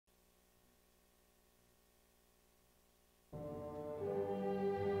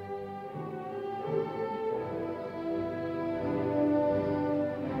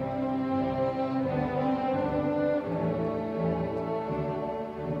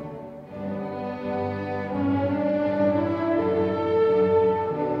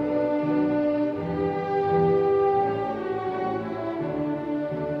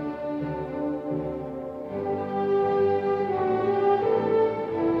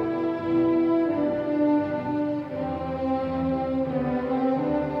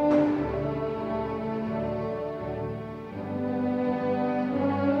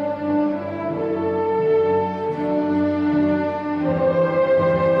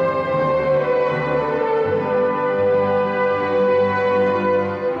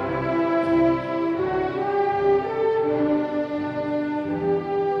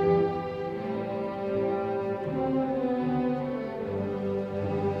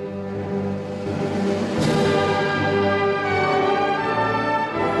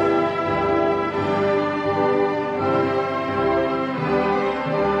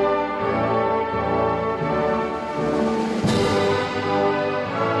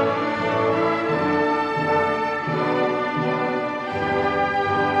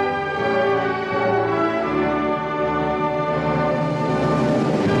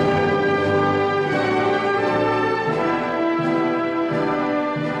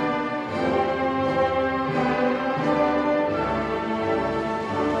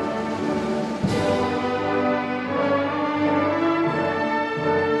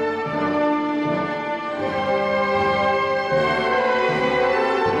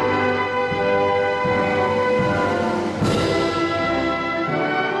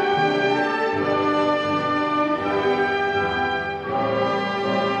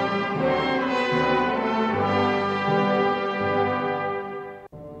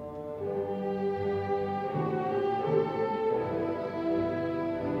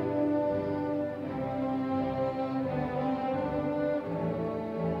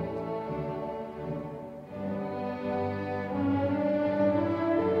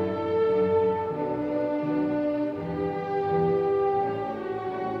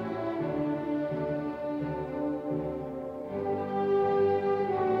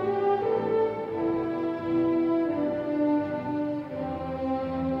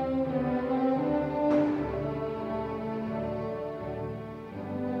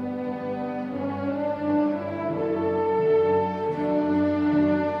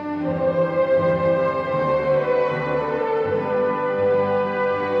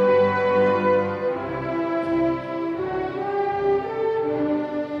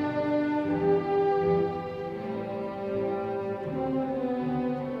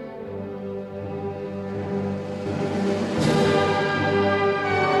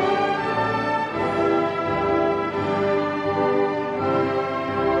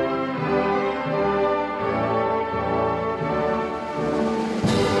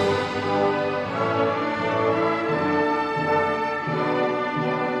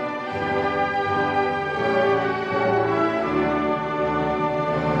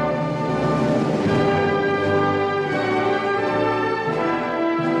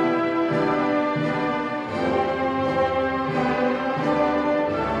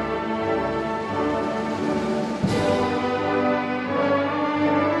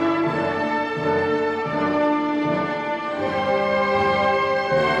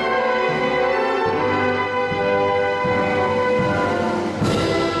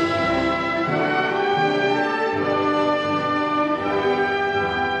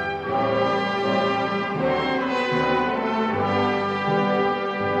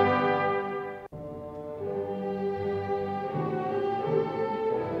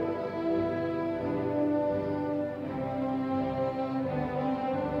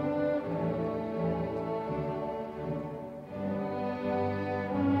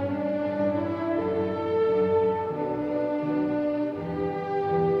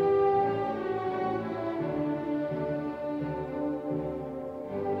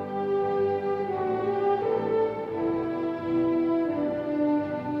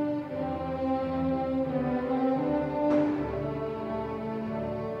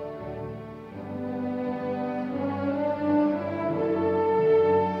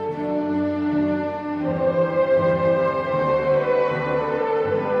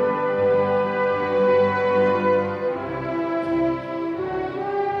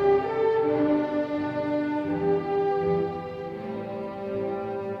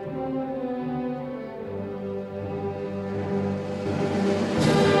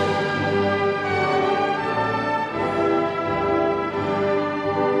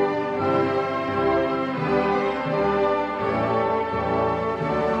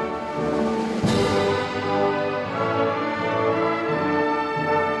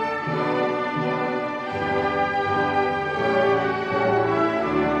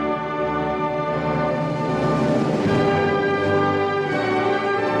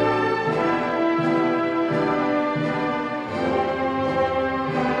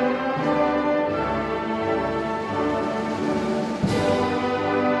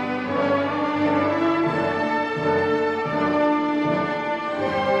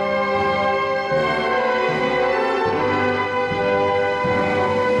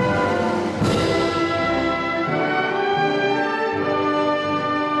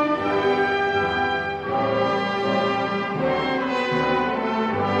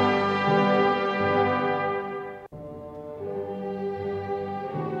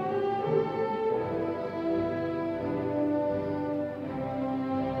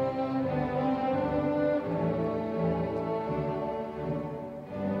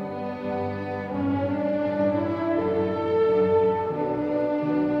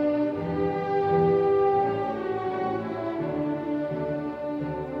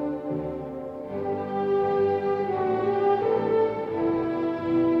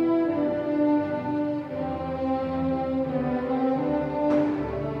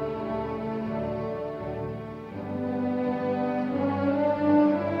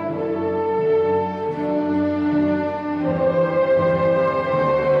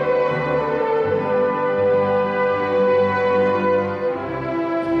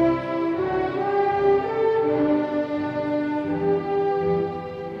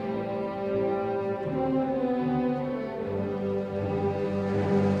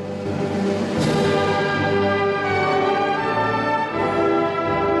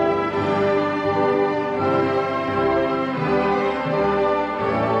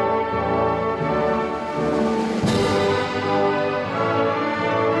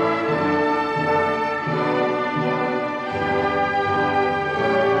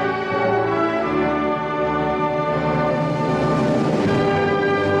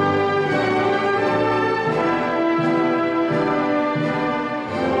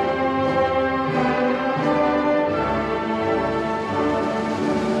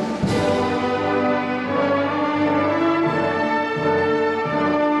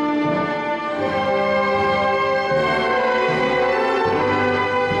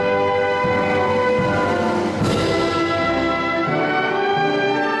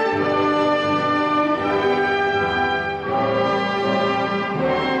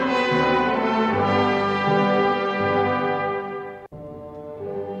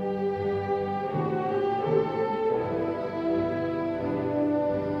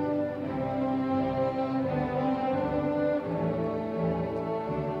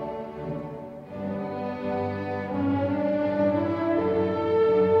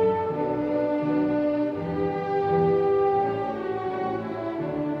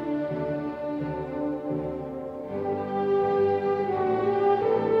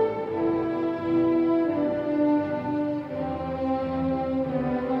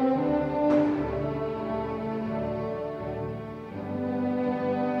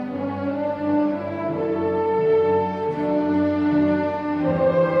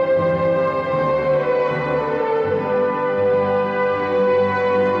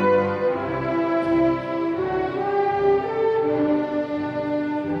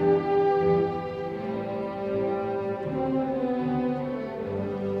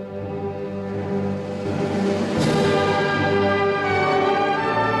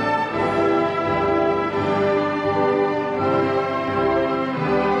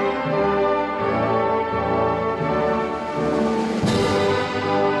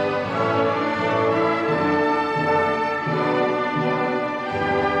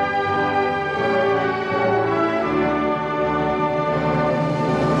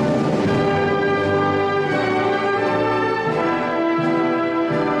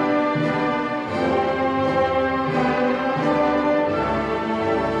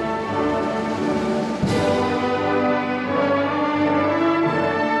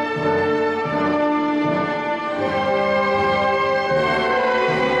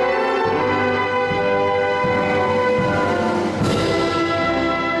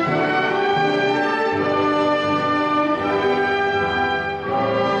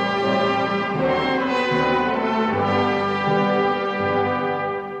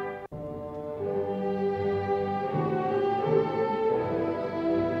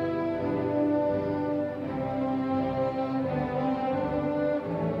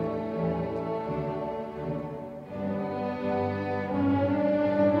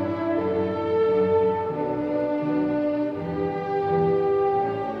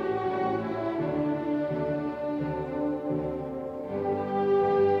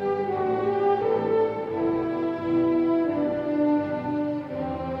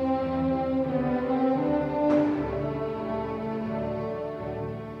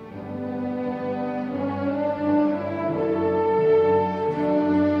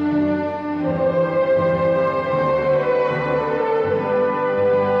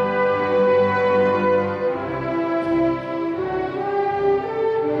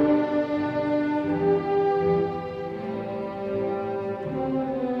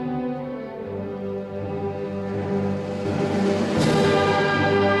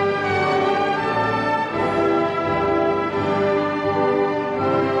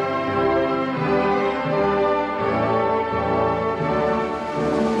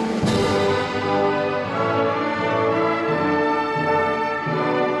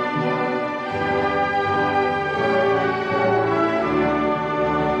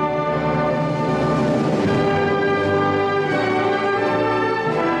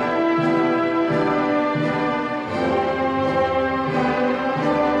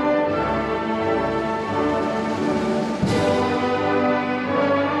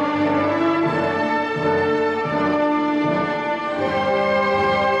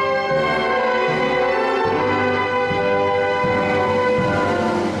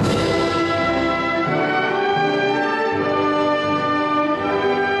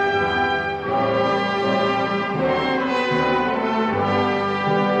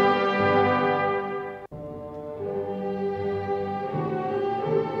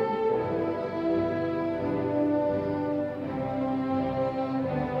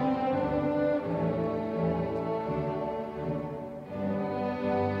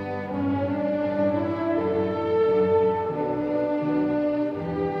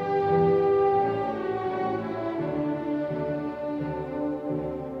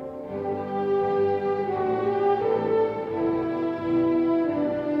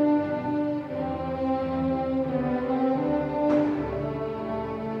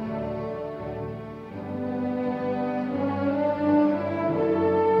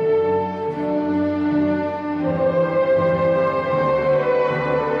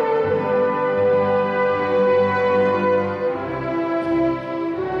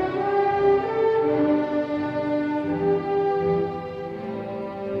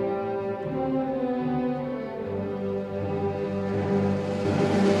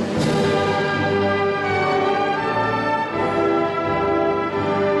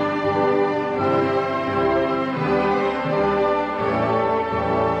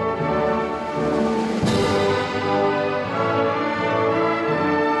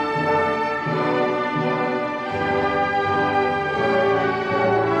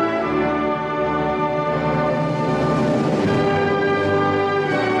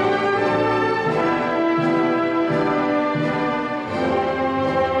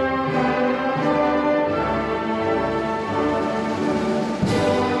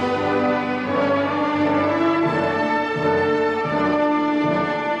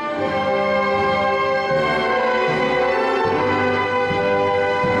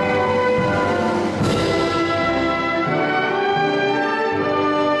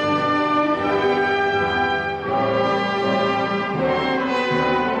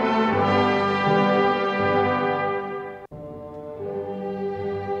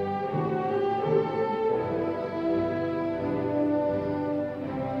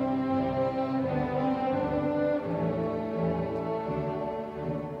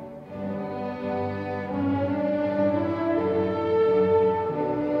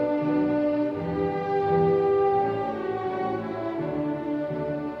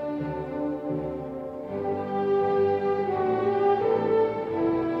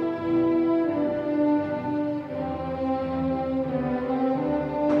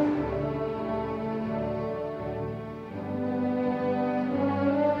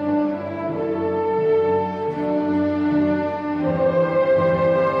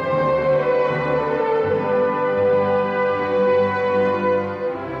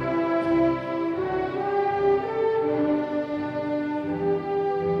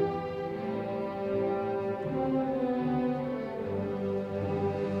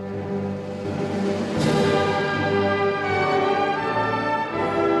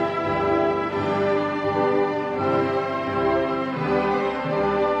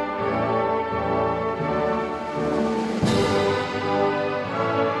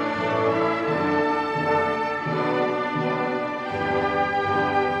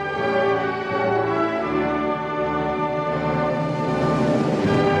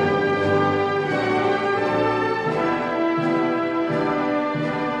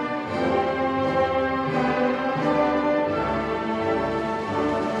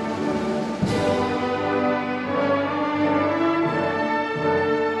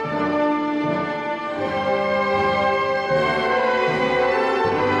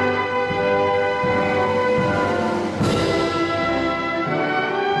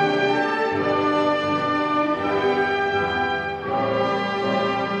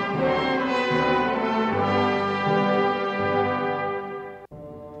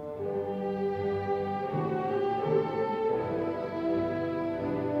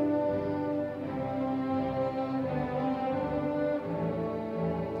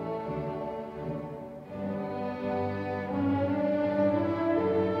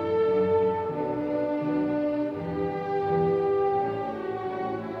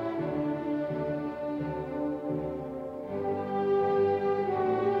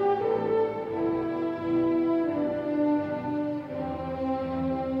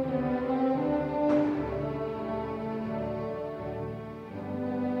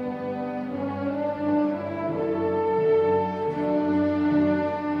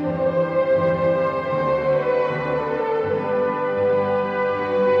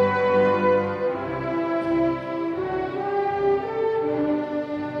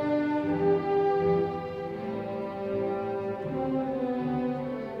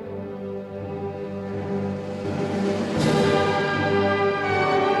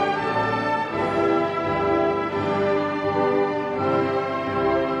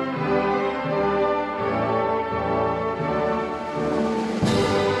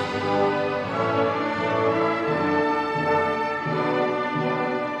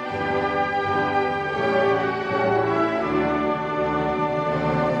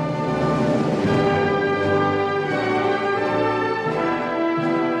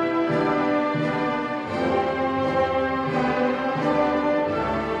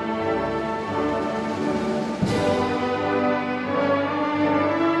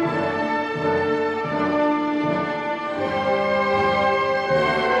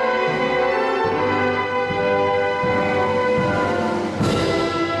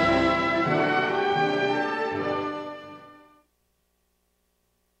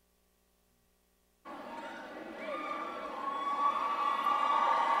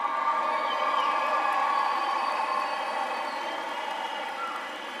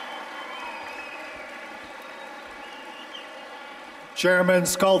Chairman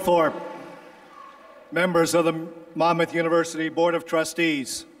Sculthorpe, members of the Monmouth University Board of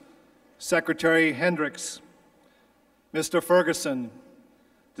Trustees, Secretary Hendricks, Mr. Ferguson,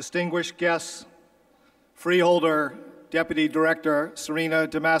 distinguished guests, freeholder Deputy Director Serena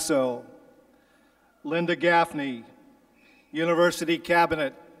Damaso, Linda Gaffney, University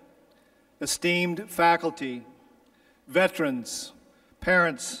Cabinet, esteemed faculty, veterans,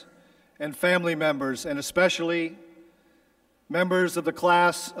 parents, and family members, and especially members of the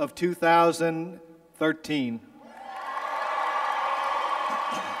class of 2013.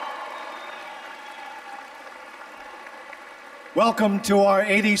 Welcome to our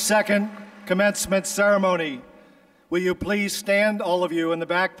 82nd commencement ceremony. Will you please stand, all of you in the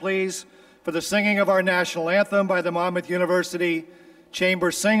back, please, for the singing of our national anthem by the Monmouth University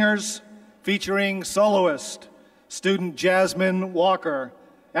Chamber Singers, featuring soloist, student Jasmine Walker,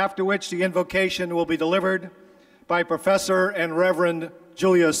 after which the invocation will be delivered by Professor and Reverend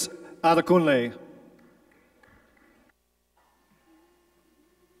Julius Adekunle.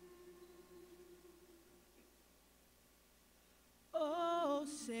 Oh,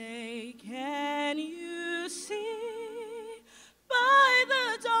 say, can you see by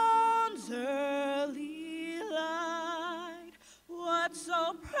the dawn's early light what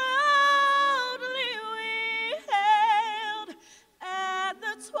so proudly we hailed at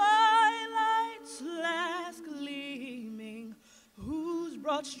the twilight's last gleaming, whose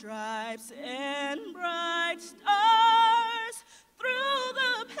broad stripes and bright stars through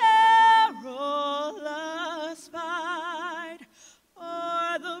the perilous fight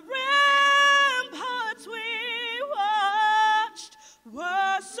o'er the ramparts we watched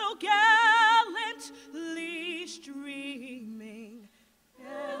were so gallantly streaming,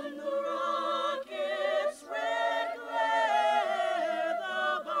 and the rocket's red glare,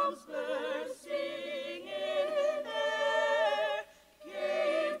 the bombs bursting in air,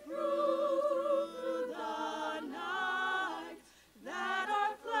 gave proof through the night that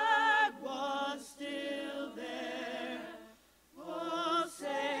our flag was still there. Oh,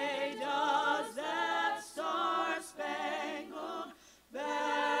 say, does that star-spangled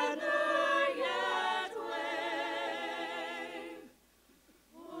banner yet wave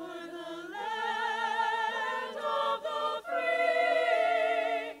o'er the land of the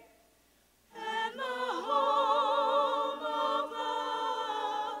free and the home of the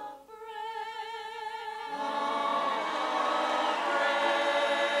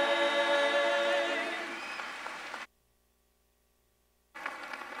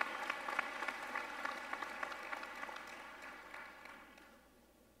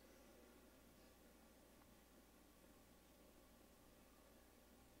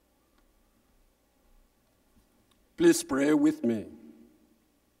Please pray with me.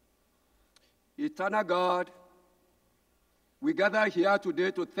 Eternal God, we gather here today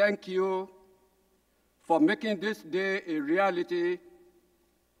to thank you for making this day a reality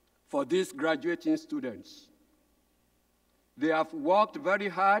for these graduating students. They have worked very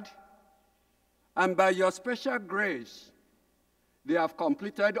hard, and by your special grace, they have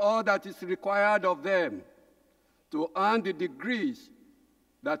completed all that is required of them to earn the degrees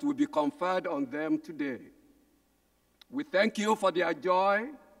that will be conferred on them today. We thank you for their joy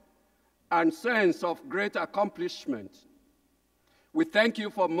and sense of great accomplishment. We thank you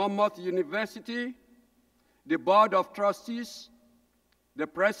for Monmouth University, the Board of Trustees, the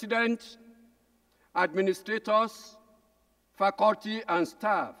President, administrators, faculty, and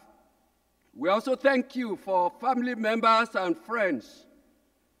staff. We also thank you for family members and friends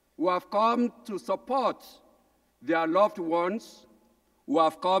who have come to support their loved ones, who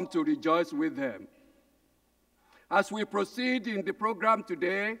have come to rejoice with them. As we proceed in the program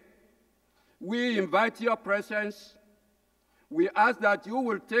today, we invite your presence. We ask that you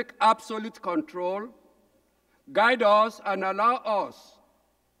will take absolute control, guide us, and allow us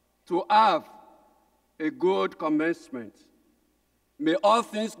to have a good commencement. May all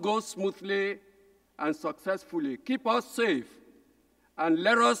things go smoothly and successfully. Keep us safe, and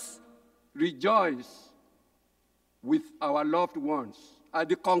let us rejoice with our loved ones. At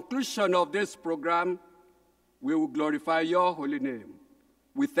the conclusion of this program, we will glorify your holy name.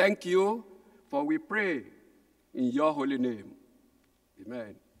 We thank you, for we pray in your holy name.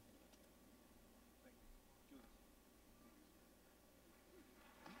 Amen.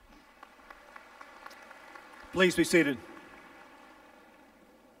 Please be seated.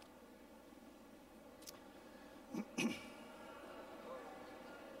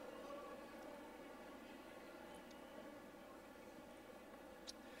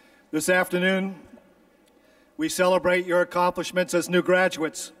 This afternoon, we celebrate your accomplishments as new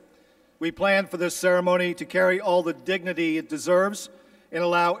graduates We plan for this ceremony to carry all the dignity it deserves and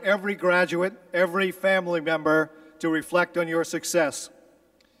allow every graduate, every family member to reflect on your success.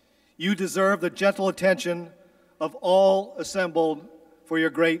 You deserve the gentle attention of all assembled for your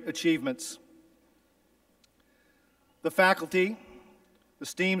great achievements. The faculty,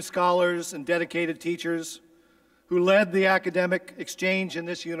 esteemed scholars, and dedicated teachers who led the academic exchange in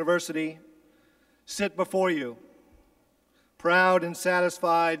this university sit before you, proud and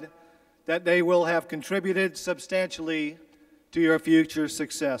satisfied that they will have contributed substantially to your future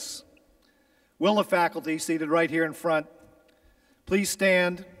success. Will the faculty seated right here in front please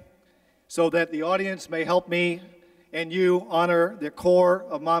stand so that the audience may help me and you honor the core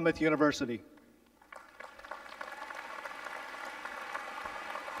of Monmouth University.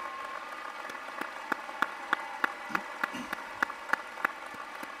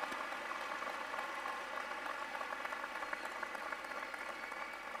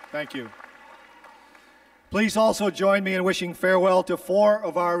 Thank you. Please also join me in wishing farewell to 4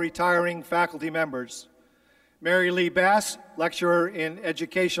 of our retiring faculty members. Mary Lee Bass, lecturer in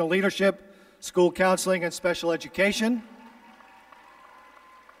educational leadership, school counseling, and special education.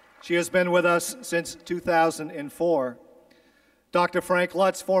 She has been with us since 2004. Dr. Frank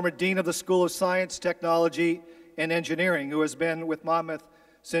Lutz, former dean of the School of Science, Technology, and Engineering, who has been with Monmouth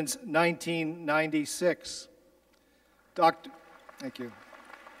since 1996. Thank you.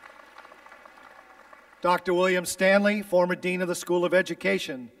 Dr. William Stanley, former dean of the School of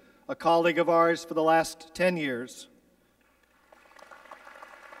Education, a colleague of ours for the last 10 years.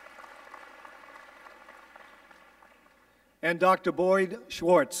 And Dr. Boyd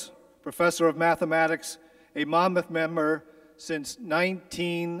Schwartz, professor of mathematics, a Monmouth member since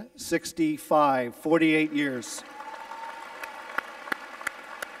 1965, 48 years.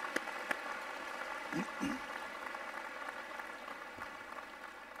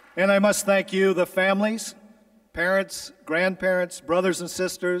 And I must thank you, the families, parents, grandparents, brothers and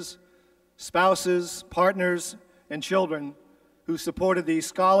sisters, spouses, partners, and children who supported these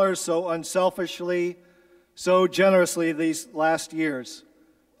scholars so unselfishly, so generously these last years.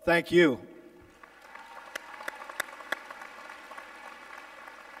 Thank you.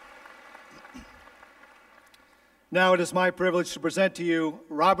 Now it is my privilege to present to you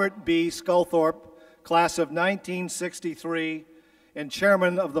Robert B. Sculthorpe, class of 1963, and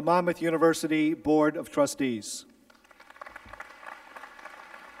chairman of the Monmouth University Board of Trustees.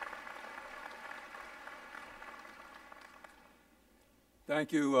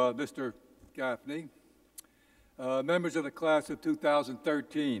 Thank you, Mr. Gaffney. Members of the class of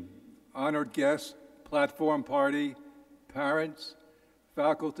 2013, honored guests, platform party, parents,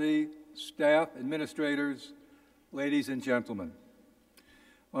 faculty, staff, administrators, ladies and gentlemen.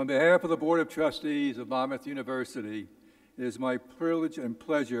 On behalf of the Board of Trustees of Monmouth University, it is my privilege and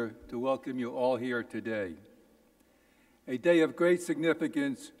pleasure to welcome you all here today. A day of great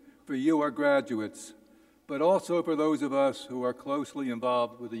significance for you, our graduates, but also for those of us who are closely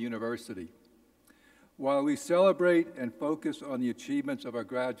involved with the university. While we celebrate and focus on the achievements of our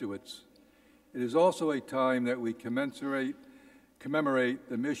graduates, it is also a time that we commemorate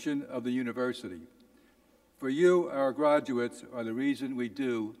the mission of the university. For you, our graduates, are the reason we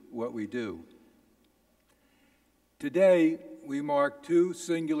do what we do. Today, we mark 2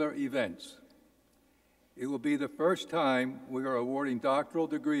 singular events. It will be the first time we are awarding doctoral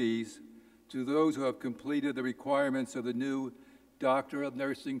degrees to those who have completed the requirements of the new Doctor of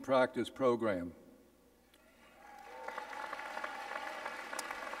Nursing Practice program.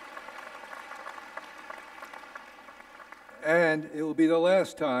 And it will be the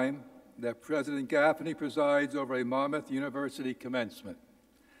last time that President Gaffney presides over a Monmouth University commencement.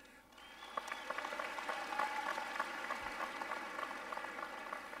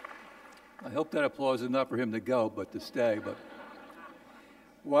 I hope that applause is not for him to go, but to stay. But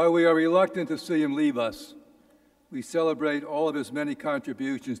while we are reluctant to see him leave us, we celebrate all of his many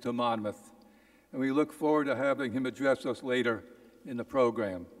contributions to Monmouth, and we look forward to having him address us later in the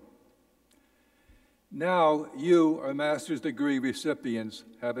program. Now, you, our master's degree recipients,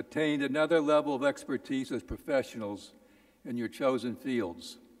 have attained another level of expertise as professionals in your chosen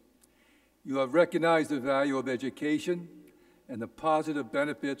fields. You have recognized the value of education and the positive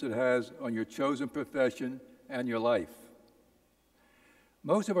benefits it has on your chosen profession and your life.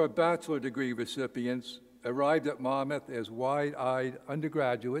 Most of our bachelor degree recipients arrived at Monmouth as wide-eyed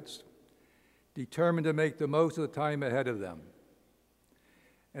undergraduates, determined to make the most of the time ahead of them.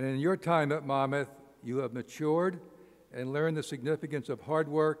 And in your time at Monmouth, you have matured and learned the significance of hard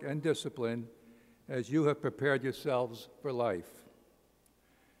work and discipline as you have prepared yourselves for life.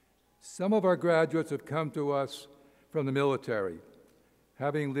 Some of our graduates have come to us from the military,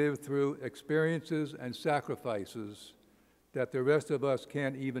 having lived through experiences and sacrifices that the rest of us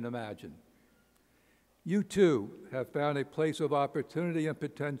can't even imagine. You too have found a place of opportunity and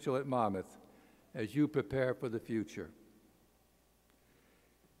potential at Monmouth as you prepare for the future.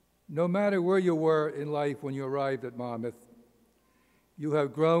 No matter where you were in life when you arrived at Monmouth, you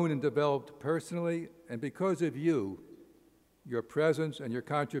have grown and developed personally, and because of you, your presence and your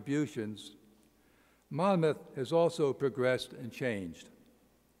contributions, Monmouth has also progressed and changed.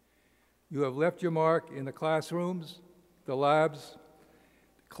 You have left your mark in the classrooms, the labs,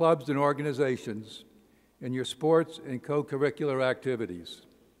 clubs and organizations, in your sports and co-curricular activities.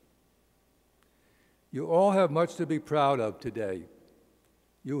 You all have much to be proud of today.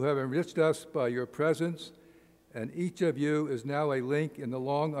 You have enriched us by your presence, and each of you is now a link in the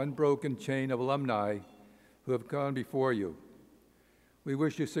long, unbroken chain of alumni who have gone before you. We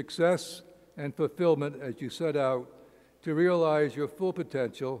wish you success and fulfillment as you set out to realize your full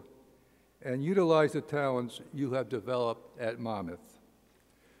potential and utilize the talents you have developed at Monmouth.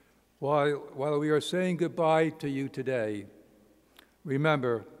 While we are saying goodbye to you today,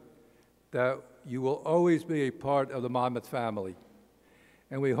 remember that you will always be a part of the Monmouth family,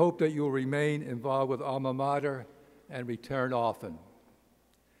 and we hope that you will remain involved with Alma Mater and return often.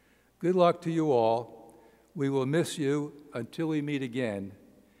 Good luck to you all. We will miss you until we meet again.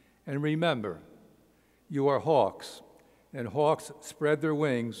 And remember, you are hawks, and hawks spread their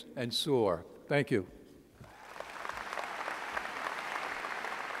wings and soar. Thank you.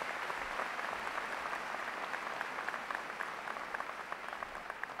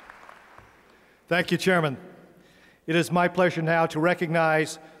 Thank you, Chairman. It is my pleasure now to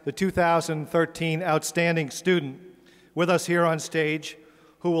recognize the 2013 Outstanding Student with us here on stage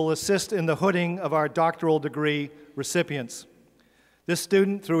who will assist in the hooding of our doctoral degree recipients. This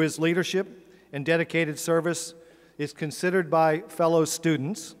student, through his leadership and dedicated service, is considered by fellow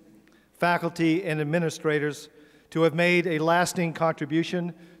students, faculty, and administrators to have made a lasting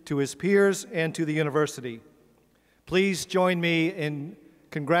contribution to his peers and to the university. Please join me in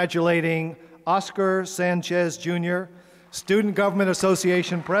congratulating Oscar Sanchez, Jr., Student Government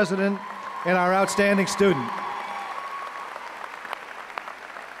Association President, and our outstanding student.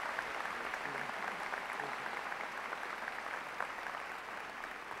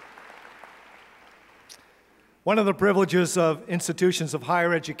 One of the privileges of institutions of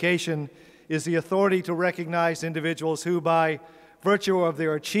higher education is the authority to recognize individuals who, by virtue of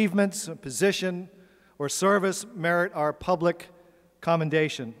their achievements, position, or service, merit our public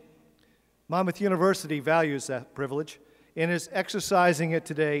commendation. Monmouth University values that privilege and is exercising it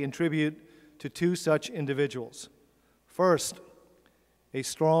today in tribute to two such individuals. First, a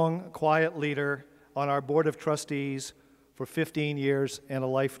strong, quiet leader on our Board of Trustees for 15 years and a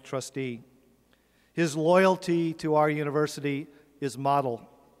life trustee. His loyalty to our university is model.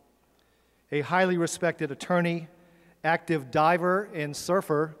 A highly respected attorney, active diver and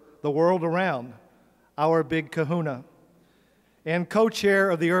surfer the world around, our big kahuna, and co-chair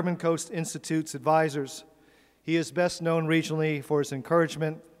of the Urban Coast Institute's advisors. He is best known regionally for his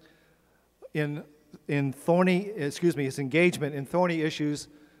encouragement his engagement in thorny issues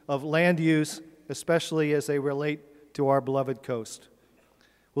of land use, especially as they relate to our beloved coast.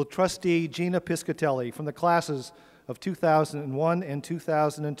 Will Trustee Gina Piscatelli from the classes of 2001 and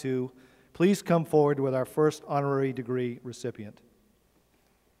 2002 please come forward with our first honorary degree recipient?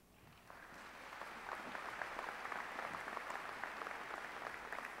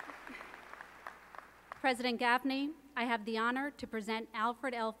 President Gaffney, I have the honor to present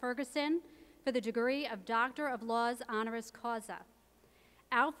Alfred L. Ferguson for the degree of Doctor of Laws honoris causa.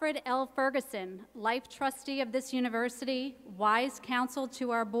 Alfred L. Ferguson, life trustee of this university, wise counsel to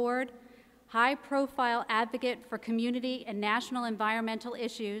our board, high-profile advocate for community and national environmental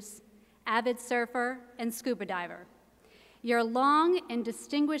issues, avid surfer, and scuba diver. Your long and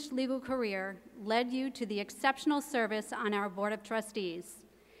distinguished legal career led you to the exceptional service on our Board of Trustees.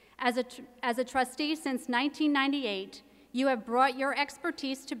 As a trustee since 1998, you have brought your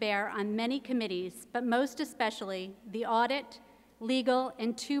expertise to bear on many committees, but most especially the audit, legal,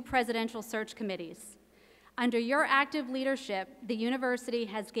 and 2 presidential search committees. Under your active leadership, the university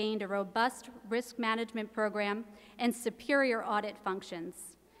has gained a robust risk management program and superior audit functions.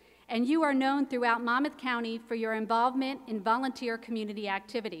 And you are known throughout Monmouth County for your involvement in volunteer community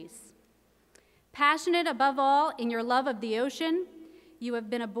activities. Passionate above all in your love of the ocean, you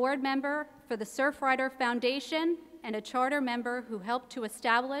have been a board member for the Surfrider Foundation and a charter member who helped to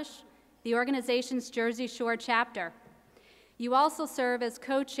establish the organization's Jersey Shore chapter. You also serve as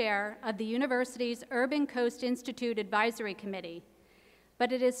co-chair of the university's Urban Coast Institute Advisory Committee.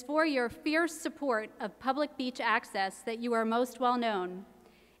 but it is for your fierce support of public beach access that you are most well known.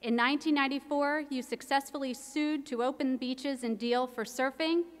 In 1994, you successfully sued to open beaches in Deal for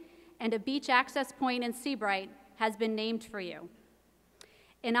surfing, and a beach access point in Seabright has been named for you.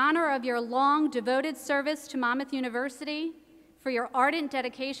 In honor of your long, devoted service to Monmouth University, for your ardent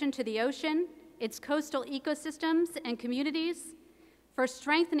dedication to the ocean, its coastal ecosystems and communities, for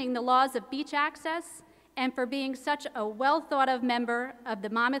strengthening the laws of beach access, and for being such a well-thought-of member of the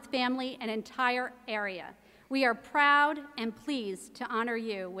Monmouth family and entire area. We are proud and pleased to honor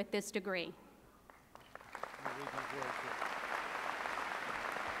you with this degree.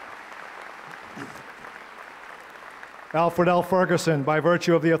 Alfred L. Ferguson, by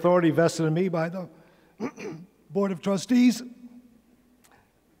virtue of the authority vested in me by the Board of Trustees,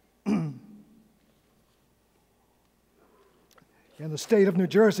 in the state of New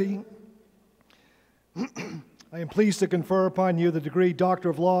Jersey, I am pleased to confer upon you the degree Doctor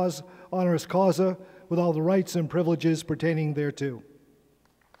of Laws, honoris causa, with all the rights and privileges pertaining thereto.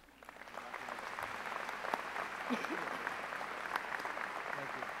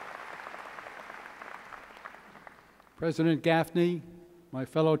 President Gaffney, my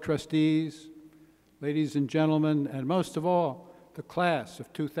fellow trustees, ladies and gentlemen, and most of all, the class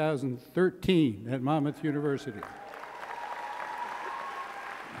of 2013 at Monmouth University.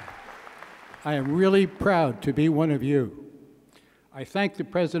 I am really proud to be one of you. I thank the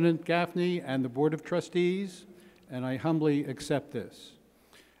President Gaffney and the Board of Trustees, and I humbly accept this.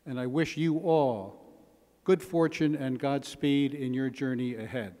 And I wish you all good fortune and Godspeed in your journey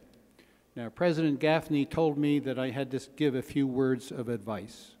ahead. Now, President Gaffney told me that I had to give a few words of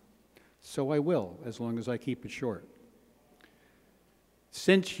advice. So I will, as long as I keep it short.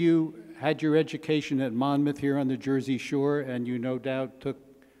 Since you had your education at Monmouth here on the Jersey Shore, and you no doubt took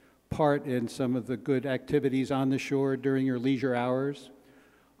part in some of the good activities on the shore during your leisure hours,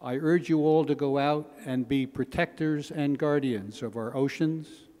 I urge you all to go out and be protectors and guardians of our oceans,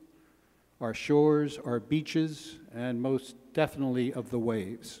 our shores, our beaches, and most definitely of the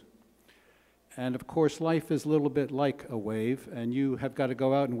waves. And of course, life is a little bit like a wave, and you have got to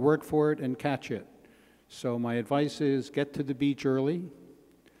go out and work for it and catch it. So my advice is get to the beach early,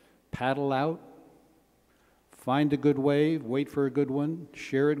 paddle out, find a good wave, wait for a good one,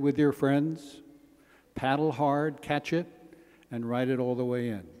 share it with your friends, paddle hard, catch it, and ride it all the way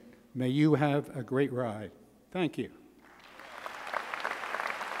in. May you have a great ride. Thank you.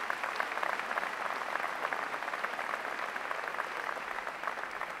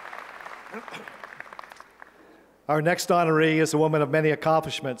 Our next honoree is a woman of many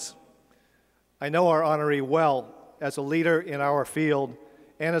accomplishments. I know our honoree well as a leader in our field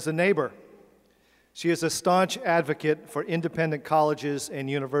and as a neighbor. She is a staunch advocate for independent colleges and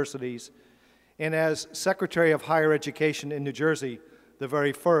universities, and as Secretary of Higher Education in New Jersey, the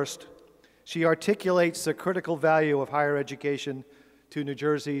very first, she articulates the critical value of higher education to New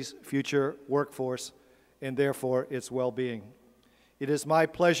Jersey's future workforce and therefore its well-being. It is my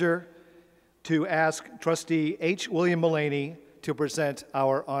pleasure to ask Trustee H. William Mullaney to present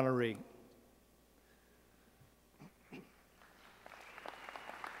our honoree.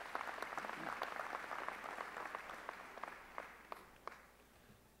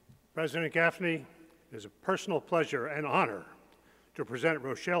 President Gaffney, it is a personal pleasure and honor to present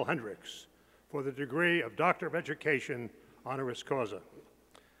Rochelle Hendricks for the degree of Doctor of Education, honoris causa.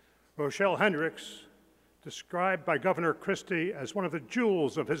 Rochelle Hendricks, described by Governor Christie as one of the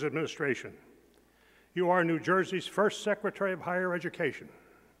jewels of his administration. You are New Jersey's first Secretary of Higher Education.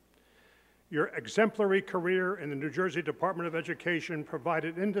 Your exemplary career in the New Jersey Department of Education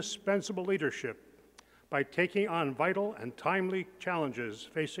provided indispensable leadership by taking on vital and timely challenges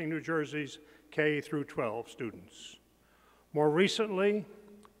facing New Jersey's K through 12 students. More recently,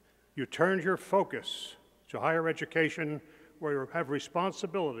 you turned your focus to higher education, where you have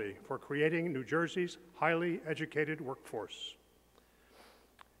responsibility for creating New Jersey's highly educated workforce.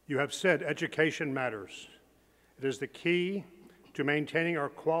 You have said education matters. It is the key to maintaining our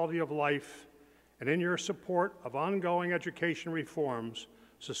quality of life, and in your support of ongoing education reforms,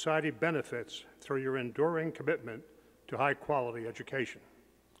 society benefits through your enduring commitment to high-quality education.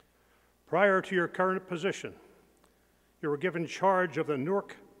 Prior to your current position, you were given charge of the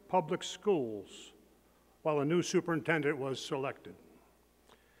Newark Public Schools while a new superintendent was selected.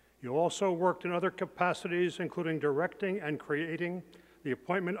 You also worked in other capacities, including directing and creating the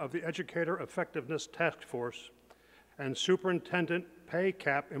appointment of the Educator Effectiveness Task Force and superintendent pay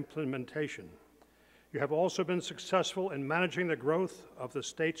cap implementation. You have also been successful in managing the growth of the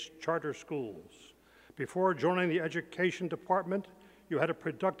state's charter schools. Before joining the Education Department, you had a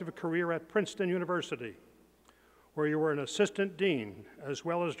productive career at Princeton University, where you were an assistant dean as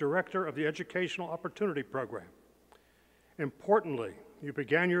well as director of the Educational Opportunity Program. Importantly, you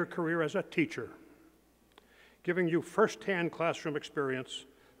began your career as a teacher, giving you firsthand classroom experience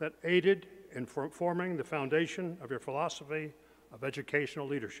that aided in forming the foundation of your philosophy of educational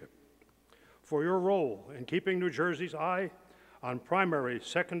leadership. For your role in keeping New Jersey's eye on primary,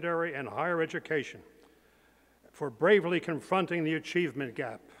 secondary, and higher education, for bravely confronting the achievement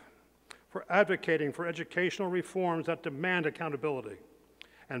gap, for advocating for educational reforms that demand accountability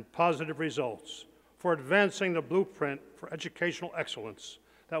and positive results, for advancing the blueprint for educational excellence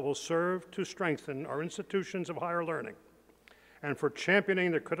that will serve to strengthen our institutions of higher learning, and for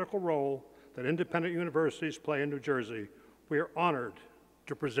championing the critical role that independent universities play in New Jersey. We are honored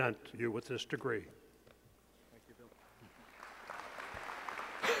to present you with this degree. Thank you,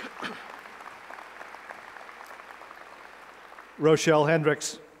 Bill. Rochelle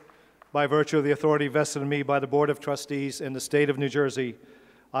Hendricks, by virtue of the authority vested in me by the Board of Trustees in the state of New Jersey,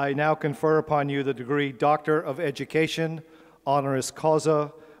 I now confer upon you the degree Doctor of Education, honoris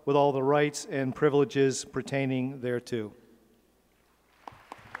causa, with all the rights and privileges pertaining thereto.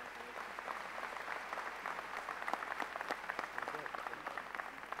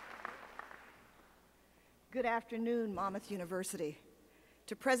 Good afternoon, Monmouth University.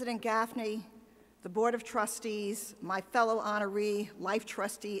 To President Gaffney, the Board of Trustees, my fellow honoree, Life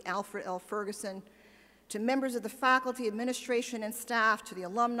Trustee Alfred L. Ferguson, to members of the faculty, administration, and staff, to the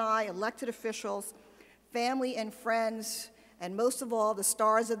alumni, elected officials, family and friends, and most of all, the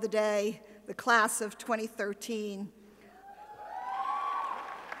stars of the day, the class of 2013.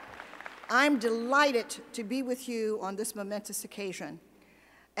 I'm delighted to be with you on this momentous occasion,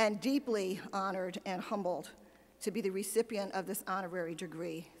 and deeply honored and humbled to be the recipient of this honorary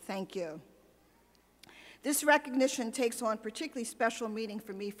degree. Thank you. This recognition takes on particularly special meaning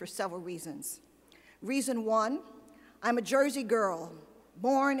for me for several reasons. Reason one, I'm a Jersey girl,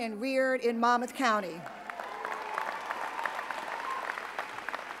 born and reared in Monmouth County.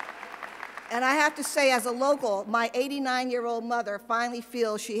 And I have to say, as a local, my 89-year-old mother finally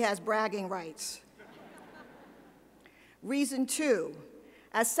feels she has bragging rights. Reason two,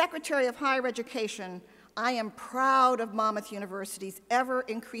 as Secretary of Higher Education, I am proud of Monmouth University's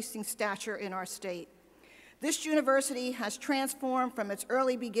ever-increasing stature in our state. This university has transformed from its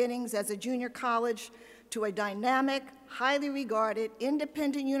early beginnings as a junior college to a dynamic, highly regarded,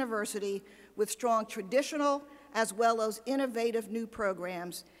 independent university with strong traditional as well as innovative new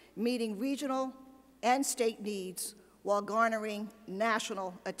programs, meeting regional and state needs while garnering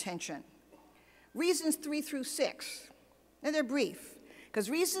national attention. Reasons 3 through 6, and they're brief, because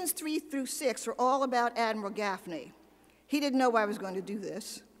reasons 3 through 6 are all about Admiral Gaffney. He didn't know I was going to do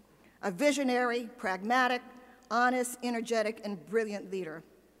this. A visionary, pragmatic, honest, energetic, and brilliant leader.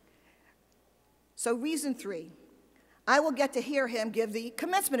 So reason 3, I will get to hear him give the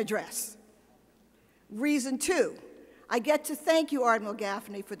commencement address. Reason 2, I get to thank you, Admiral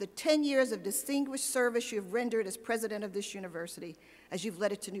Gaffney, for the 10 years of distinguished service you've rendered as president of this university, as you've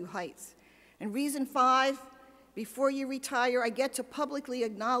led it to new heights. And reason 5, before you retire, I get to publicly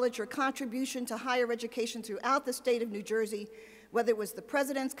acknowledge your contribution to higher education throughout the state of New Jersey, whether it was the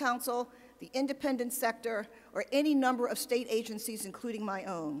President's Council, the independent sector, or any number of state agencies, including my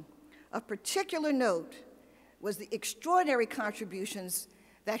own. Of particular note was the extraordinary contributions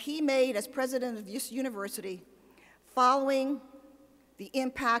that he made as president of this university following the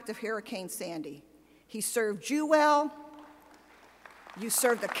impact of Hurricane Sandy. He served you well, you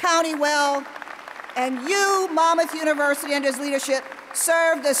served the county well, and you, Monmouth University, under his leadership,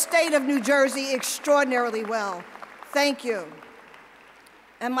 served the state of New Jersey extraordinarily well. Thank you.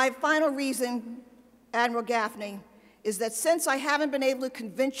 And my final reason, Admiral Gaffney, is that since I haven't been able to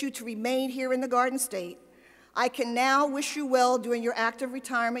convince you to remain here in the Garden State, I can now wish you well during your active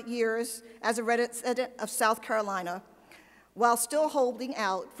retirement years as a resident of South Carolina, while still holding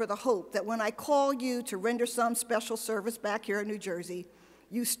out for the hope that when I call you to render some special service back here in New Jersey,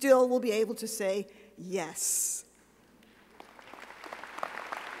 you still will be able to say yes.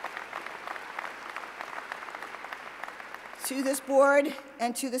 To this board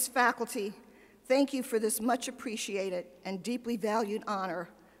and to this faculty, thank you for this much appreciated and deeply valued honor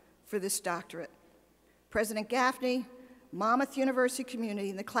for this doctorate. President Gaffney, Monmouth University community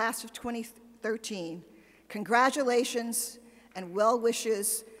in the class of 2013, congratulations and well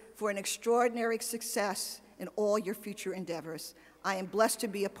wishes for an extraordinary success in all your future endeavors. I am blessed to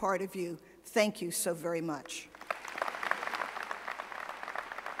be a part of you. Thank you so very much.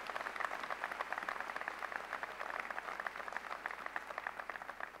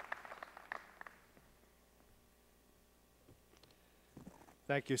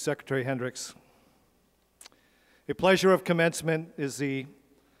 Thank you, Secretary Hendricks. A pleasure of commencement is the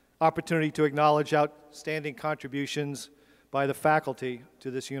opportunity to acknowledge outstanding contributions by the faculty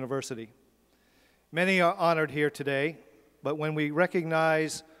to this university. Many are honored here today, but when we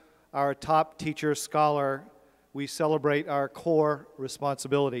recognize our top teacher scholar, we celebrate our core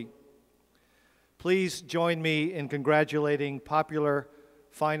responsibility. Please join me in congratulating popular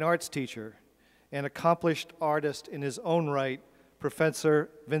fine arts teacher and accomplished artist in his own right, Professor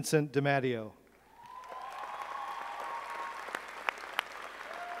Vincent DiMatteo.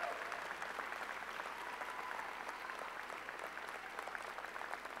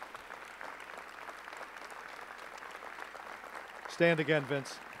 Stand again,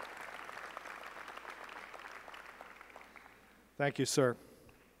 Vince. Thank you, sir.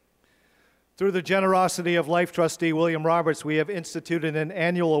 Through the generosity of Life Trustee William Roberts, we have instituted an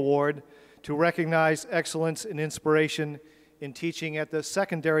annual award to recognize excellence and inspiration in teaching at the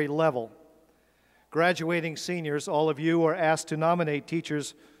secondary level. Graduating seniors, all of you, are asked to nominate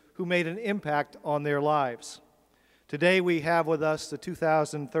teachers who made an impact on their lives. Today we have with us the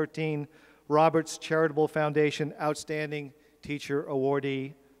 2013 Roberts Charitable Foundation Outstanding Teacher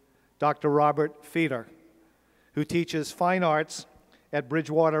Awardee, Dr. Robert Feeder, who teaches fine arts at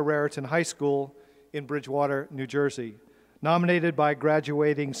Bridgewater Raritan High School in Bridgewater, New Jersey, nominated by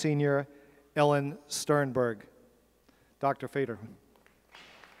graduating senior Ellen Sternberg. Dr. Feeder.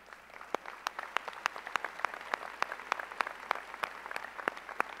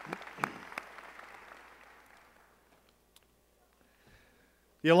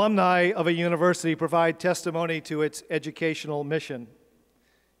 The alumni of a university provide testimony to its educational mission.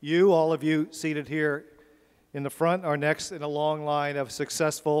 You, all of you seated here in the front, are next in a long line of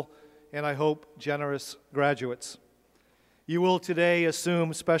successful and, I hope, generous graduates. You will today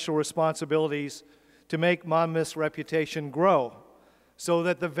assume special responsibilities to make Monmouth's reputation grow so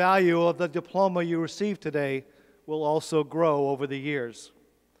that the value of the diploma you receive today will also grow over the years.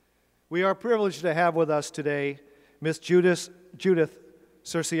 We are privileged to have with us today Miss Judith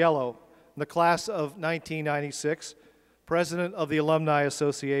Cerciello, the class of 1996, president of the Alumni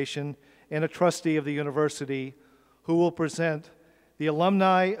Association and a trustee of the university, who will present the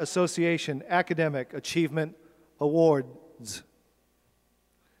Alumni Association Academic Achievement Awards.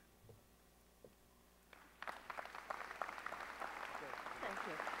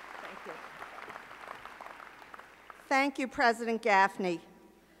 Thank you, President Gaffney.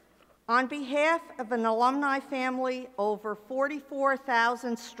 On behalf of an alumni family over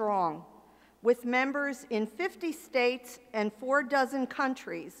 44,000 strong, with members in 50 states and 46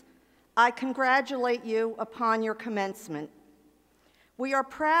 countries, I congratulate you upon your commencement. We are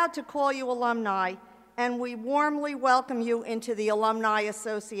proud to call you alumni, and we warmly welcome you into the Alumni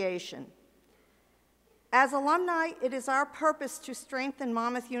Association. As alumni, it is our purpose to strengthen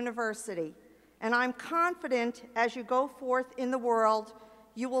Monmouth University, and I'm confident as you go forth in the world,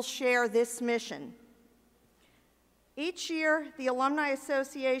 you will share this mission. Each year, the Alumni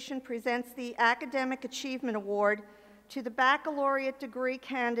Association presents the Academic Achievement Award to the baccalaureate degree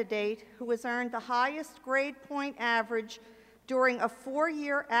candidate who has earned the highest grade point average during a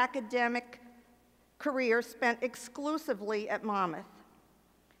 4-year academic career spent exclusively at Monmouth.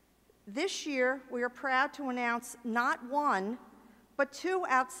 This year, we are proud to announce not one, but 2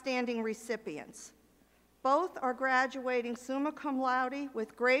 outstanding recipients. Both are graduating summa cum laude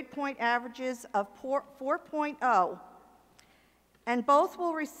with grade point averages of 4.0, and both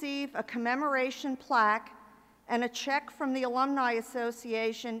will receive a commemoration plaque and a check from the Alumni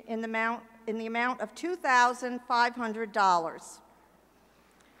Association in the amount of $2,500.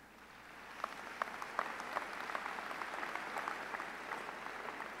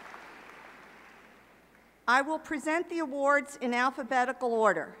 I will present the awards in alphabetical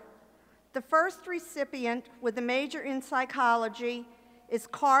order. The first recipient with a major in psychology is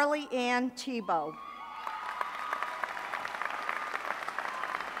Carly Ann Tebow.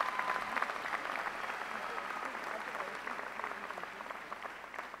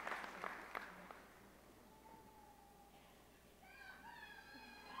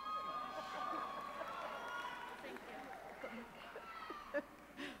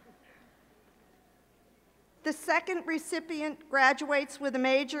 The second recipient graduates with a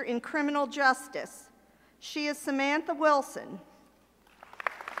major in criminal justice. She is Samantha Wilson.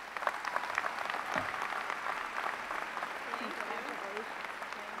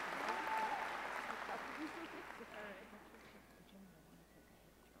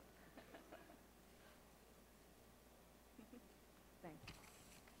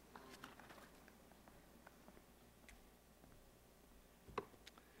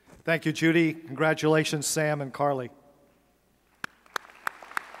 Thank you, Judy. Congratulations, Sam and Carly.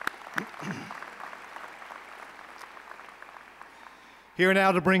 Here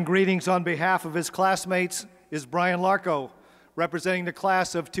now to bring greetings on behalf of his classmates is Brian Larco, representing the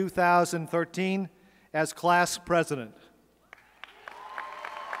class of 2013 as class president.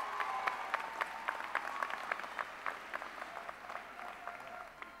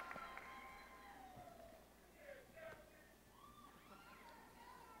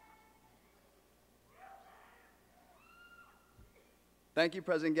 Thank you,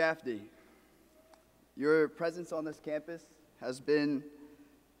 President Gaffney. Your presence on this campus has been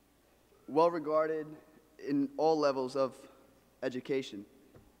well regarded in all levels of education.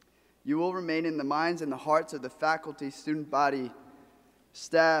 You will remain in the minds and the hearts of the faculty, student body,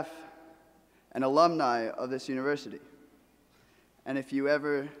 staff, and alumni of this university. And if you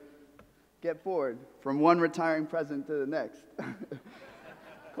ever get bored from one retiring president to the next,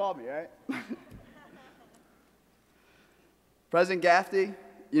 call me, right? President Gaffney,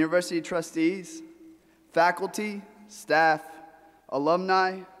 university trustees, faculty, staff,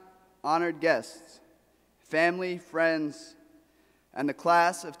 alumni, honored guests, family, friends, and the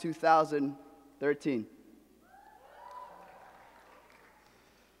class of 2013.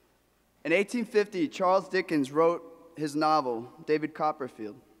 In 1850, Charles Dickens wrote his novel, David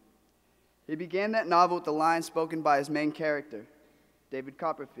Copperfield. He began that novel with the line spoken by his main character, David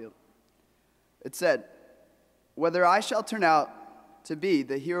Copperfield. It said, "Whether I shall turn out to be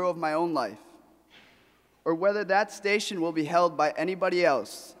the hero of my own life, or whether that station will be held by anybody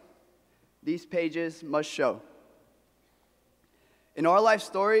else, these pages must show." In our life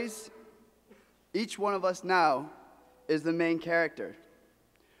stories, each one of us now is the main character.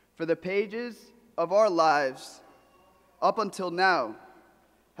 For the pages of our lives, up until now,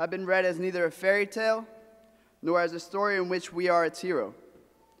 have been read as neither a fairy tale nor as a story in which we are its hero.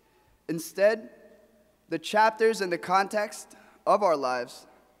 Instead, the chapters and the context of our lives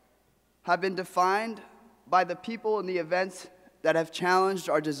have been defined by the people and the events that have challenged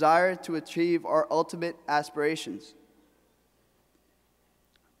our desire to achieve our ultimate aspirations.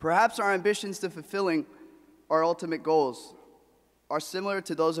 Perhaps our ambitions to fulfilling our ultimate goals are similar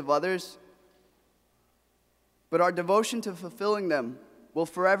to those of others, but our devotion to fulfilling them will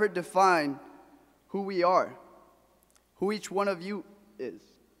forever define who we are, who each one of you is.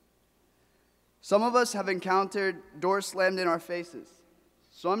 Some of us have encountered doors slammed in our faces,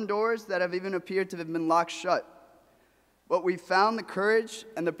 some doors that have even appeared to have been locked shut. But we found the courage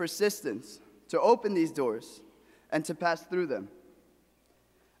and the persistence to open these doors and to pass through them.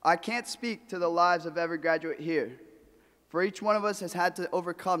 I can't speak to the lives of every graduate here, for each one of us has had to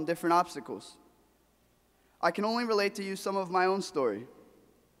overcome different obstacles. I can only relate to you some of my own story.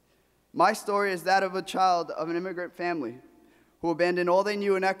 My story is that of a child of an immigrant family who abandoned all they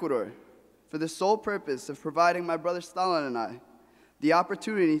knew in Ecuador for the sole purpose of providing my brother Stalin and I the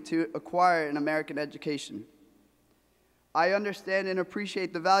opportunity to acquire an American education. I understand and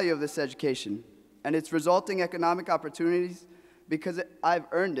appreciate the value of this education and its resulting economic opportunities because I've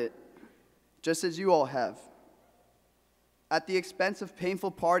earned it, just as you all have, at the expense of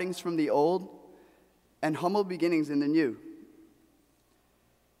painful partings from the old and humble beginnings in the new.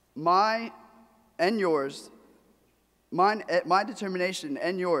 My determination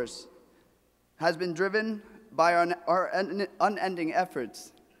and yours has been driven by our unending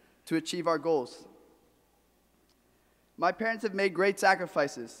efforts to achieve our goals. My parents have made great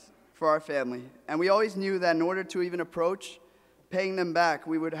sacrifices for our family, and we always knew that in order to even approach paying them back,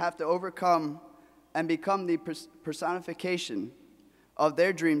 we would have to overcome and become the personification of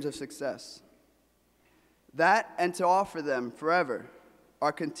their dreams of success. That, and to offer them forever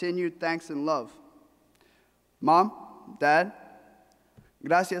our continued thanks and love. Mom, Dad,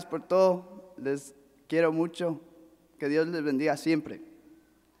 gracias por todo. Les quiero mucho. Que Dios les bendiga siempre.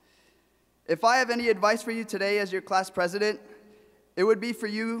 If I have any advice for you today as your class president, it would be for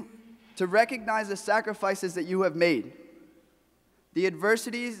you to recognize the sacrifices that you have made, the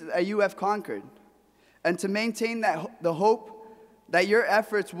adversities that you have conquered, and to maintain the hope that your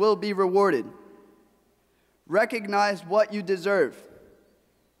efforts will be rewarded. Recognize what you deserve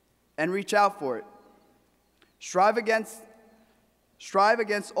and reach out for it. Strive against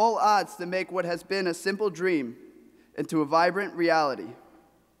all odds to make what has been a simple dream into a vibrant reality.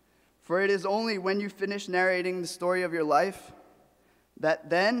 For it is only when you finish narrating the story of your life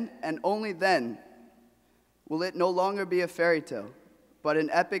that then and only then will it no longer be a fairy tale, but an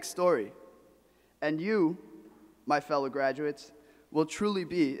epic story. And you, my fellow graduates, will truly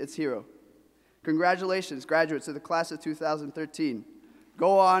be its hero. Congratulations, graduates of the class of 2013.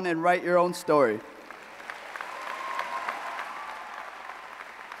 Go on and write your own story.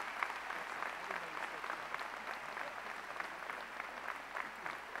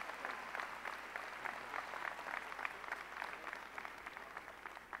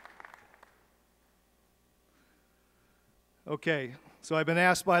 Okay, so I've been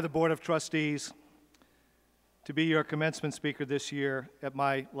asked by the Board of Trustees to be your commencement speaker this year at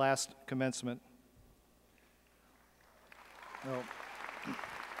my last commencement.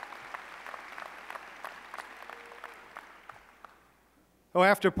 Well,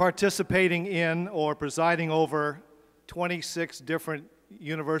 after participating in or presiding over 26 different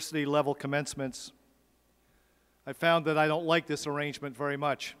university-level commencements, I found that I don't like this arrangement very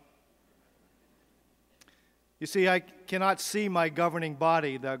much. You see, I cannot see my governing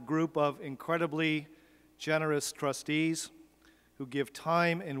body, the group of incredibly generous trustees who give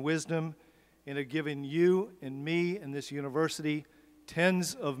time and wisdom and have given you and me and this university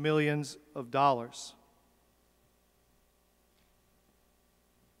tens of millions of dollars.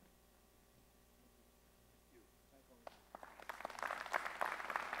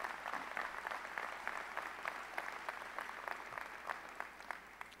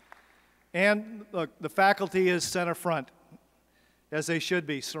 And look, the faculty is center front, as they should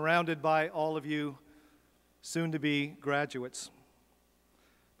be, surrounded by all of you soon-to-be graduates.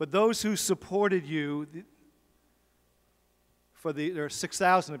 But those who supported you, there are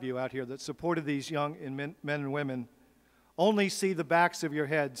 6,000 of you out here that supported these young men and women, only see the backs of your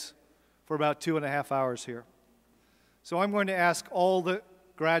heads for about 2.5 hours here. So I'm going to ask all the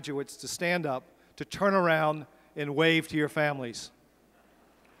graduates to stand up, to turn around and wave to your families.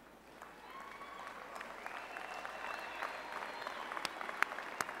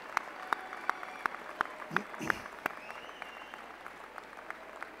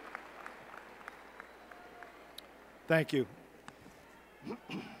 Thank you.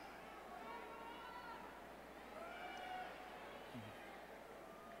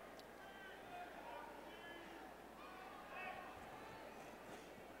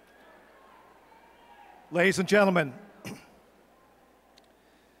 Ladies and gentlemen,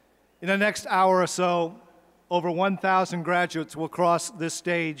 in the next hour or so, over 1,000 graduates will cross this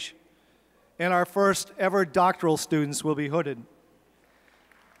stage, and our first ever doctoral students will be hooded.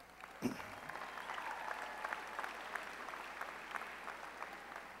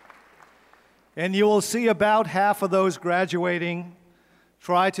 And you will see about half of those graduating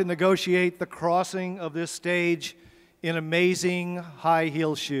try to negotiate the crossing of this stage in amazing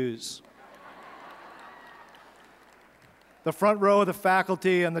high-heel shoes. The front row of the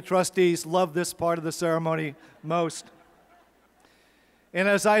faculty and the trustees love this part of the ceremony most. And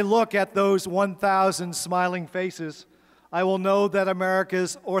as I look at those 1,000 smiling faces, I will know that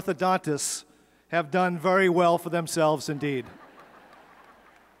America's orthodontists have done very well for themselves indeed.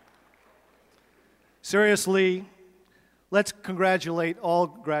 Seriously, let's congratulate all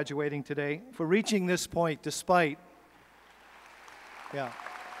graduating today for reaching this point despite,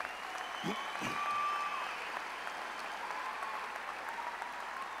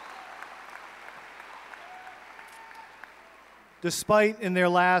 despite in their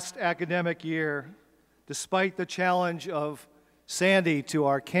last academic year, despite the challenge of Sandy to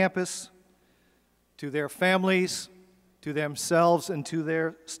our campus, to their families, to themselves, and to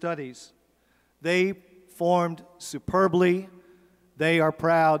their studies. They formed superbly. They are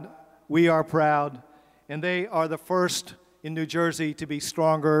proud. We are proud. And they are the first in New Jersey to be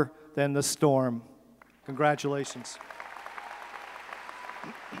stronger than the storm. Congratulations.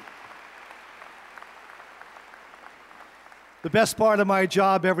 The best part of my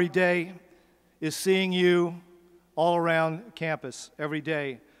job every day is seeing you all around campus every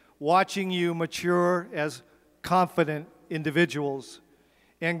day, watching you mature as confident individuals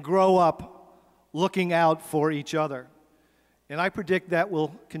and grow up looking out for each other. And I predict that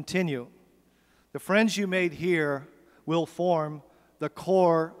will continue. The friends you made here will form the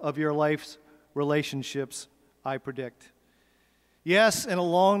core of your life's relationships, I predict. Yes, and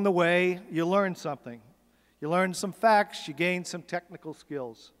along the way, you learn something. You learned some facts, you gained some technical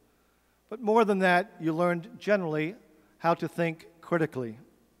skills. But more than that, you learned generally how to think critically.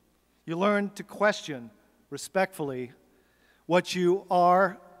 You learned to question respectfully what you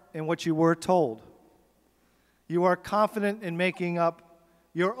are and what you were told. You are confident in making up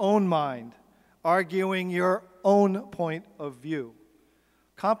your own mind, arguing your own point of view,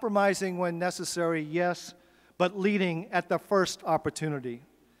 compromising when necessary, yes, but leading at the first opportunity,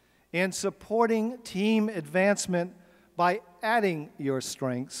 and supporting team advancement by adding your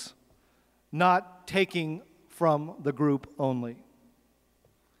strengths, not taking from the group only.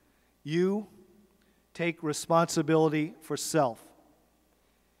 You take responsibility for self.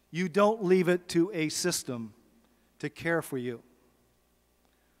 You don't leave it to a system to care for you.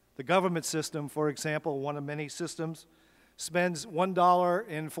 The government system, for example, one of many systems, spends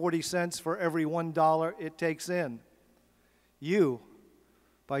 $1.40 for every $1 it takes in. You,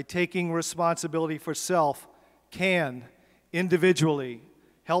 by taking responsibility for self, can individually,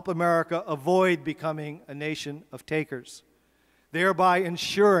 help America avoid becoming a nation of takers, thereby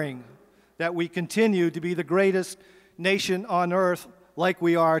ensuring that we continue to be the greatest nation on earth like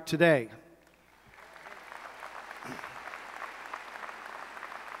we are today.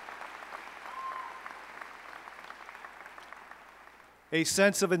 A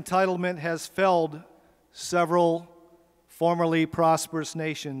sense of entitlement has felled several formerly prosperous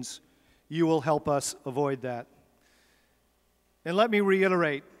nations. You will help us avoid that. And let me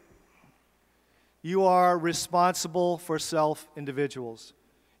reiterate, you are responsible for self individuals.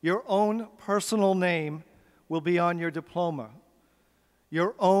 Your own personal name will be on your diploma.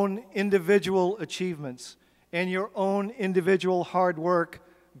 Your own individual achievements and your own individual hard work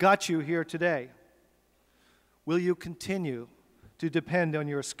got you here today. Will you continue to depend on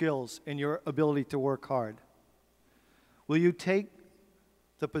your skills and your ability to work hard? Will you take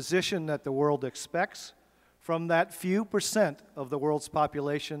the position that the world expects from that few percent of the world's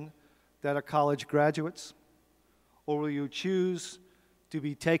population that are college graduates? Or will you choose to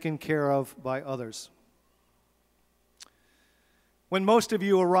be taken care of by others? When most of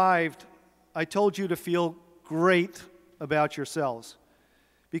you arrived, I told you to feel great about yourselves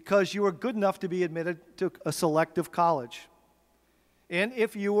because you were good enough to be admitted to a selective college. And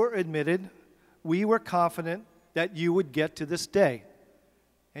if you were admitted, we were confident that you would get to this day,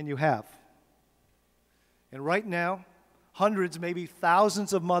 and you have. And right now, hundreds, maybe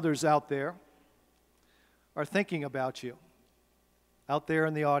thousands of mothers out there are thinking about you, out there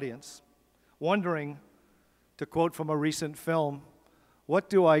in the audience, wondering, to quote from a recent film, what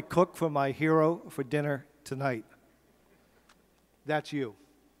do I cook for my hero for dinner tonight? That's you.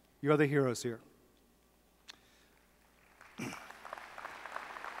 You're the heroes here.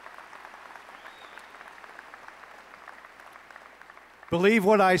 Believe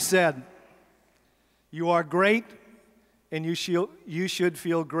what I said. You are great, and you should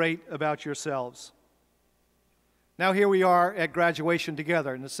feel great about yourselves. Now here we are at graduation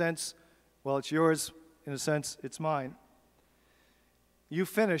together. In a sense, well, it's yours. In a sense, it's mine. You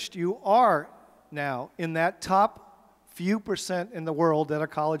finished. You are now in that top few percent in the world that are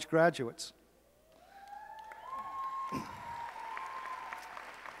college graduates.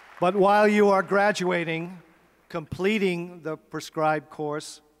 But while you are graduating, completing the prescribed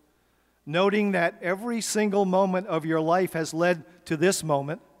course, noting that every single moment of your life has led to this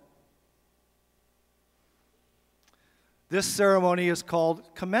moment, this ceremony is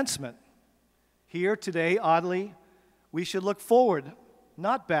called commencement. Here today, oddly, we should look forward,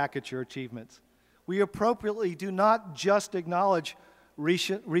 not back at your achievements. We appropriately do not just acknowledge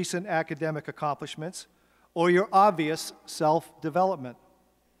recent academic accomplishments or your obvious self-development.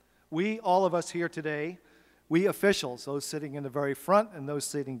 We, all of us here today, we officials, those sitting in the very front and those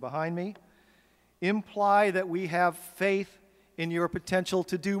sitting behind me, imply that we have faith in your potential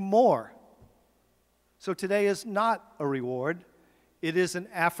to do more. So today is not a reward. It is an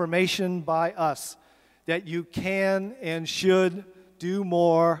affirmation by us that you can and should do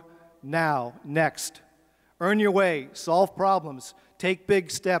more now, next. Earn your way, solve problems, take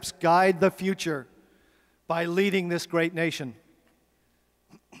big steps, guide the future by leading this great nation.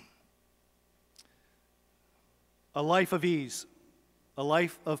 A life of ease, a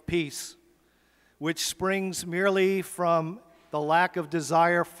life of peace, which springs merely from the lack of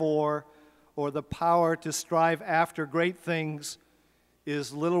desire for or the power to strive after great things,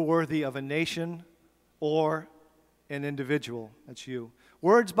 is little worthy of a nation or an individual. That's you.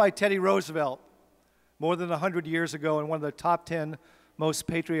 Words by Teddy Roosevelt, more than 100 years ago, in one of the top 10 most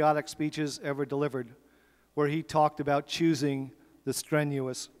patriotic speeches ever delivered, where he talked about choosing the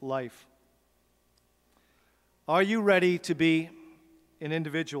strenuous life. Are you ready to be an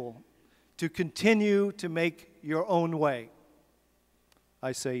individual, to continue to make your own way?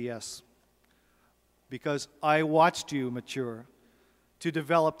 I say yes, because I watched you mature, to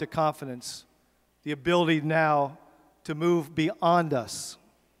develop the confidence, the ability now to move beyond us.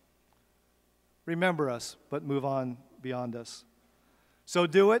 Remember us, but move on beyond us. So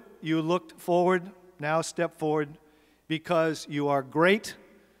do it. You looked forward, now step forward, because you are great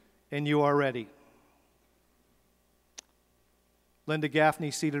and you are ready. Linda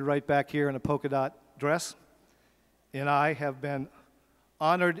Gaffney, seated right back here in a polka dot dress, and I have been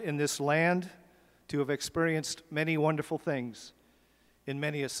honored in this land to have experienced many wonderful things in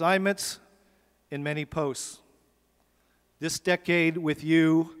many assignments, in many posts. This decade with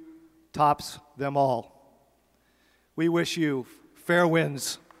you tops them all. We wish you fair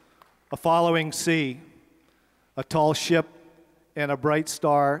winds, a following sea, a tall ship, and a bright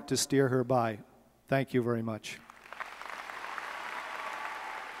star to steer her by. Thank you very much.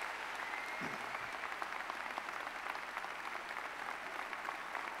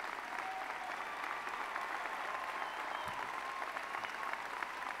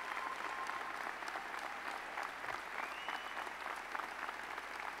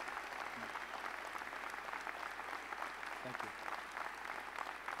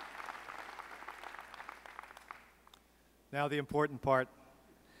 Now the important part.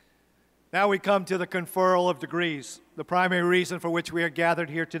 Now we come to the conferral of degrees, the primary reason for which we are gathered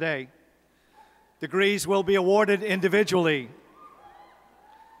here today. Degrees will be awarded individually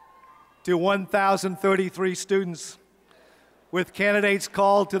to 1,033 students, with candidates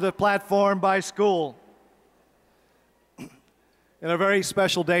called to the platform by school. In a very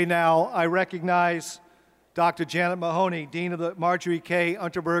special day now, I recognize Dr. Janet Mahoney, Dean of the Marjorie K.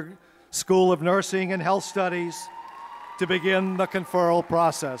 Unterberg School of Nursing and Health Studies, to begin the conferral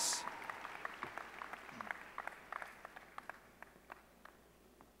process.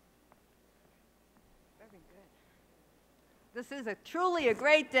 This is truly a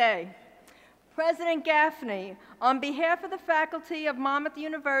great day. President Gaffney, on behalf of the faculty of Monmouth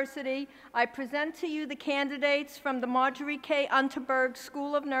University, I present to you the candidates from the Marjorie K. Unterberg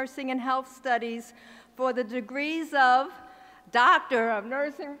School of Nursing and Health Studies for the degrees of Doctor of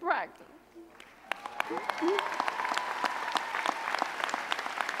Nursing Practice.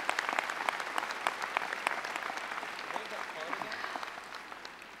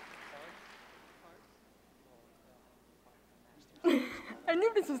 I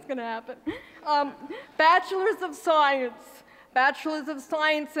knew this was going to happen. Bachelors of Science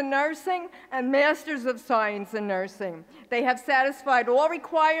in Nursing, and Masters of Science in Nursing. They have satisfied all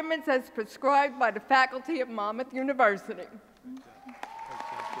requirements as prescribed by the faculty of Monmouth University.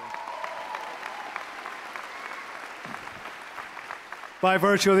 By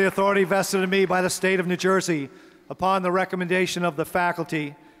virtue of the authority vested in me by the state of New Jersey, upon the recommendation of the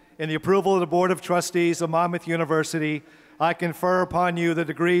faculty and the approval of the Board of Trustees of Monmouth University, I confer upon you the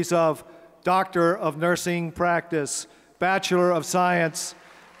degrees of Doctor of Nursing Practice, Bachelor of Science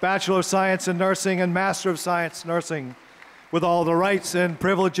in Nursing, and Master of Science in Nursing. With all the rights and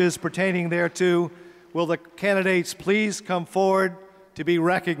privileges pertaining thereto, will the candidates please come forward to be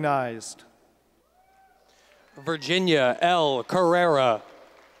recognized? Virginia L. Carrera.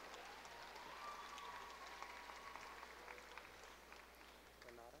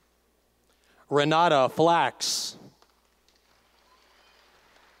 Renata Flax.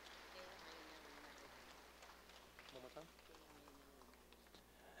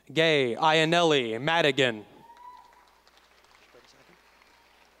 Gay Ionelli Madigan.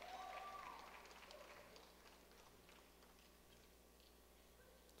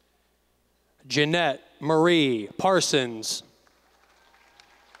 Jeanette Marie Parsons.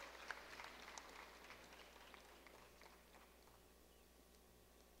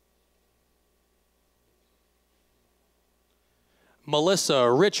 Melissa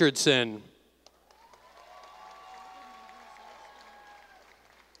Richardson.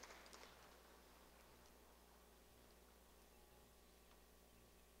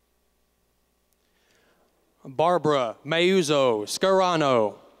 Barbara Mayuzo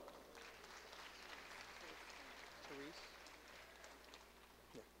Scarano.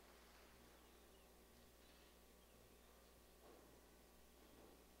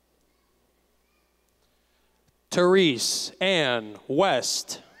 Therese Ann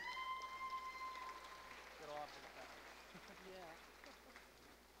West.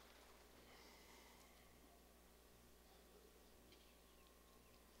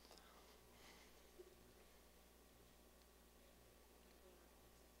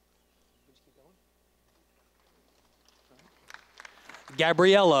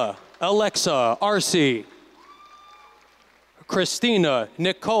 Gabriella Alexa Arce. Christina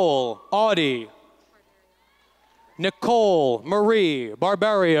Nicole Audi. Nicole Marie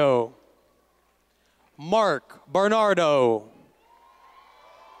Barbario. Mark Bernardo.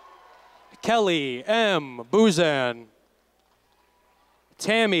 Kelly M. Buzan.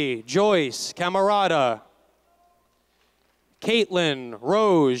 Tammy Joyce Camarada. Caitlin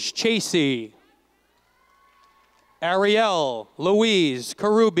Rose Chasey. Ariel Louise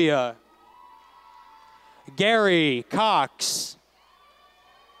Carubia. Gary Cox.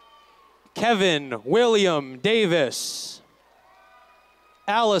 Kevin William Davis.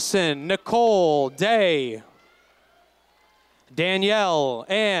 Allison Nicole Day. Danielle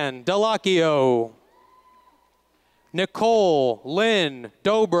Ann Delacchio. Nicole Lynn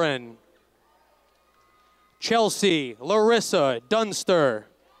Dobrin. Chelsea Larissa Dunster.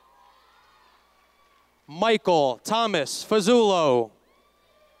 Michael Thomas Fazzulo.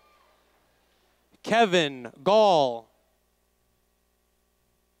 Kevin Gall.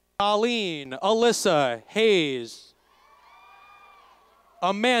 Colleen Alyssa Hayes.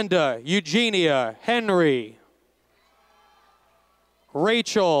 Amanda Eugenia Henry.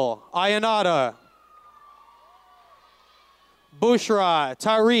 Rachel Ayanada. Bushra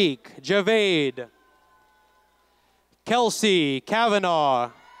Tariq Javed. Kelsey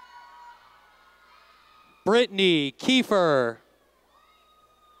Kavanaugh. Brittany Kiefer,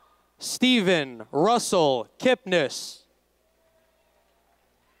 Stephen Russell Kipnis,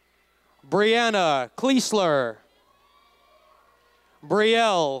 Brianna Kleesler,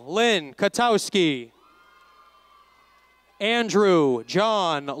 Brielle Lynn Katowski, Andrew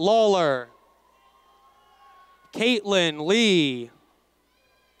John Lawler, Caitlin Lee,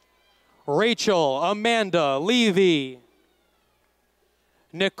 Rachel Amanda Levy,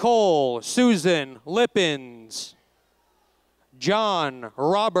 Nicole Susan Lippins, John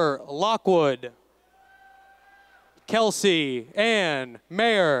Robert Lockwood, Kelsey Ann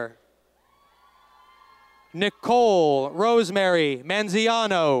Mayer, Nicole Rosemary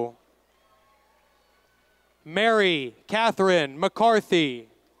Manziano, Mary Catherine McCarthy,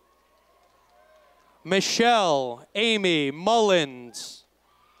 Michelle Amy Mullins,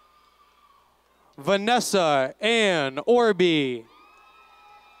 Vanessa Ann Orby,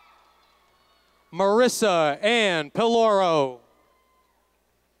 Marissa Ann Piloro,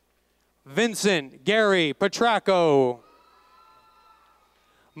 Vincent Gary Petracco,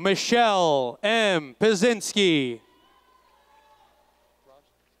 Michelle M. Pazinski,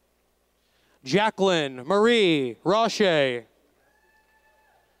 Jacqueline Marie Roche,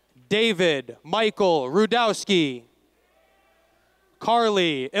 David Michael Rudowski,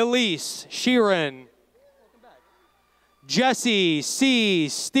 Carly Elise Sheeran, Jesse C.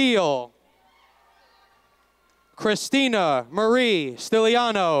 Steele, Christina Marie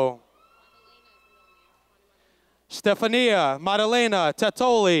Stiliano, Stefania Madalena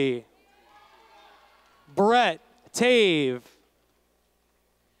Tatoli, Brett Tave,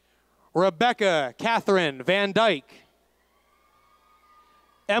 Rebecca Catherine Van Dyke,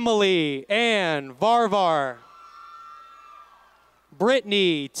 Emily Ann Varvar,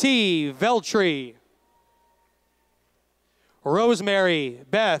 Brittany T. Veltri, Rosemary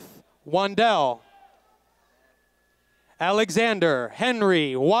Beth Wandell, Alexander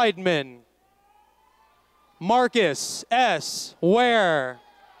Henry Weidman, Marcus S. Ware,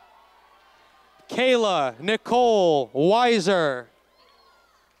 Kayla Nicole Weiser,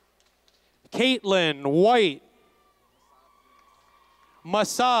 Caitlin White,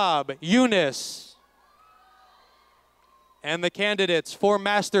 Masab Yunus, and the candidates for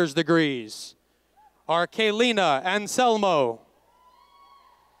master's degrees are Kaylina Anselmo,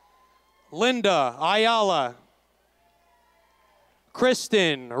 Linda Ayala,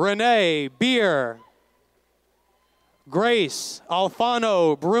 Kristen Renee Beer, Grace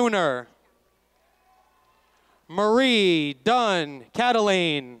Alfano Bruner, Marie Dunn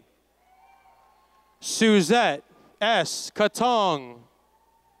Cataline, Suzette S. Katong,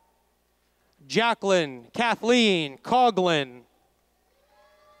 Jacqueline Kathleen Coughlin,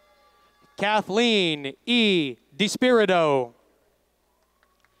 Kathleen E. DiSpirito,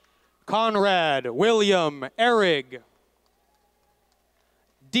 Conrad William Erig,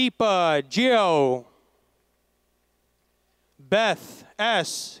 Deepa Gio, Beth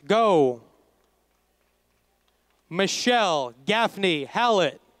S. Go, Michelle Gaffney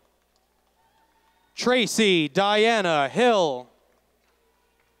Hallett, Tracy Diana Hill,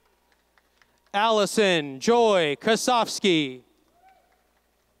 Allison Joy Kosofsky,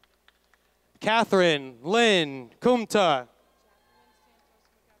 Catherine Lynn Kumta,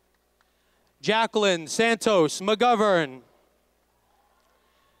 Jacqueline Santos McGovern,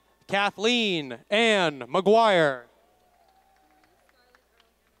 Kathleen Ann McGuire,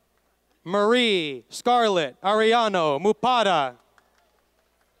 Marie Scarlett Ariano Mupada,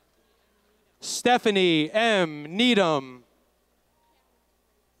 Stephanie M. Needham,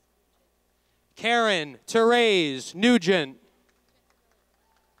 Karen Therese Nugent,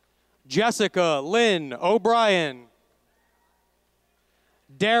 Jessica Lynn O'Brien,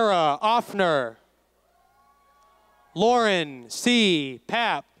 Dara Offner, Lauren C.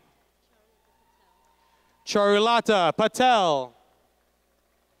 Papp, Charulata Patel,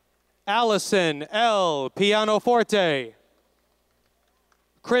 Allison L. Pianoforte,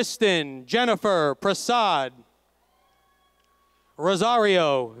 Kristen Jennifer Prasad,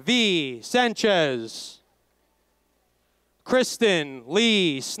 Rosario V. Sanchez, Kristen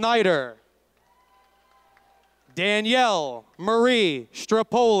Lee Snyder, Danielle Marie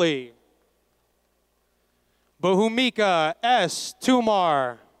Strapoli, Bohumika S.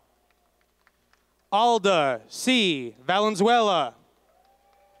 Tumar, Alda C. Valenzuela,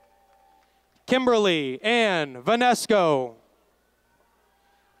 Kimberly Ann Vanesco,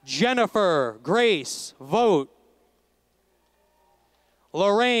 Jennifer Grace Vogt,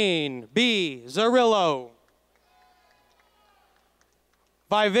 Lorraine B. Zarillo,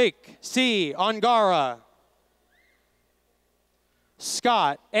 Vivek C. Angara,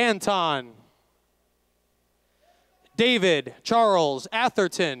 Scott Anton, David Charles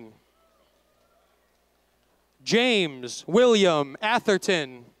Atherton. James William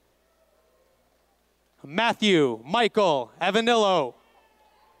Atherton. Matthew Michael Avanillo.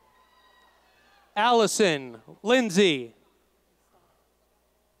 Allison Lindsay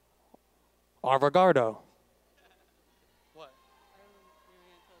Arvagardo. What?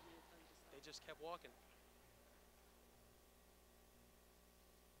 They just kept walking.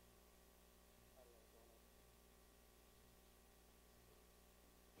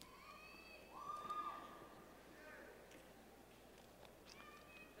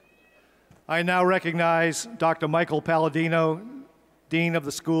 I now recognize Dr. Michael Palladino, Dean of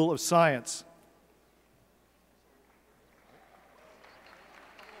the School of Science.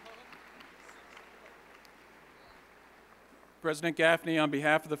 President Gaffney, on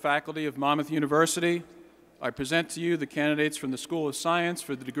behalf of the faculty of Monmouth University, I present to you the candidates from the School of Science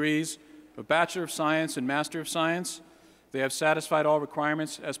for the degrees of Bachelor of Science and Master of Science. They have satisfied all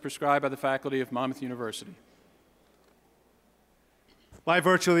requirements as prescribed by the faculty of Monmouth University. By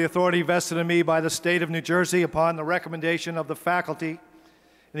virtue of the authority vested in me by the State of New Jersey, upon the recommendation of the faculty and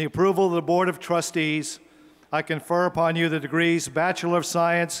the approval of the Board of Trustees, I confer upon you the degrees Bachelor of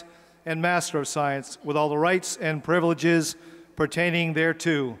Science and Master of Science with all the rights and privileges pertaining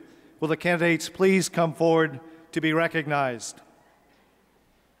thereto. Will the candidates please come forward to be recognized?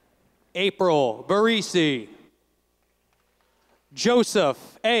 April Barisi.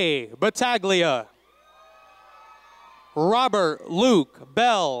 Joseph A. Battaglia. Robert Luke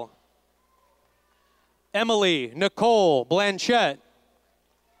Bell. Emily Nicole Blanchette.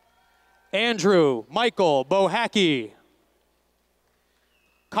 Andrew Michael Bohacki.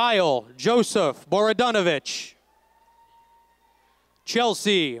 Kyle Joseph Borodanovich.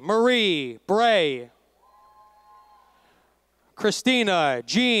 Chelsea Marie Bray. Christina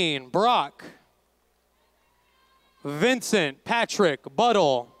Jean Brock. Vincent Patrick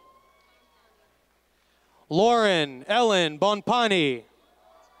Buddle. Lauren Ellen Bonpani.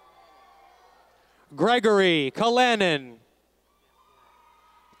 Gregory Kalanen.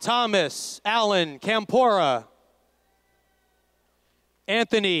 Thomas Allen Campora.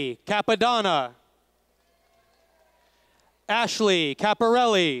 Anthony Capadonna. Ashley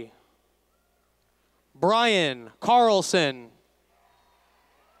Caparelli. Brian Carlson.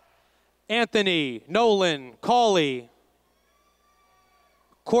 Anthony Nolan Cawley.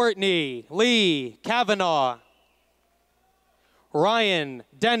 Courtney Lee Kavanaugh. Ryan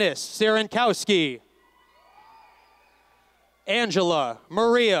Dennis Serenkowski. Angela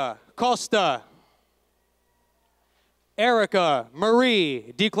Maria Costa. Erica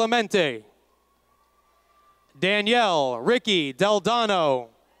Marie DiClemente. Danielle Ricky Deldano.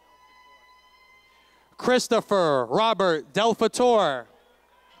 Christopher Robert Delfator.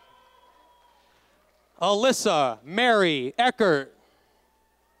 Alyssa Mary Eckert.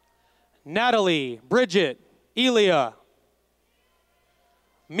 Natalie Bridget Elia.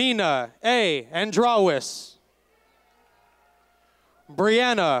 Mina A. Andrawis.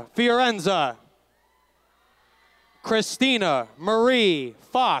 Brianna Fiorenza. Christina Marie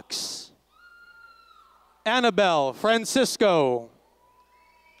Fox. Annabelle Francisco.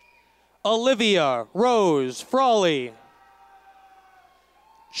 Olivia Rose Frawley.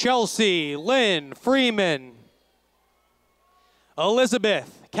 Chelsea Lynn Freeman.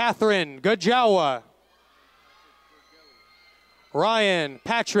 Elizabeth Catherine Gajawa. Ryan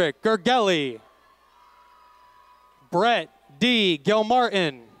Patrick Gergelli. Brett D.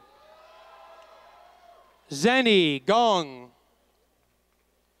 Gilmartin. Zenny Gong.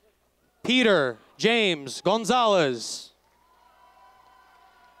 Peter James Gonzalez.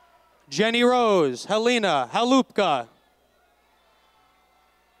 Jenny Rose Helena Halupka.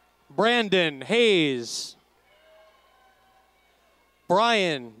 Brandon Hayes.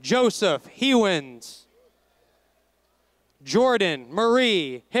 Brian Joseph Hewins. Jordan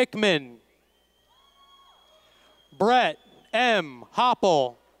Marie Hickman. Brett M.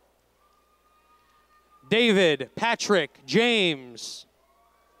 Hopple. David Patrick James.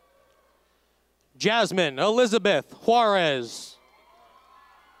 Jasmine Elizabeth Juarez.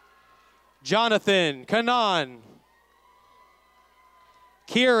 Jonathan Kanan.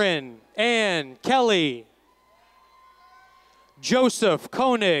 Kieran Ann Kelly. Joseph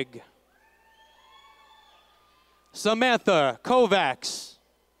Koenig. Samantha Kovacs.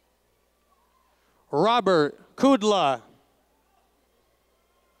 Robert Kudla.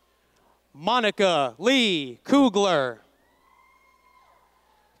 Monica Lee Kugler.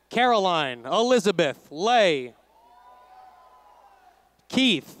 Caroline Elizabeth Lay.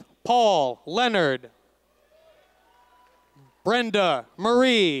 Keith Paul Leonard. Brenda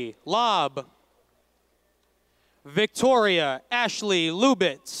Marie Lobb. Victoria Ashley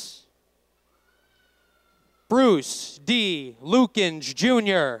Lubitz. Bruce D. Lukens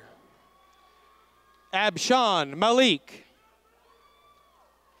Jr. Abshan Malik.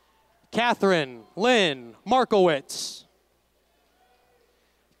 Catherine Lynn Markowitz.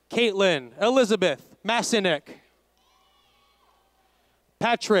 Caitlin Elizabeth Masinek.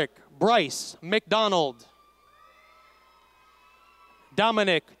 Patrick Bryce McDonald.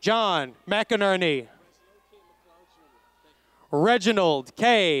 Dominic John McInerney. Reginald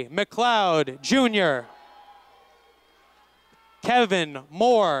K. McLeod Jr. Kevin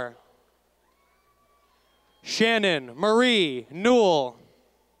Moore. Shannon Marie Newell.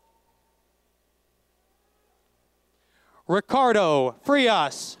 Ricardo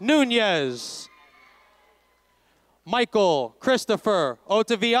Frias Nunez. Michael Christopher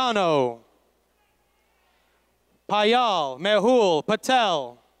Ottaviano. Payal Mehul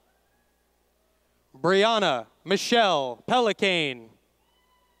Patel. Brianna Michelle Pelicane.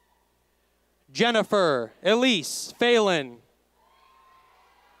 Jennifer Elise Phelan.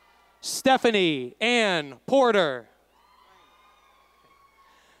 Stephanie Ann Porter.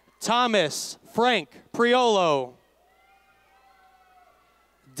 Thomas Frank Priolo.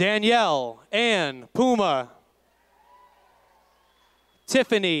 Danielle Ann Puma.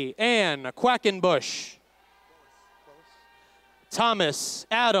 Tiffany Ann Quackenbush. Thomas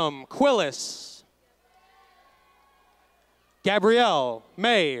Adam Quillis. Gabrielle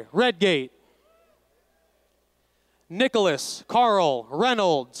May Redgate. Nicholas Carl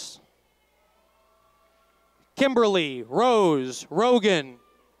Reynolds. Kimberly Rose Rogan.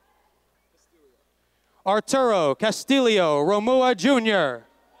 Arturo Castillo Romua Jr.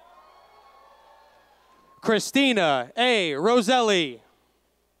 Christina A. Roselli.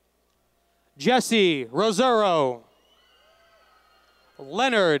 Jesse Rosero.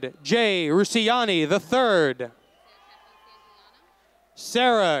 Leonard J. Rusiani III.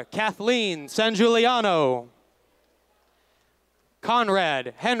 Sarah Kathleen San Giuliano.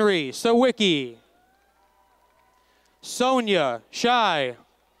 Conrad Henry Sawicki. Sonia Shai.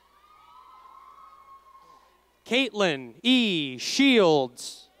 Caitlin E.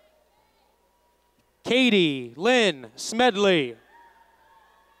 Shields. Katie Lynn Smedley.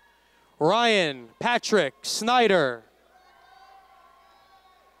 Ryan Patrick Snyder.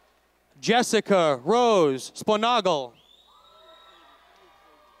 Jessica Rose Sponagle.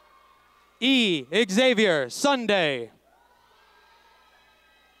 E. Xavier Sunday.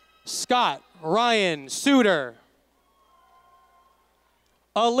 Scott Ryan Suter.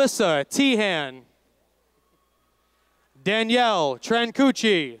 Alyssa Tehan. Danielle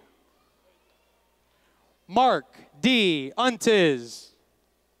Trancucci. Mark D. Untiz.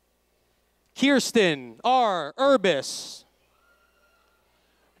 Kirsten R. Urbis.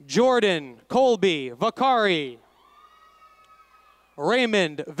 Jordan Colby Vakari.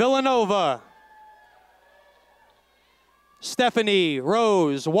 Raymond Villanova. Stephanie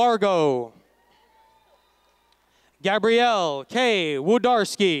Rose Wargo. Gabrielle K.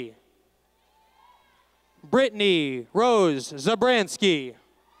 Woodarski. Brittany Rose Zabransky.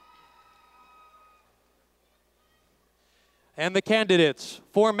 And the candidates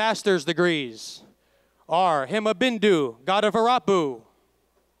for master's degrees are Himabindu Gadavarapu,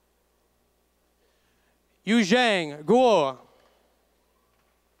 Yuzhang Guo,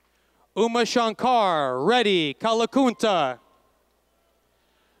 Uma Shankar Reddy Kalakunta,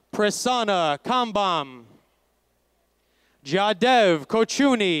 Prasanna Kambam, Jadev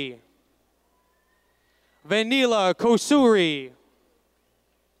Kochuni, Vanila Kosuri,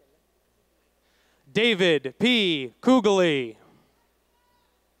 David P. Kugli,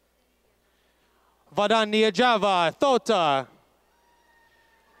 Vadaniajava Thota,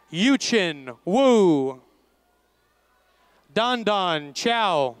 Yuchin Wu, Dandan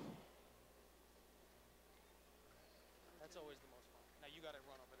Chow. That's always the most fun. Now you got to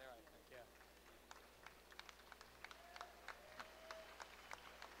run over there, I think, yeah.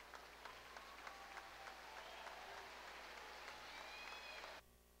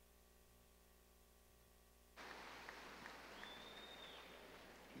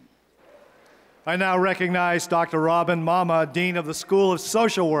 I now recognize Dr. Robin Mama, Dean of the School of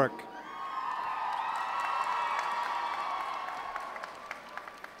Social Work.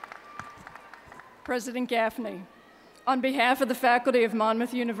 President Gaffney, on behalf of the faculty of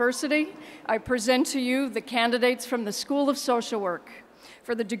Monmouth University, I present to you the candidates from the School of Social Work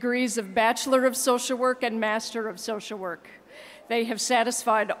for the degrees of Bachelor of Social Work and Master of Social Work. They have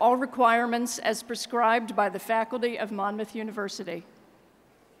satisfied all requirements as prescribed by the faculty of Monmouth University.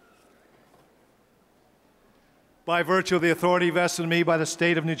 By virtue of the authority vested in me by the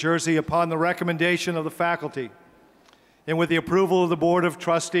state of New Jersey, upon the recommendation of the faculty, And with the approval of the Board of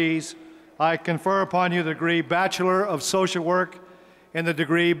Trustees, I confer upon you the degree Bachelor of Social Work and the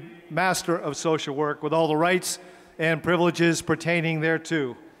degree Master of Social Work with all the rights and privileges pertaining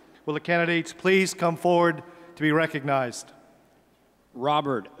thereto. Will the candidates please come forward to be recognized?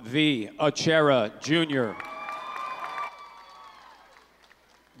 Robert V. Achera, Jr.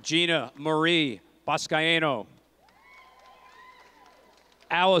 Gina Marie Bascaeno.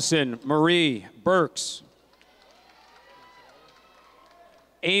 Allison Marie Burks.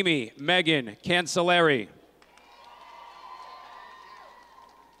 Amy Megan Cancelleri.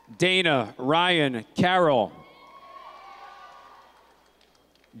 Dana Ryan Carroll.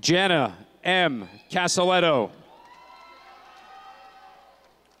 Jenna M. Casaletto.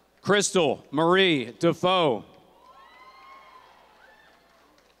 Crystal Marie Defoe.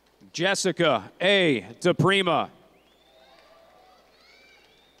 Jessica A. DePrima.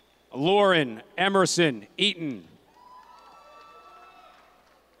 Lauren Emerson Eaton.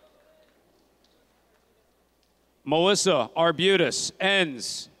 Melissa Arbutus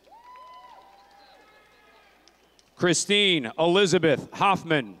Enns. Christine Elizabeth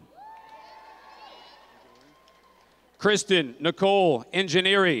Hoffman. Kristen Nicole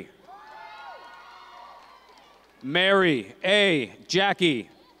Ingenieri. Mary A. Jackie.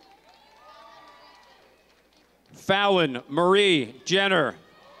 Fallon Marie Jenner.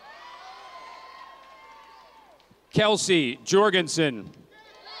 Kelsey Jorgensen.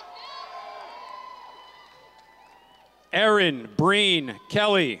 Erin Breen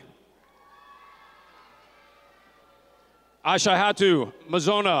Kelly. Ashahatu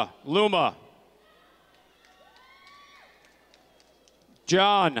Mazona Luma.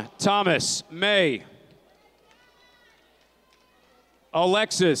 John Thomas May.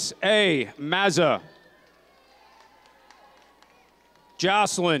 Alexis A. Mazza.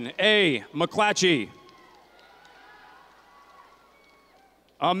 Jocelyn A. McClatchy.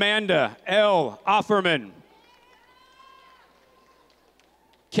 Amanda L. Offerman.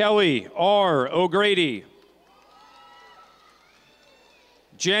 Kelly R. O'Grady.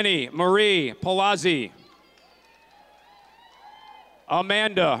 Jenny Marie Palazzi.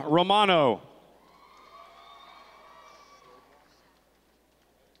 Amanda Romano.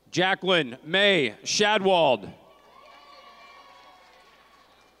 Jacqueline May Shadwald.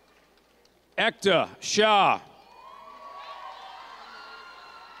 Ekta Shah.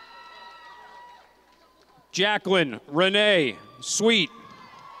 Jacqueline Renee Sweet.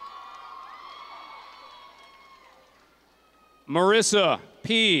 Marissa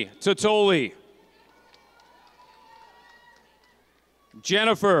P. Totoli.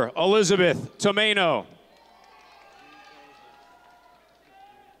 Jennifer Elizabeth Tomeno.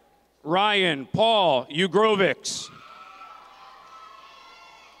 Ryan Paul Ugrovics.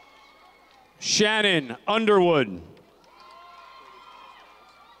 Shannon Underwood.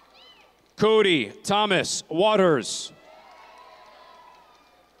 Cody Thomas Waters.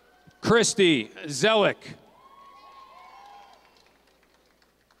 Christy Zellick.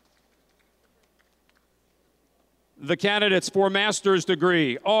 The candidates for master's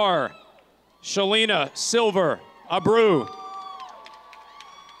degree are Shalina Silver Abreu.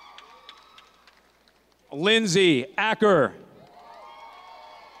 Lindsay Acker.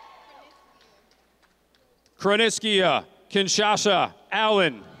 Kroniskia Kinshasa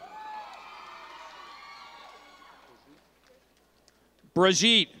Allen.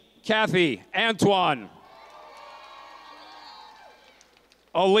 Brigitte Kathy Antoine.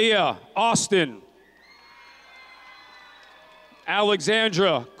 Aaliyah Austin.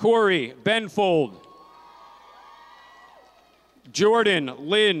 Alexandra Corey Benfold. Jordan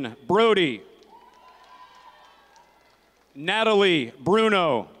Lynn Brody. Natalie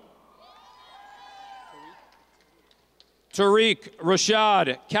Bruno. Tariq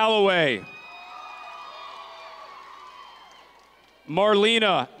Rashad Calloway.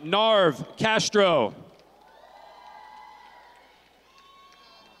 Marlena Narv Castro.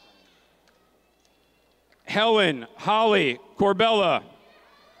 Helen Holly Corbella.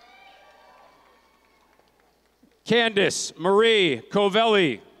 Candice Marie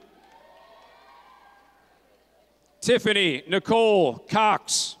Covelli. Tiffany Nicole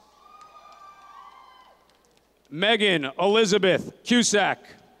Cox. Megan Elizabeth Cusack.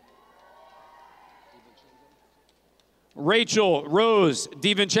 Rachel Rose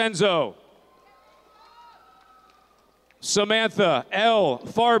DiVincenzo. Samantha L.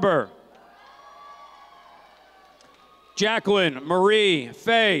 Farber. Jacqueline Marie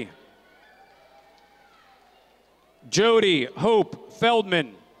Fay. Jody Hope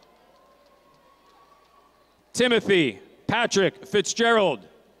Feldman. Timothy Patrick Fitzgerald.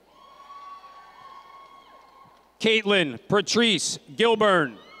 Caitlin Patrice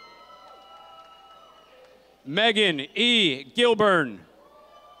Gilburn. Megan E. Gilburn.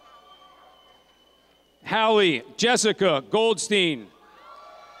 Hallie Jessica Goldstein.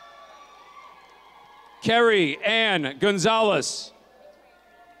 Kerry Ann Gonzalez.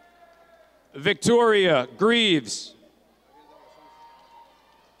 Victoria Greaves.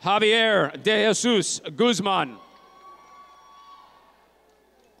 Javier De Jesus Guzman.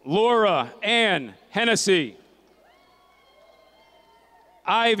 Laura Ann Hennessy.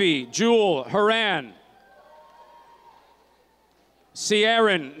 Ivy Jewel Haran.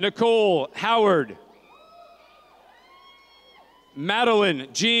 Sierran Nicole Howard. Madeline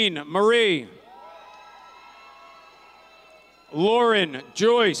Jean Marie. Lauren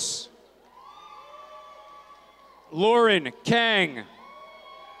Joyce. Lauren Kang.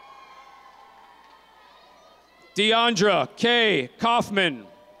 Deandra K. Kaufman.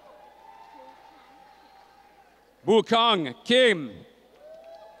 Bukang Kim.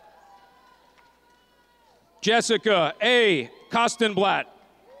 Jessica A. Kostenblatt.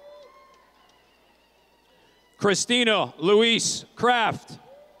 Christina Louise Kraft.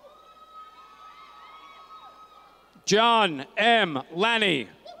 John M. Lanny.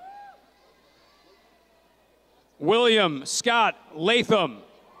 William Scott Latham.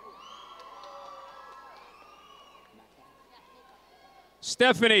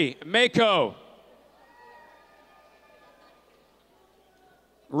 Stephanie Mako.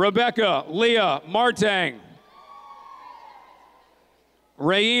 Rebecca Leah Martang.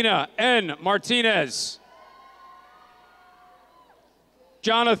 Raina N. Martinez.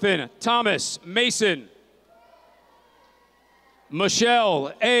 Jonathan Thomas Mason.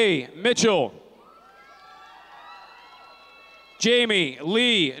 Michelle A. Mitchell. Jamie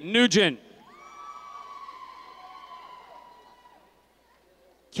Lee Nugent.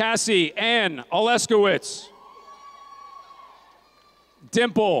 Cassie Ann Oleskowitz.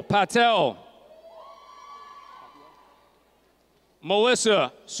 Dimple Patel.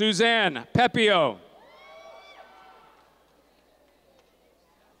 Melissa Suzanne Pepio.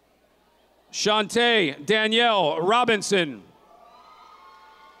 Shantae Danielle Robinson.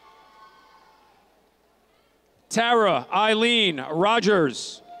 Tara Eileen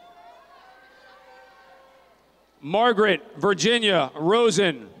Rogers. Margaret Virginia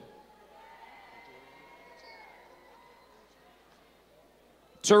Rosen.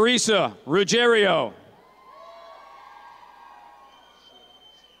 Teresa Ruggiero.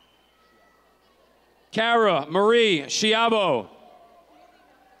 Cara Marie Schiavo.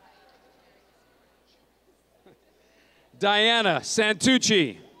 Diana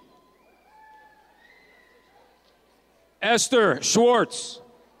Santucci. Esther Schwartz.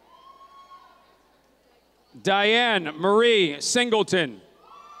 Diane Marie Singleton.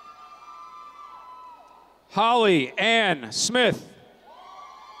 Holly Ann Smith.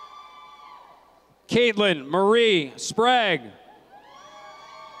 Caitlin Marie Sprague.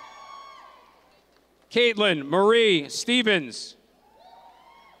 Caitlin Marie Stevens.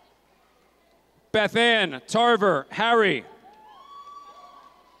 Bethann Tarver Harry.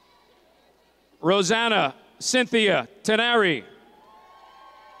 Rosanna Cynthia Tenari.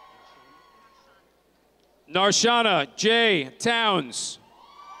 Narshana J. Towns.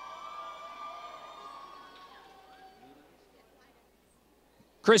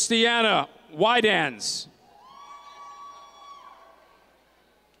 Christiana Widans.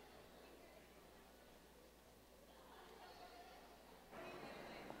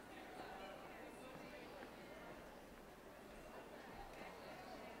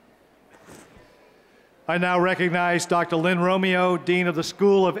 I now recognize Dr. Lynn Romeo, Dean of the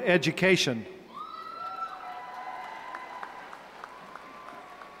School of Education.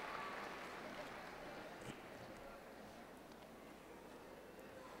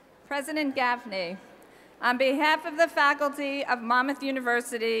 President Gaffney, on behalf of the faculty of Monmouth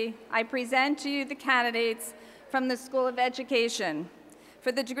University, I present to you the candidates from the School of Education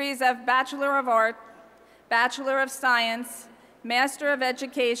for the degrees of Bachelor of Art, Bachelor of Science, Master of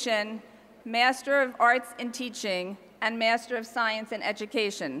Education, Master of Arts in Teaching, and Master of Science in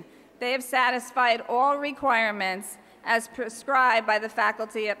Education. They have satisfied all requirements as prescribed by the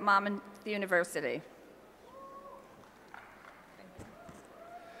faculty at Monmouth University.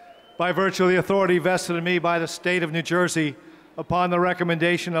 By virtue of the authority vested in me by the State of New Jersey, upon the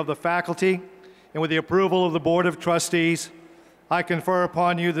recommendation of the faculty and with the approval of the Board of Trustees, I confer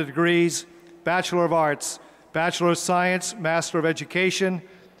upon you the degrees Bachelor of Arts, Bachelor of Science, Master of Education,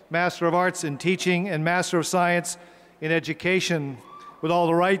 Master of Arts in Teaching, and Master of Science in Education, with all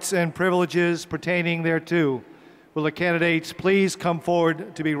the rights and privileges pertaining thereto. Will the candidates please come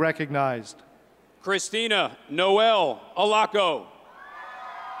forward to be recognized? Christina Noel Alaco.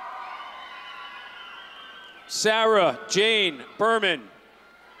 Sarah Jane Berman.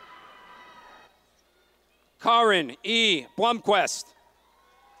 Karin E. Blumquist.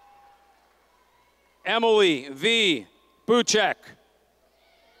 Emily V. Buchek.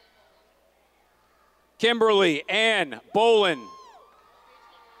 Kimberly Ann Bolin.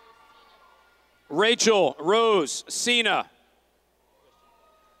 Rachel Rose Sina.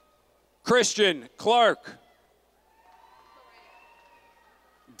 Christian Clark.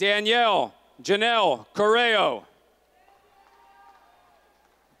 Danielle Janelle Correo.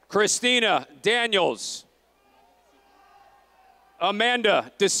 Christina Daniels.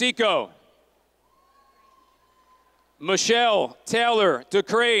 Amanda DeSico. Michelle Taylor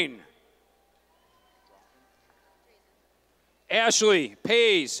DeCrane. Ashley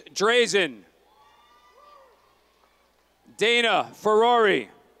Pays Drazen. Dana Ferrari.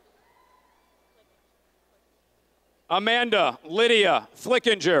 Amanda Lydia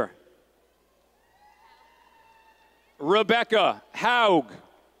Flickinger. Rebecca Haug.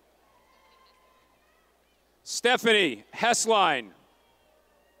 Stephanie Hessline.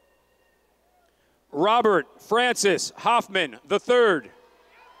 Robert Francis Hoffman III.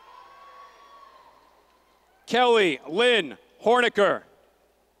 Kelly Lynn Horniker.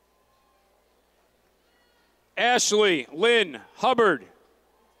 Ashley Lynn Hubbard.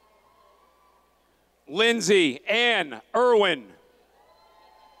 Lindsay Ann Irwin.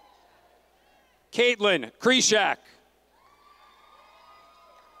 Caitlin Kreshak.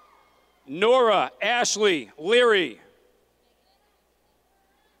 Nora Ashley Leary.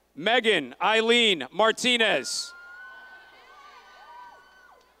 Megan Eileen Martinez.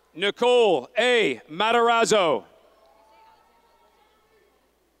 Nicole A. Matarazzo.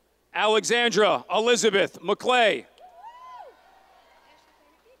 Alexandra Elizabeth McClay.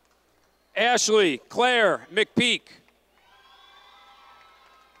 Ashley Claire McPeak.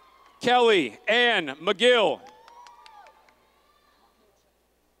 Kelly Ann McGill.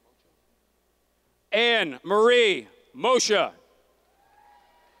 Anne Marie Moshe.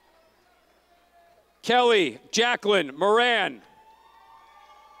 Kelly Jacqueline Moran.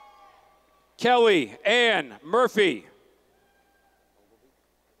 Kelly Ann Murphy.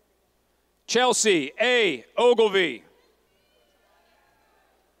 Chelsea A. Ogilvy.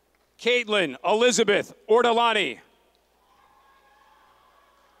 Caitlin Elizabeth Ortolani.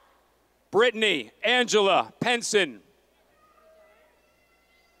 Brittany Angela Penson.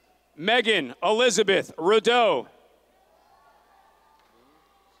 Megan Elizabeth Rudeau.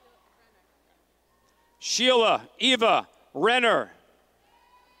 Sheila Eva Renner.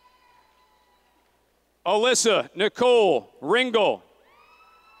 Alyssa Nicole Ringel.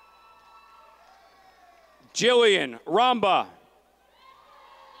 Jillian Ramba.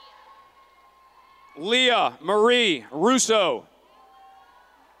 Leah Marie Russo.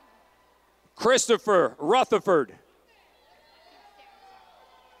 Christopher Rutherford.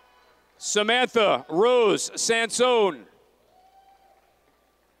 Samantha Rose Sansone.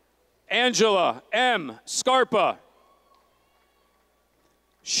 Angela M. Scarpa.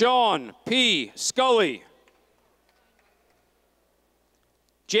 Sean P. Scully.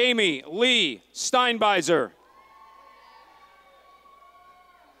 Jamie Lee Steinbeiser.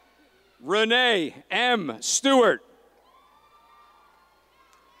 Renee M. Stewart.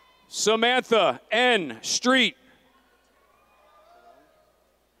 Samantha N. Street.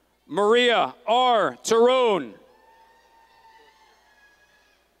 Maria R. Tyrone.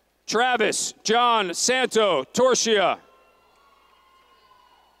 Travis John Santo Torchia.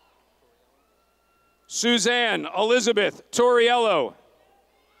 Suzanne Elizabeth Torriello.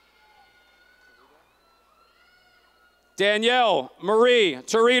 Danielle Marie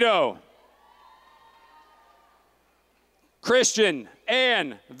Torito. Christian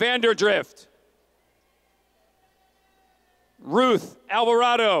Ann Vanderdrift. Ruth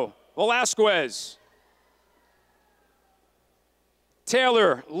Alvarado Velasquez.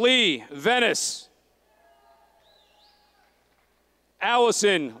 Taylor Lee Venice.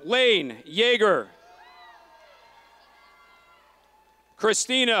 Allison Lane Yeager.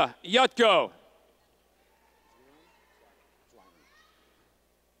 Christina Yutko.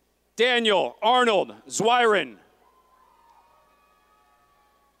 Daniel Arnold Zwiren.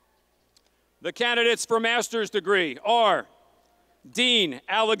 The candidates for master's degree are Dean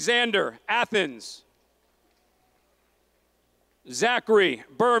Alexander Athens. Zachary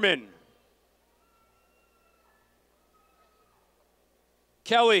Berman.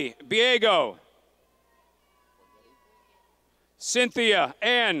 Kelly Biego. Cynthia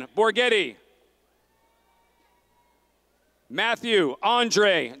Ann Borghetti. Matthew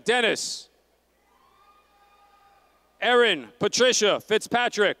Andre Dennis. Erin Patricia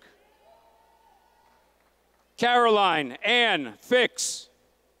Fitzpatrick. Caroline Ann Fix.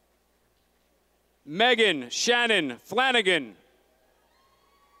 Megan Shannon Flanagan.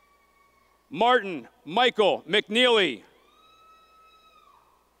 Martin Michael McNeely.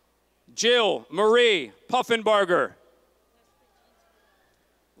 Jill Marie Puffenbarger.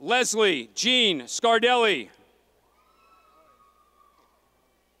 Leslie Jean Scardelli.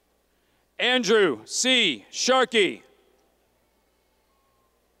 Andrew C. Sharkey.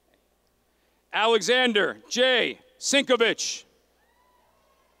 Alexander J. Sinkovich.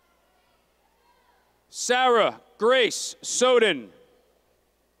 Sarah Grace Soden.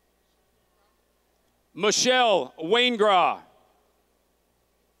 Michelle Waingraw.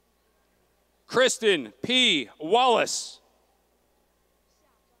 Kristen P. Wallace.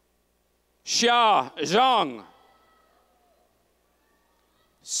 Xia Zhang.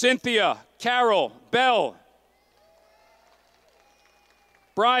 Cynthia Carol Bell.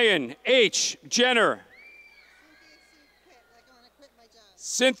 Brian H. Jenner.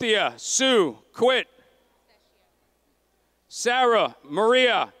 Cynthia Sue Quit. Sarah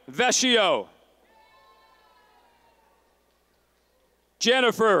Maria Vecchio.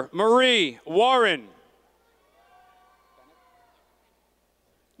 Jennifer Marie Warren.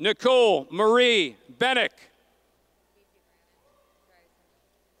 Nicole Marie Bennick.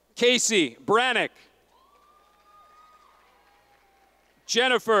 Casey Brannick.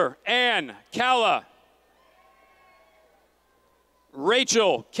 Jennifer Ann Calla.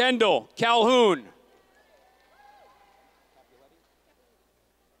 Rachel Kendall Calhoun.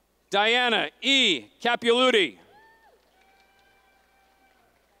 Diana E. Capilouti.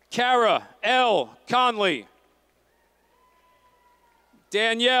 Kara L. Conley.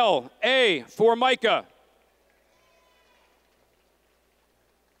 Danielle A. Formica.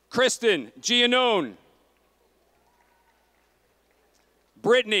 Kristen Giannone.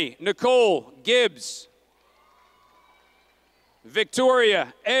 Brittany Nicole Gibbs.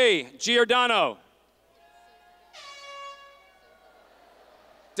 Victoria A. Giordano.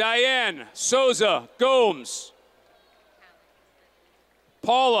 Diane Souza Gomes.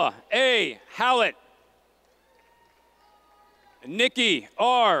 Paula A. Hallett. Nikki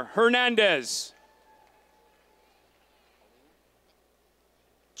R. Hernandez.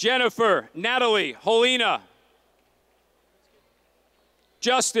 Jennifer Natalie Holina.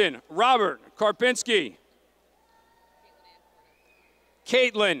 Justin Robert Karpinski.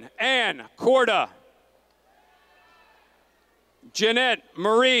 Caitlin Ann Corda. Jeanette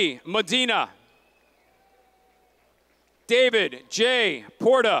Marie Medina. David J.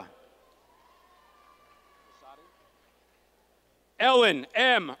 Porta. Ellen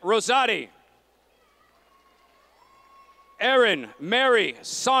M. Rosati. Erin Mary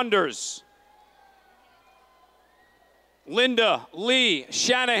Saunders. Linda Lee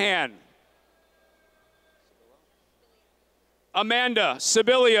Shanahan. Amanda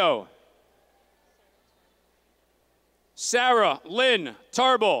Sibilio. Sarah Lynn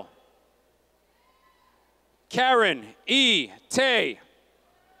Tarbell. Karen E. Tay.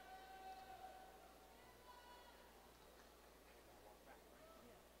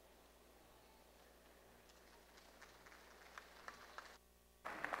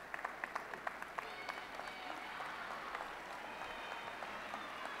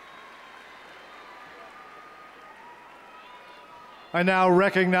 I now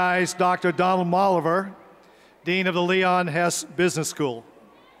recognize Dr. Donald Molliver, Dean of the Leon Hess Business School.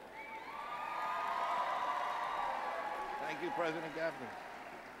 Thank you, President Gaffney.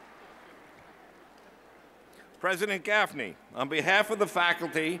 President Gaffney, on behalf of the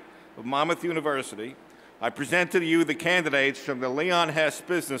faculty of Monmouth University, I present to you the candidates from the Leon Hess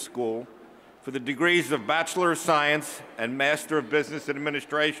Business School for the degrees of Bachelor of Science and Master of Business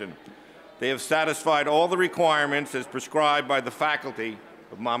Administration. They have satisfied all the requirements as prescribed by the faculty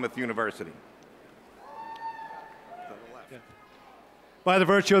of Monmouth University. By the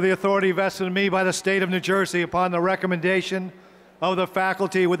virtue of the authority vested in me by the State of New Jersey, upon the recommendation of the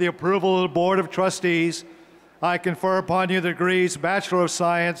faculty with the approval of the Board of Trustees, I confer upon you the degrees Bachelor of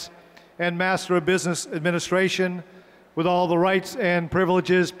Science and Master of Business Administration with all the rights and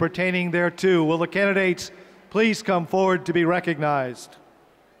privileges pertaining thereto. Will the candidates please come forward to be recognized?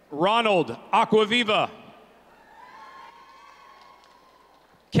 Ronald Aquaviva.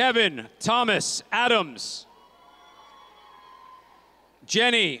 Kevin Thomas Adams.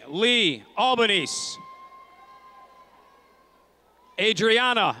 Jenny Lee Albanese.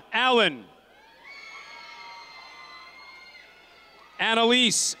 Adriana Allen.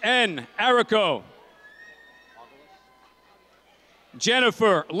 Annalise N. Arico.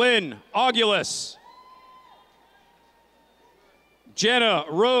 Jennifer Lynn Augulus. Jenna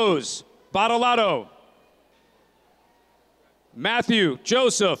Rose Badalato. Matthew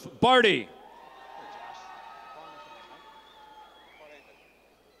Joseph Barty.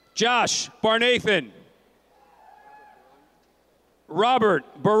 Josh Barnathan.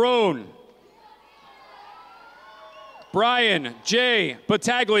 Robert Barone. Brian J.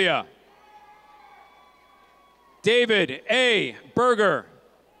 Battaglia. David A. Berger.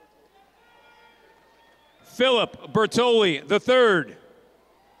 Philip Bertoli III.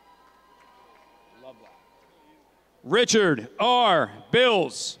 Richard R.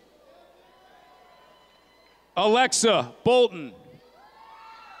 Bills. Alexa Bolton.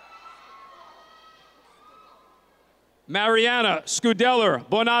 Mariana Scudeller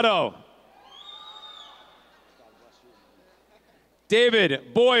Bonato.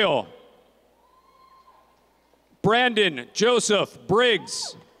 David Boyle. Brandon Joseph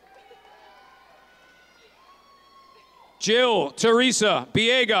Briggs. Jill Teresa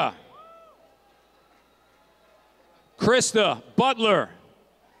Biega. Krista Butler.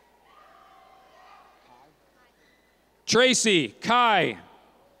 Tracy Kai.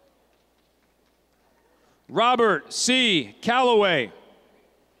 Robert C. Calloway.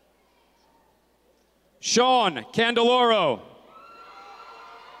 Sean Candeloro.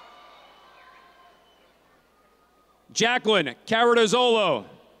 Jacqueline Caradazzolo.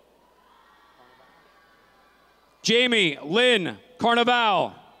 Jamie Lynn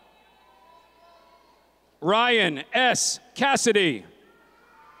Carnaval. Ryan S. Cassidy.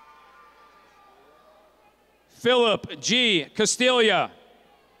 Philip G. Castilla.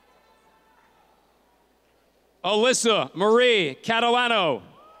 Alyssa Marie Catalano.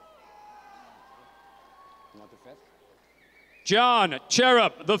 John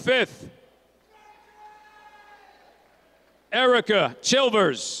Cherub V. Erica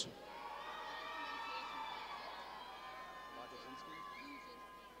Chilvers.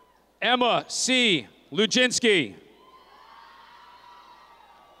 Emma C. Luginski.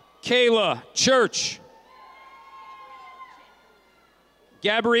 Kayla Church.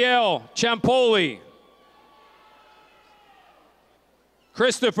 Gabrielle Ciampoli.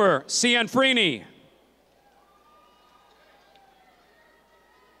 Christopher Cianfrini.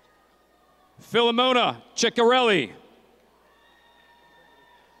 Filomena Ciccarelli.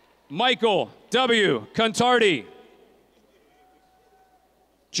 Michael W. Contardi.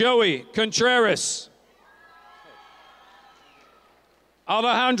 Joey Contreras.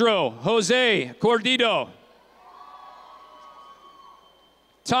 Alejandro Jose Cordido.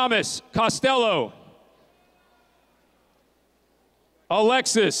 Thomas Costello.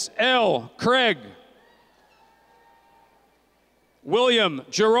 Alexis L. Craig. William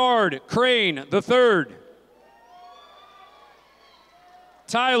Gerard Crane III.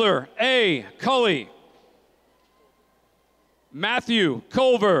 Tyler A. Cully. Matthew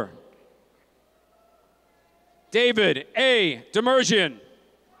Culver. David A. Demerjian.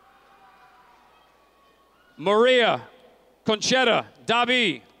 Maria Conchetta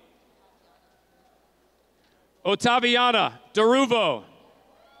Davi. Ottaviana Deruvo.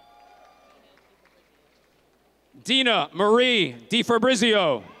 Dina Marie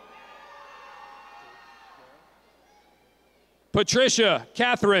DiFabrizio. Patricia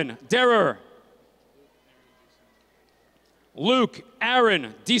Catherine Derer. Luke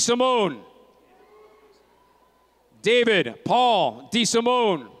Aaron DeSimone. David Paul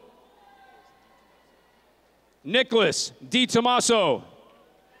DeSimone. Nicholas DiTomaso.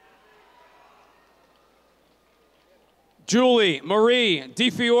 Julie Marie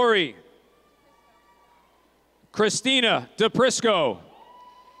DiFiore. Christina DePrisco.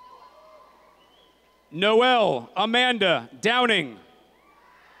 Noelle Amanda Downing.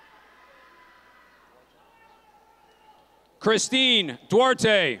 Christine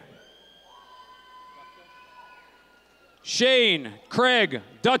Duarte. Shane Craig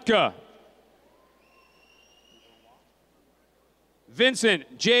Dutka.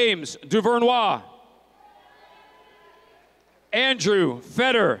 Vincent James Duvernois. Andrew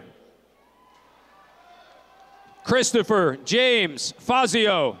Fetter. Christopher James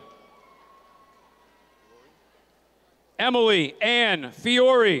Fazio. Emily Ann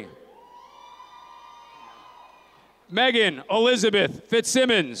Fiore. Megan Elizabeth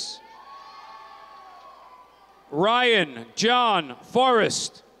Fitzsimmons. Ryan John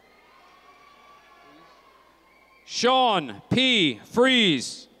Forrest. Sean P.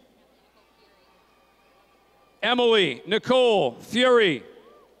 Fries. Emily Nicole Fury.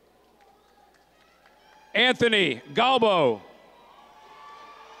 Anthony Galbo.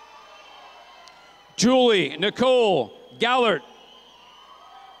 Julie Nicole Gallert.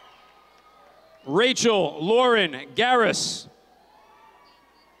 Rachel Lauren Garris.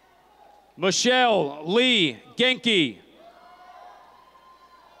 Michelle Lee Genke.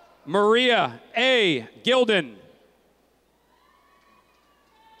 Maria A. Gilden.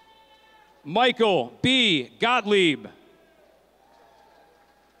 Michael B. Gottlieb.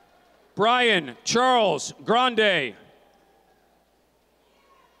 Brian Charles Grande.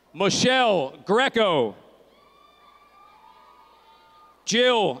 Michelle Greco.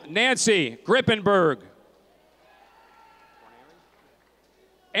 Jill Nancy Grippenberg.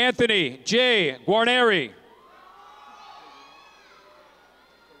 Anthony J. Guarneri.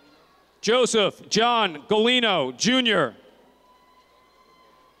 Joseph John Golino, Jr.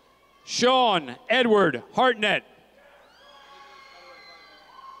 Sean Edward Hartnett.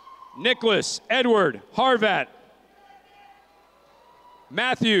 Nicholas Edward Harvat.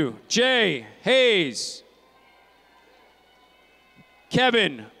 Matthew J. Hayes.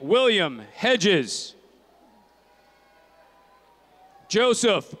 Kevin William Hedges.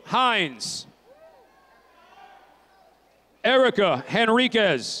 Joseph Hines. Erica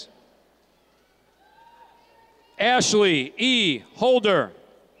Henriquez. Ashley E. Holder.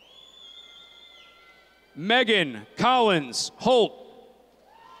 Megan Collins Holt.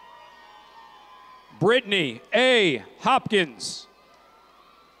 Brittany A. Hopkins.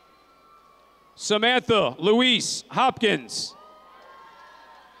 Samantha Louise Hopkins.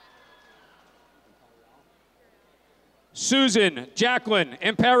 Susan Jacqueline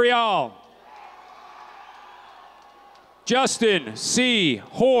Imperial. Justin C.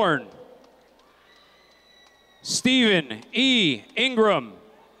 Horn. Stephen E. Ingram.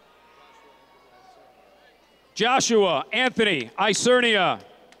 Joshua Anthony Isernia.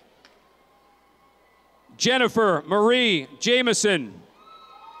 Jennifer Marie Jameson.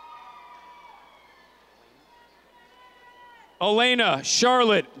 Elena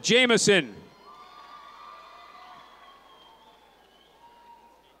Charlotte Jameson.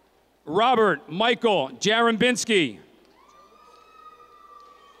 Robert Michael Jarambinski.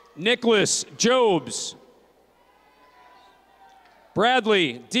 Nicholas Jobs.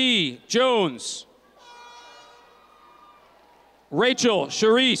 Bradley D. Jones. Rachel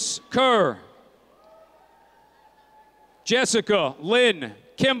Charisse Kerr. Jessica Lynn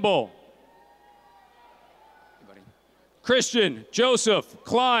Kimball. Christian Joseph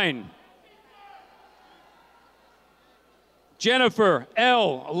Klein. Jennifer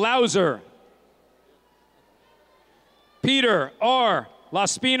L. Lauser. Peter R.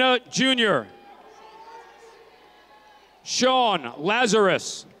 Laspina Jr. Sean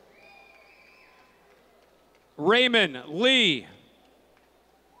Lazarus. Raymond Lee.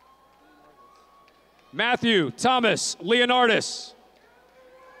 Matthew Thomas Leonardis.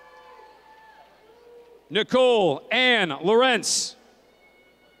 Nicole Ann Lawrence.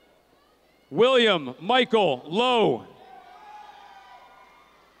 William Michael Lowe.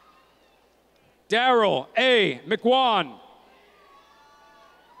 Darrell A. McWan.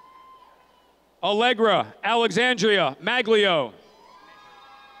 Allegra Alexandria Maglio.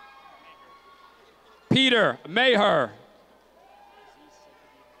 Peter Maher.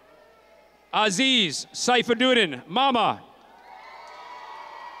 Aziz Saifuddin Mama.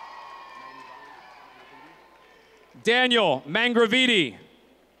 Daniel Mangraviti.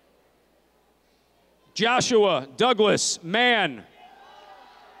 Joshua Douglas Mann.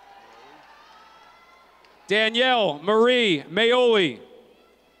 Danielle Marie Mayoli.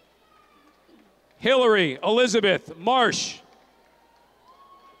 Hillary Elizabeth Marsh.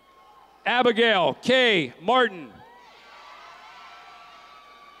 Abigail K. Martin.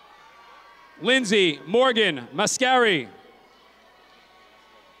 Lindsay Morgan Mascari.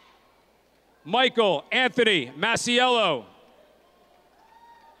 Michael Anthony Masiello.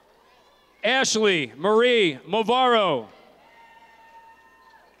 Ashley Marie Movaro.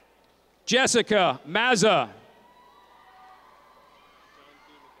 Jessica Mazza.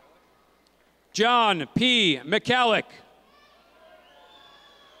 John P. McCallick.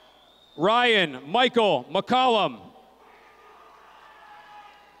 Ryan Michael McCollum.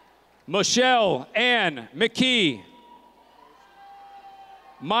 Michelle Ann McKee.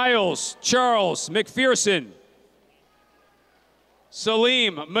 Miles Charles McPherson.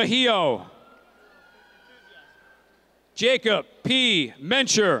 Salim Mejio. Jacob P.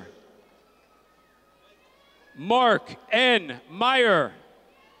 Mencher. Mark N. Meyer.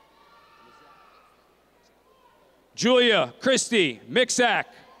 Julia Christie Mixack.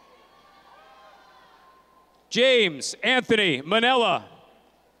 James Anthony Manella.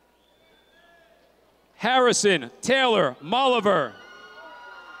 Harrison Taylor Molliver.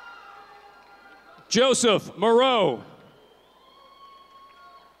 Joseph Moreau.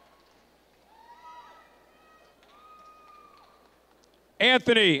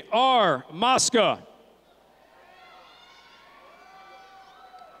 Anthony R. Mosca.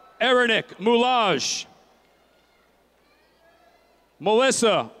 Eric Moulage.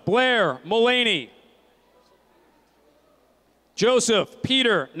 Melissa Blair Mullaney. Joseph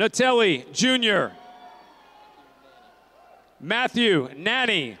Peter Natelli, Jr. Matthew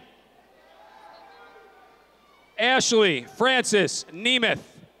Nanny. Ashley Francis Nemeth.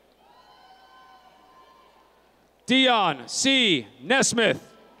 Dion C. Nesmith.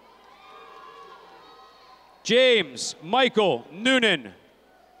 James Michael Noonan.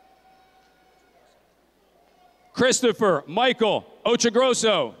 Christopher Michael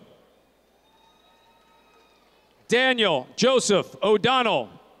Ochagrosso. Daniel Joseph O'Donnell.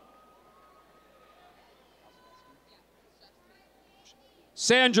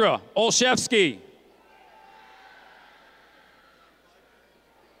 Sandra Olszewski.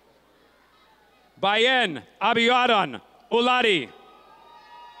 Bayen Abiyadan Uladi.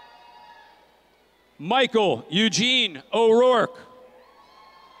 Michael Eugene O'Rourke.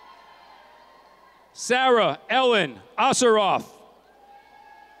 Sarah Ellen Asaroff.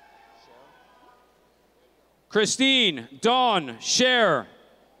 Christine Dawn Scher.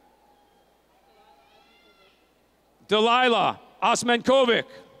 Delilah Osmankovic.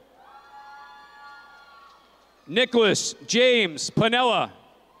 Nicholas James Panella.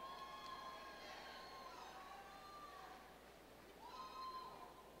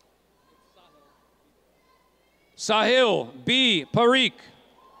 Sahil B. Parikh.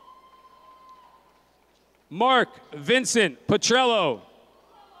 Mark Vincent Petrello.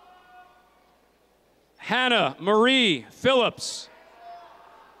 Hannah Marie Phillips.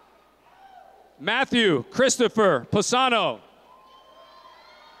 Matthew Christopher Pisano.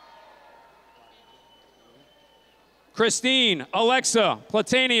 Christine Alexa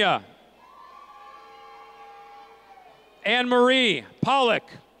Platania. Anne Marie Pollock.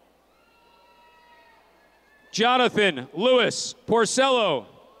 Jonathan Lewis Porcello.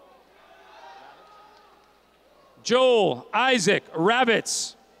 Joel Isaac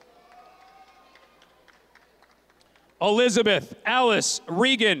Ravitz. Elizabeth Alice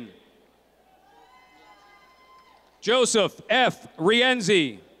Regan. Joseph F.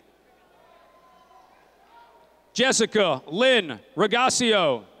 Rienzi. Jessica Lynn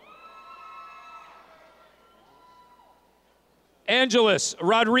Regasio. Angeles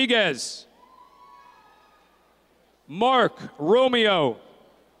Rodriguez. Mark Romeo.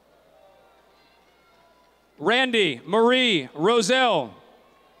 Randy Marie Roselle.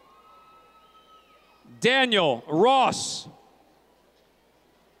 Daniel Ross.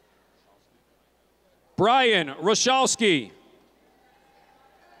 Brian Rochalski.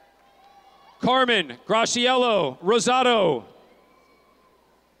 Carmen Graciello Rosado.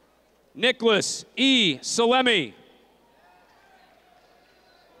 Nicholas E. Salemi.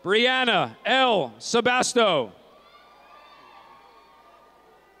 Brianna L. Sebasto.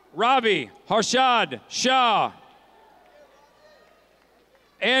 Ravi Harshad Shah.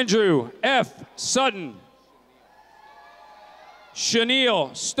 Andrew F. Sutton.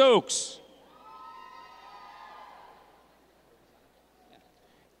 Shaniel Stokes.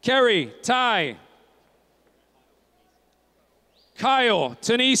 Kerry Ty. Kyle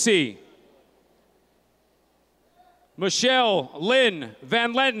Tanisi. Michelle Lynn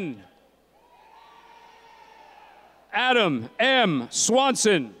Van Lenten. Adam M.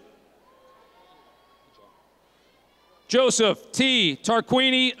 Swanson. Joseph T.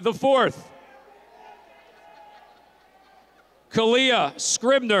 Tarquini IV. Kalia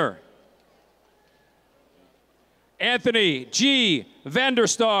Scribner. Anthony G.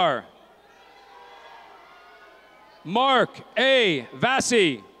 Vanderstar. Mark A.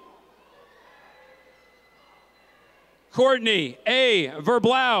 Vassie. Courtney A.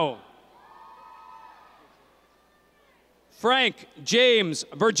 Verblau. Frank James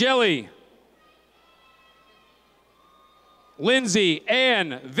Vergelli. Lindsay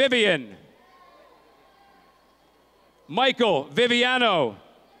Ann Vivian. Michael Viviano.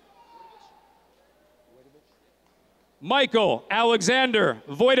 Michael Alexander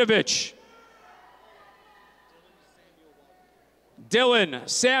Voidovich. Dylan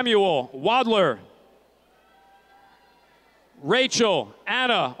Samuel Wadler. Rachel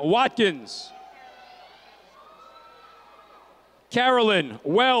Anna Watkins. Carolyn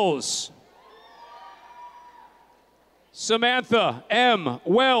Wells. Samantha M.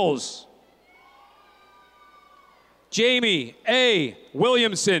 Wells. Jamie A.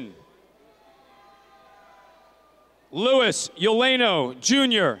 Williamson. Louis Yoleno,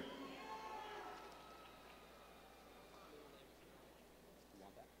 Jr.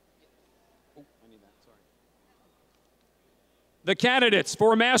 The candidates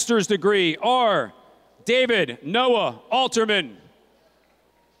for a master's degree are David Noah Alterman,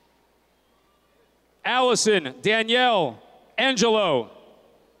 Allison Danielle Angelo,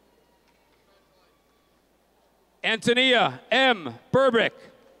 Antonia M. Burbick,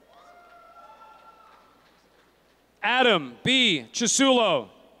 Adam B. Chisulo,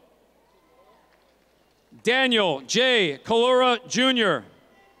 Daniel J. Kalura Jr.,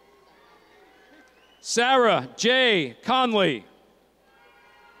 Sarah J. Conley,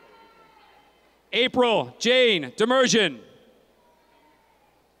 April Jane Demersion,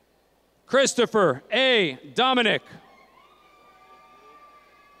 Christopher A. Dominic,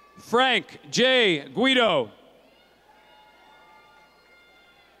 Frank J. Guido,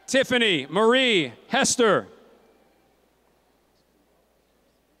 Tiffany Marie Hester,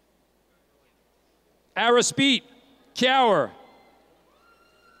 Araspete Kjauer,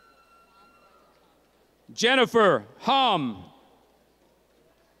 Jennifer Hom,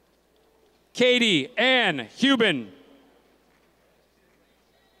 Katie Ann Hubin,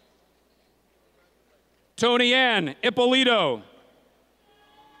 Tony Ann Ippolito,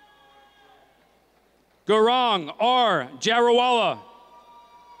 Garang R. Jarawala,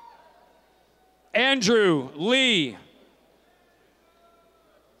 Andrew Lee,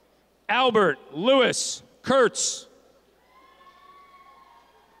 Albert Lewis Kurtz,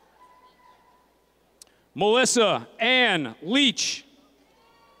 Melissa Ann Leach,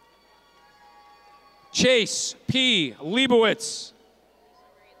 Chase P. Leibowitz,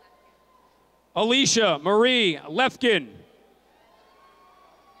 Alicia Marie Lefkin,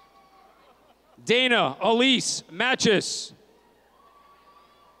 Dana Elise Matchis,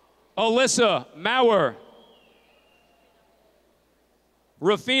 Alyssa Maurer,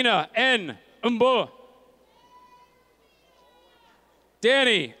 Rafina N. Umbu,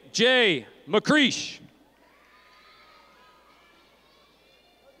 Danny J. McCreesh,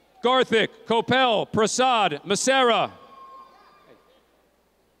 Garthik Kopel Prasad Masera,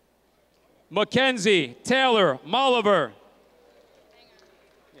 Mackenzie Taylor Molliver,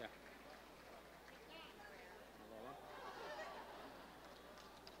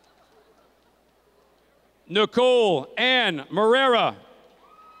 Nicole Ann Morera,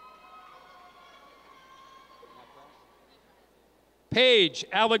 Paige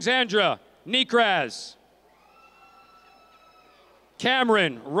Alexandra Nikraz,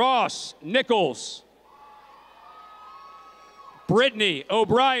 Cameron Ross Nichols, Brittany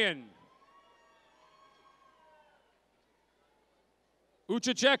O'Brien,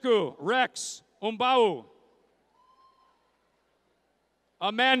 Uchicheku Rex Umbau,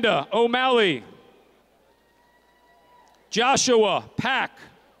 Amanda O'Malley, Joshua Pack,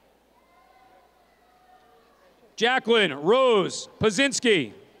 Jacqueline Rose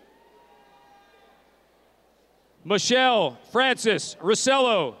Pazinski, Michelle Francis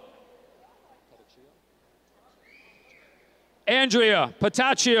Rossello, Andrea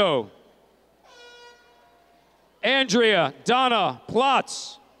Pataccio, Andrea Donna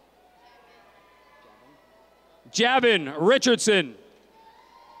Plotz, Javin Richardson,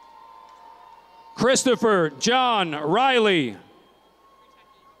 Christopher John Riley,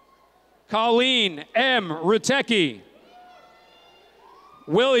 Colleen M. Rutecki,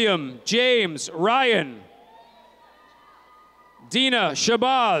 William James Ryan, Dina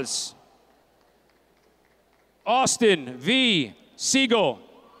Shabazz, Austin V. Siegel,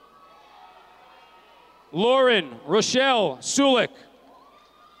 Lauren Rochelle Sulik,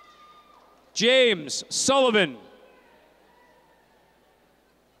 James Sullivan,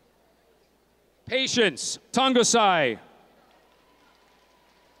 Patience Tungasai,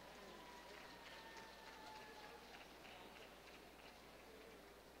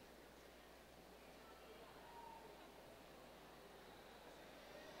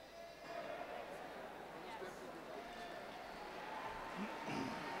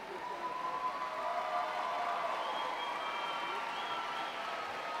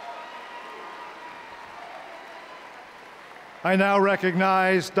 I now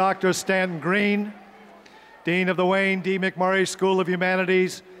recognize Dr. Stanton Green, Dean of the Wayne D. McMurray School of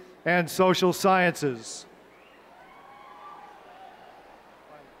Humanities and Social Sciences.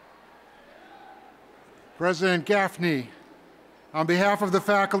 President Gaffney, on behalf of the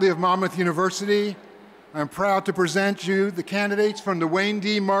faculty of Monmouth University, I'm proud to present you the candidates from the Wayne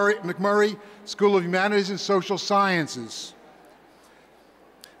D. McMurray School of Humanities and Social Sciences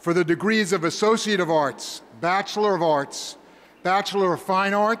for the degrees of Associate of Arts, Bachelor of Arts, Bachelor of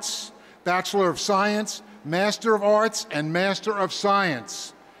Fine Arts, Bachelor of Science, Master of Arts, and Master of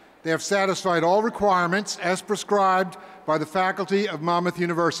Science. They have satisfied all requirements as prescribed by the faculty of Monmouth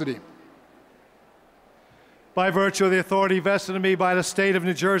University. by virtue of the authority vested in me by the state of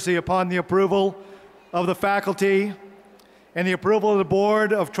New Jersey upon the approval of the faculty and the approval of the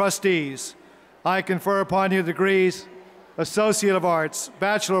Board of Trustees, I confer upon you the degrees Associate of Arts,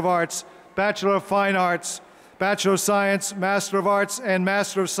 Bachelor of Fine Arts, Bachelor of Science, Master of Arts, and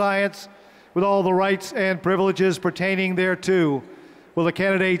Master of Science, with all the rights and privileges pertaining thereto. Will the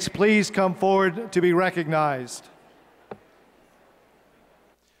candidates please come forward to be recognized?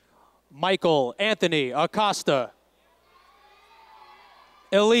 Michael Anthony Acosta.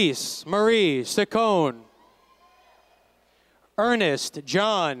 Elise Marie Saccone. Ernest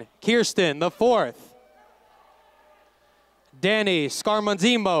John Kirsten IV. Danny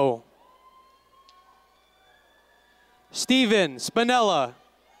Scarmonzimo. Stephen Spinella.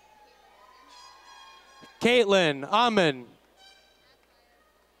 Caitlin Amon.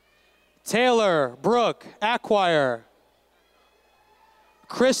 Taylor Brooke Acquire.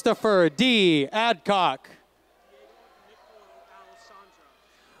 Christopher D. Adcock.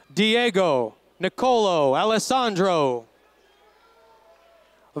 Diego Nicolo Alessandro.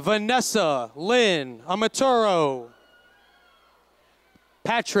 Vanessa Lynn Amaturo.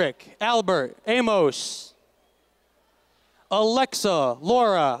 Patrick Albert Amos. Alexa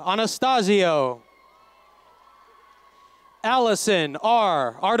Laura Anastasio. Allison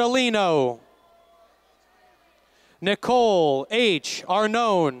R. Ardolino. Nicole H.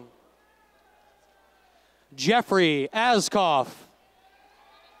 Arnone. Jeffrey Askoff.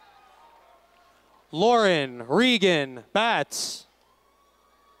 Lauren Regan Batts.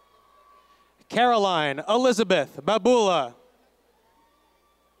 Caroline Elizabeth Babula.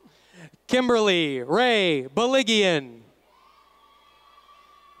 Kimberly Ray Baligian.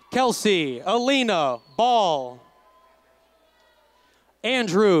 Kelsey Alina Ball.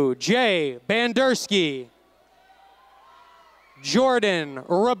 Andrew J. Bandersky. Jordan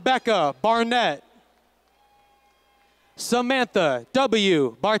Rebecca Barnett. Samantha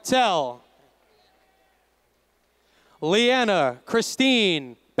W. Bartell. Leanna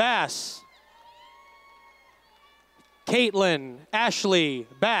Christine Bass. Caitlin Ashley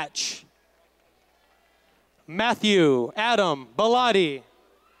Batch. Matthew Adam Bellotti.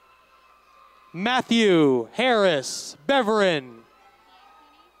 Matthew Harris Beverin.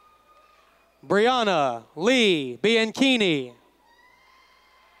 Brianna Lee Bianchini.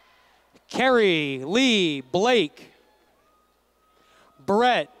 Kerry Lee Blake.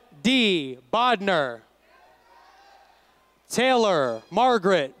 Brett D. Bodner. Taylor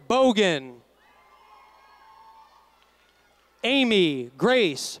Margaret Bogan. Amy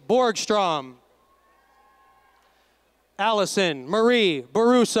Grace Borgstrom. Allison Marie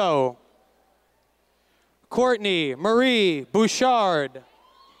Baruso. Courtney Marie Bouchard.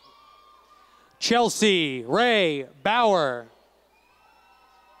 Chelsea Ray Bauer.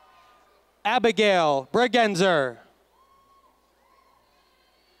 Abigail Bregenzer.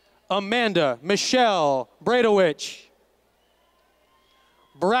 Amanda Michelle Bradowich.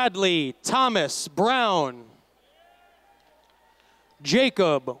 Bradley Thomas Brown.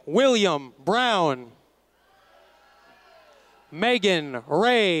 Jacob William Brown. Megan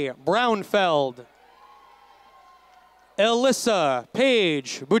Ray Brownfeld. Alyssa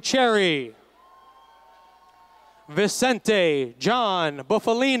Paige Bucheri. Vicente John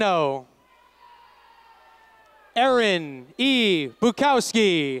Buffalino. Aaron E.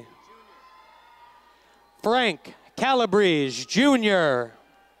 Bukowski. Frank Calabrese Jr.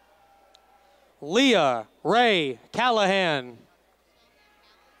 Leah Ray Callahan.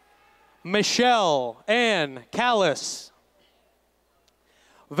 Michelle Ann Callis.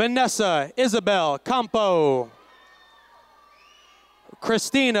 Vanessa Isabel Campo.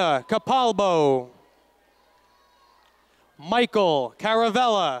 Christina Capalbo. Michael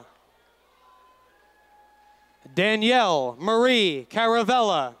Caravella. Danielle Marie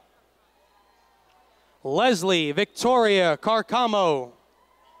Caravella. Leslie Victoria Carcamo.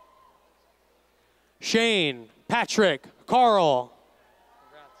 Shane Patrick Carl.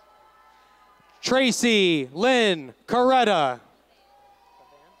 Tracy Lynn Coretta.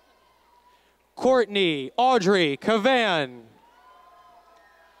 Courtney Audrey Cavan.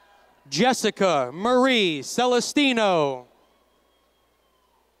 Jessica Marie Celestino.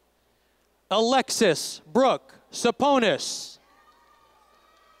 Alexis Brooke Saponis.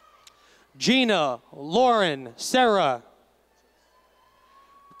 Gina Lauren Sarah.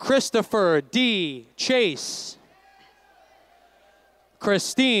 Christopher D. Chase.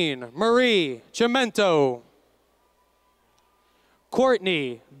 Christine Marie Cimento.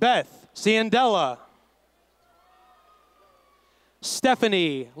 Courtney Beth Ciandella.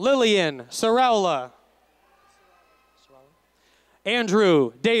 Stephanie Lillian Saraula.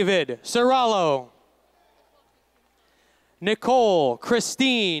 Andrew David Serralo. Nicole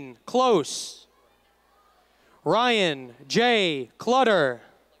Christine Close. Ryan J. Clutter.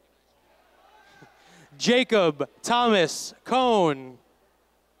 Jacob Thomas Cohn.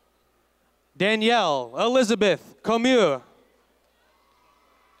 Danielle Elizabeth Commue.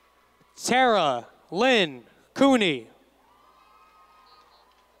 Tara Lynn Cooney.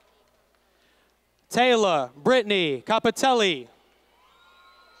 Taylor Brittany Capitelli.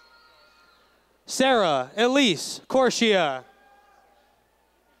 Sarah Elise Corsia.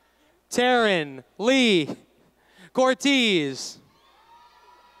 Taryn Lee Cortez.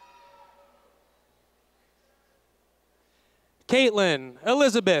 Caitlin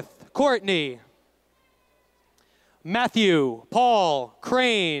Elizabeth Courtney. Matthew Paul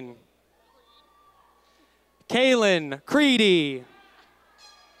Crane. Kaylin Creedy.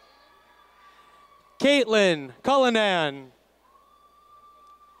 Caitlin Cullinan.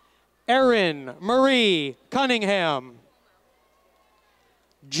 Erin Marie Cunningham.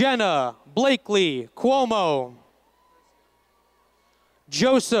 Jenna Blakely Cuomo.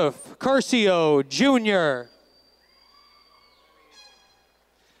 Joseph Curcio Jr.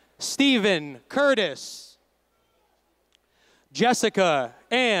 Stephen Curtis. Jessica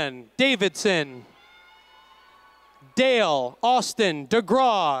Ann Davidson. Dale Austin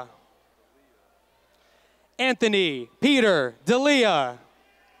DeGraw. Anthony Peter D'Elia.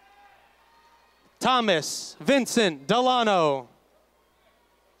 Thomas Vincent Delano.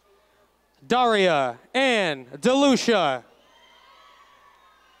 Daria Ann DeLucia.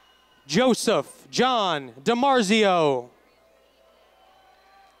 Joseph John DiMarzio.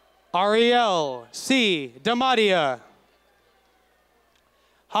 Ariel C. Damadia.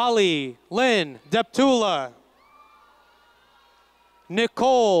 Holly Lynn Deptula.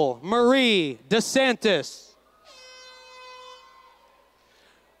 Nicole Marie DeSantis.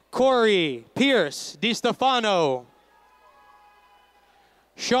 Corey Pierce DiStefano.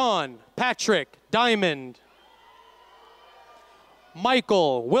 Sean Patrick Diamond.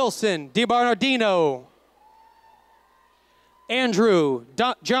 Michael Wilson DiBernardino. Andrew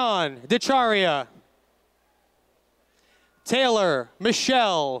John DeCharia. Taylor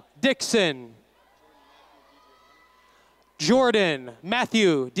Michelle Dixon. Jordan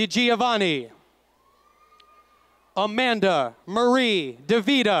Matthew DiGiovanni. Amanda Marie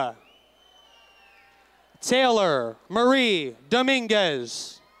DeVita. Taylor Marie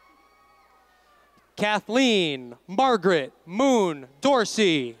Dominguez. Kathleen Margaret Moon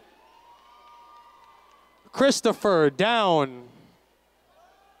Dorsey. Christopher Down.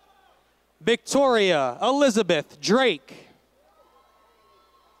 Victoria Elizabeth Drake.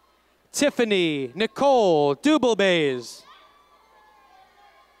 Tiffany Nicole Dubelbays.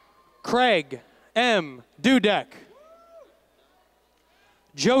 Craig M. Dudek.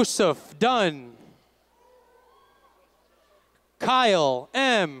 Joseph Dunn. Kyle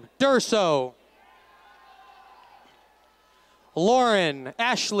M. Durso. Lauren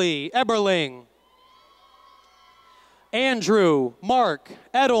Ashley Eberling. Andrew Mark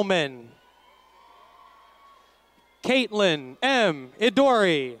Edelman. Caitlin M.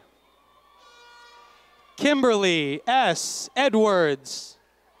 Idori. Kimberly S. Edwards.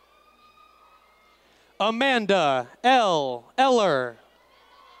 Amanda L. Eller.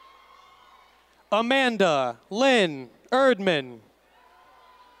 Amanda Lynn Erdman.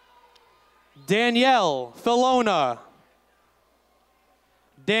 Danielle Filona.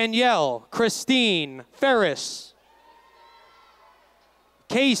 Danielle Christine Ferris.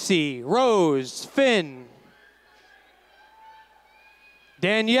 Casey Rose Finn.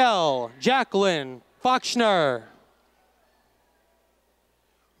 Danielle Jacqueline Foxner.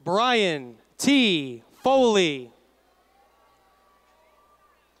 Brian T. Foley.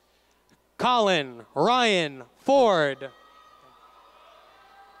 Colin Ryan Ford.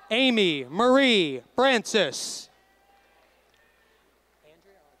 Amy Marie Francis.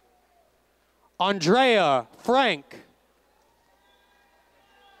 Andrea Frank.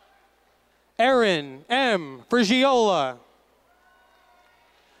 Erin M. Frigiola.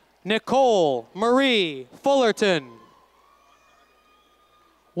 Nicole Marie Fullerton.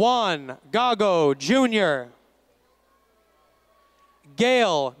 Juan Gago Jr.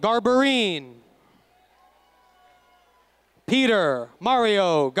 Gail Garbarine. Peter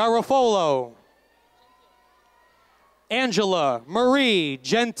Mario Garofolo. Angela Marie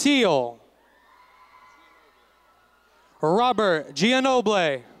Gentile. Robert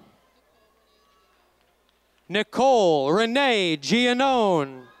Gianoble. Nicole Renee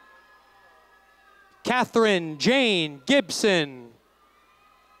Gianone. Catherine Jane Gibson.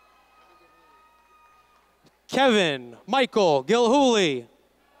 Kevin Michael Gilhooly.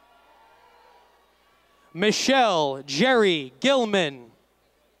 Michelle Jerry Gilman.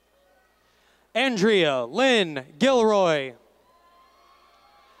 Andrea Lynn Gilroy.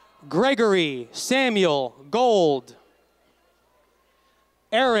 Gregory Samuel Gold.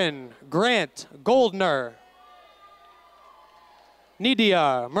 Aaron Grant Goldner.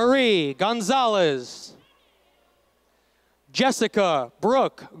 Nidia Marie Gonzalez. Jessica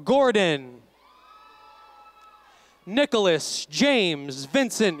Brooke Gordon. Nicholas James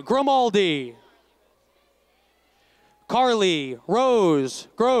Vincent Grimaldi. Carly Rose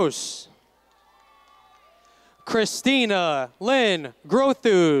Gross. Christina Lynn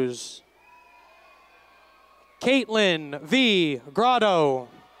Grothus. Caitlin V. Grotto.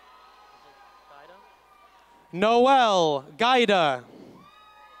 Noelle Gaida.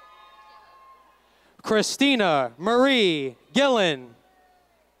 Christina Marie Gillen.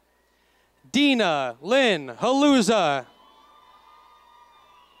 Dina Lynn Haluza.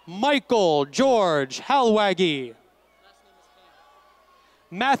 Michael George Halwaggy.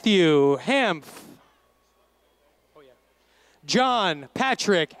 Matthew Hampf. John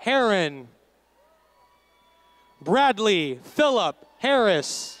Patrick Heron. Bradley Philip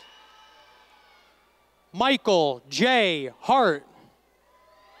Harris. Michael J. Hart.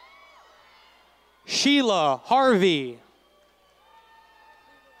 Sheila Harvey.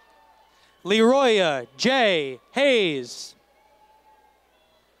 Leroya J. Hayes.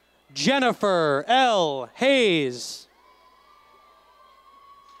 Jennifer L. Hayes.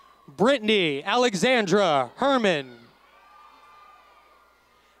 Brittany Alexandra Herman.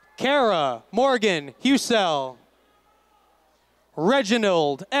 Kara Morgan Husel.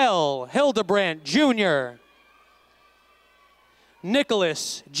 Reginald L. Hildebrandt Jr.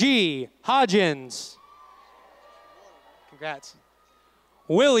 Nicholas G. Hodgins. Congrats.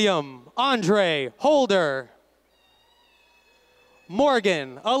 William Andre Holder.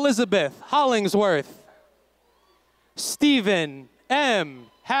 Morgan Elizabeth Hollingsworth. Stephen M.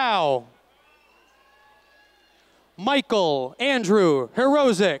 Howe. Michael Andrew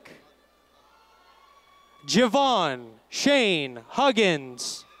Hirozik. Javon Shane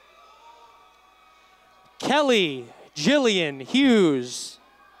Huggins. Kelly Jillian Hughes.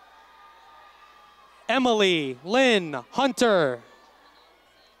 Emily Lynn Hunter.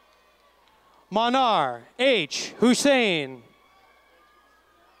 Manar H. Hussein.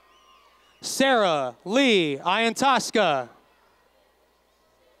 Sarah Lee Iantoska.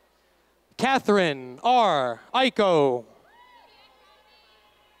 Catherine R. Aiko.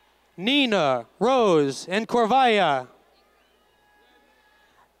 Nina Rose Encorvaya.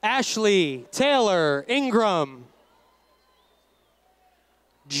 Ashley Taylor Ingram.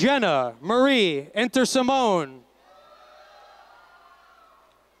 Jenna Marie Intersimone.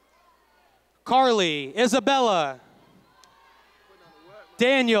 Carly Isabella.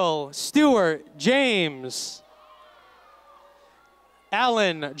 Daniel Stewart James.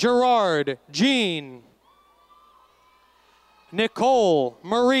 Alan Gerard Jean. Nicole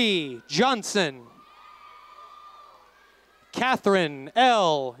Marie Johnson. Catherine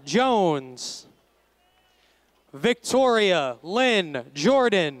L. Jones. Victoria Lynn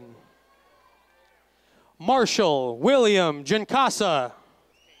Jordan. Marshall William Giancasa.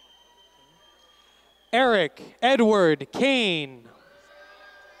 Eric Edward Kane.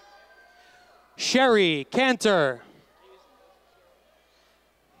 Sherry Cantor.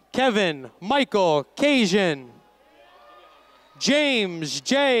 Kevin Michael Cajun. James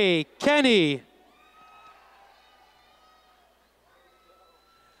J. Kenny.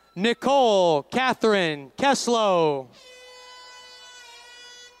 Nicole Catherine Keslow.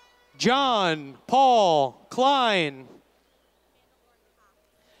 John Paul Klein.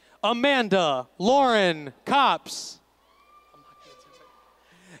 Amanda Lauren Copps.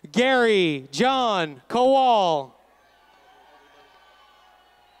 Gary John Kowal.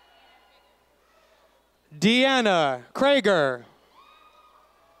 Deanna Krager.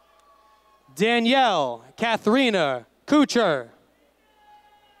 Danielle Katharina Kucher.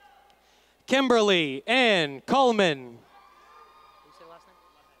 Kimberly Ann Coleman.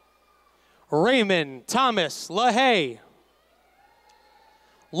 Raymond Thomas LaHaye.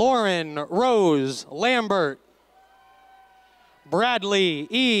 Lauren Rose Lambert. Bradley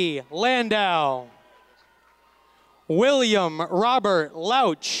E. Landau. William Robert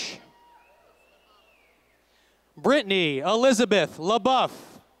Lauch. Brittany Elizabeth LaBeouf.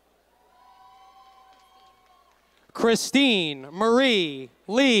 Christine Marie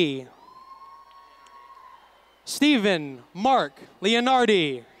Lee. Stephen Mark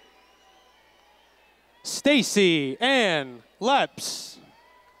Leonardi. Stacy Ann Leps.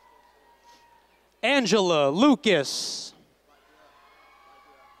 Angela Lucas.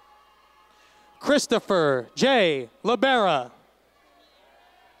 Christopher J. Libera.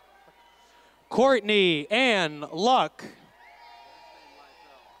 Courtney Ann Luck.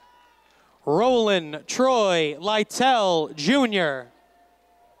 Roland Troy Lytell Jr.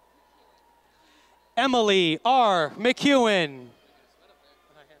 Emily R. McEwen.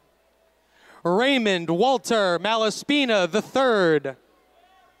 Raymond Walter Malaspina III.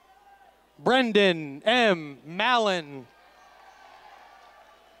 Brendan M. Mallon.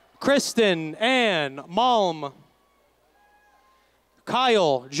 Kristen Ann Malm.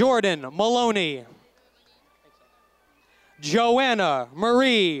 Kyle Jordan Maloney. Joanna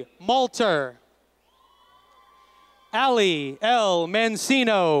Marie Malter. Ali L.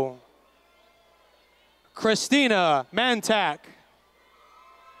 Mancino. Christina Mantak.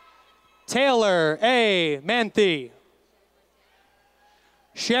 Taylor A. Manthe.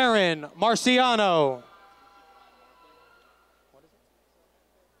 Sharon Marciano.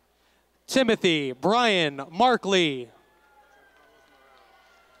 Timothy Brian Markley.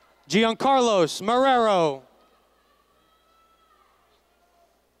 Giancarlos Marrero.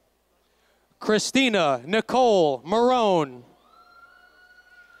 Christina Nicole Marone.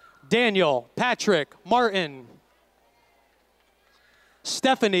 Daniel Patrick Martin.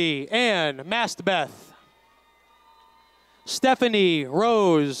 Stephanie Ann Mastbeth. Stephanie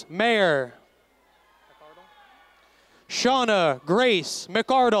Rose Mayer. Shauna Grace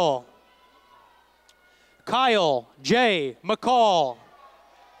McArdle. Kyle J. McCall.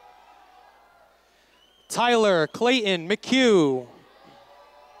 Tyler Clayton McHugh.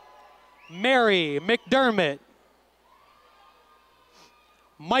 Mary McDermott.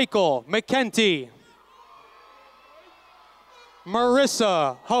 Michael McKenty.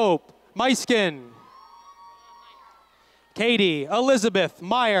 Marissa Hope Meiskin. Katie Elizabeth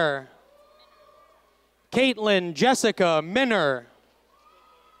Meyer. Caitlin Jessica Minner.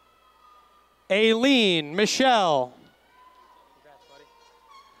 Aileen Michelle.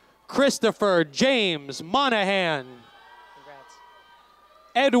 Christopher James Monahan.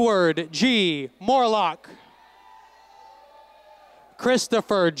 Edward G. Morlock.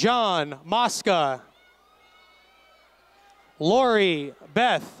 Christopher John Mosca. Lori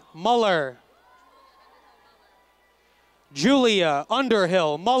Beth Muller. Julia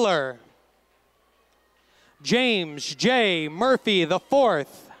Underhill Muller. James J. Murphy IV.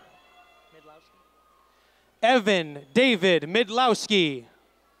 Evan David Midlowski.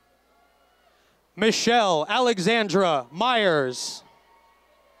 Michelle Alexandra Myers.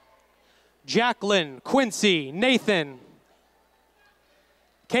 Jacqueline Quincy Nathan.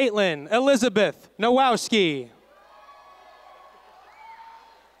 Caitlin Elizabeth Nowowski.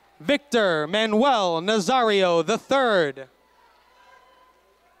 Victor Manuel Nazario III.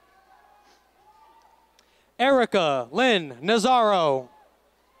 Erica Lynn Nazaro.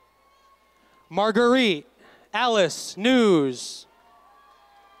 Marguerite Alice News.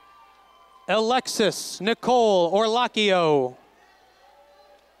 Alexis Nicole Orlacchio.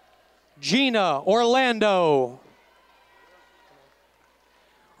 Gina Orlando.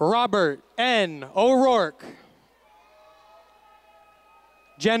 Robert N. O'Rourke.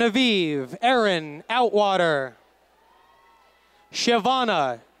 Genevieve Erin Outwater.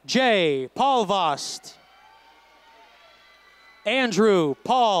 Shavana J. Paulvost. Andrew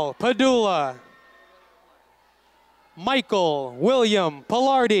Paul Padula. Michael William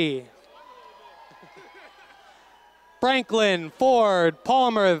Pilardi. Franklin Ford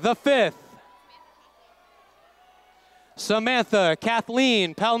Palmer V. Samantha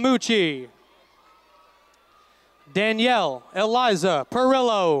Kathleen Palmucci. Danielle Eliza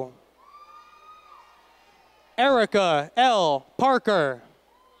Perillo. Erica L. Parker.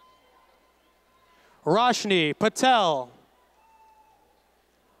 Roshni Patel.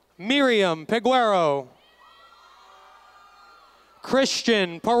 Miriam Peguero.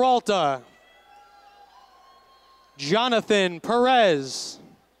 Christian Peralta. Jonathan Perez.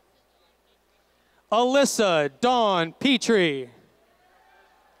 Alyssa Dawn Petrie.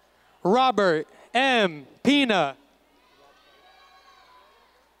 Robert M. Pina.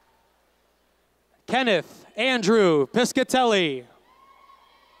 Kenneth Andrew Piscatelli.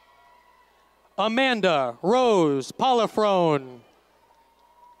 Amanda Rose Polifrone.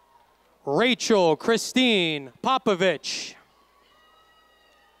 Rachel Christine Popovich.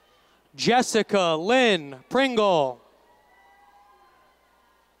 Jessica Lynn Pringle.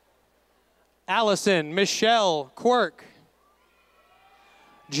 Allison Michelle Quirk.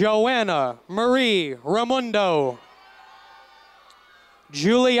 Joanna Marie Ramundo.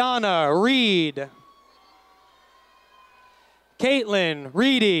 Juliana Reed. Caitlin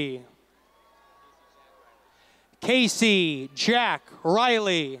Reedy. Casey Jack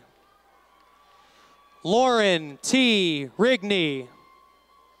Riley. Lauren T. Rigney,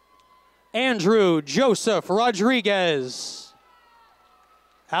 Andrew Joseph Rodriguez,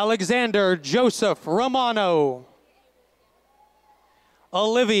 Alexander Joseph Romano,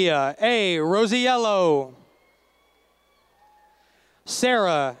 Olivia A. Rosiello,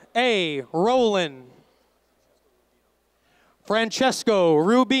 Sarah A. Rowland, Francesco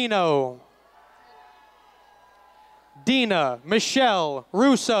Rubino, Dina Michelle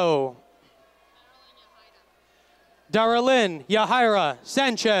Russo, Darlene Yahira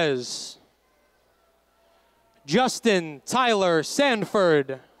Sanchez, Justin Tyler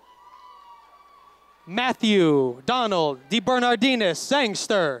Sanford, Matthew Donald DiBernardinus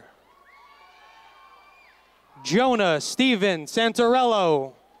Sangster, Jonah Steven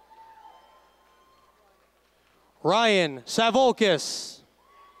Santorello, Ryan Savolkis,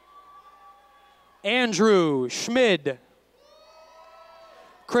 Andrew Schmid,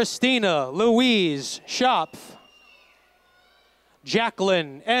 Christina Louise Schopf,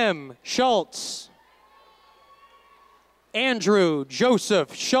 Jacqueline M. Schultz, Andrew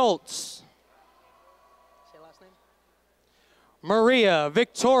Joseph Schultz, Maria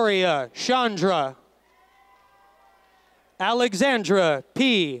Victoria Chandra, Alexandra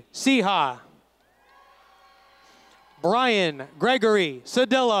P. Siha, Brian Gregory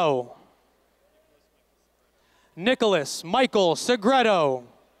Cedillo, Nicholas Michael Segredo,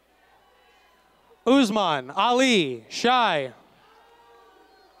 Usman Ali Shai,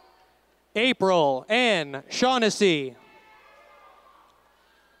 April Ann Shaughnessy,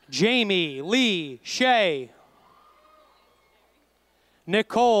 Jamie Lee Shea,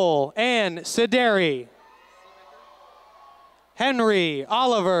 Nicole Ann Sederi, Henry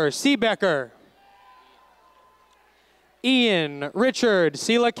Oliver Seebecker, Ian Richard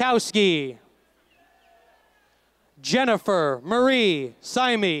Sielakowski, Jennifer Marie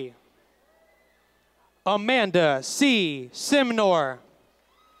Sime, Amanda C. Simnor,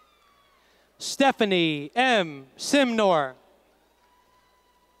 Stephanie M. Simnor,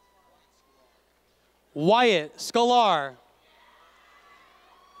 Wyatt Scalar,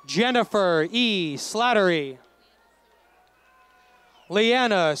 Jennifer E. Slattery,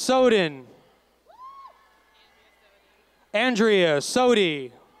 Leanna Soden, Andrea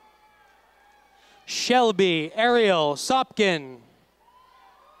Sodi, Shelby Ariel Sopkin,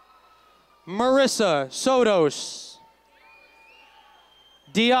 Marissa Sotos,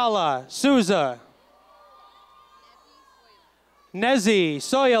 Diala Souza, Nezi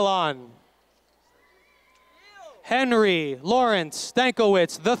Soyalan, Henry Lawrence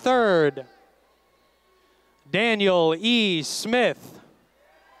Stankowitz III, Daniel E. Smith,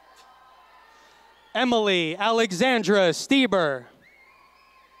 Emily Alexandra Stieber,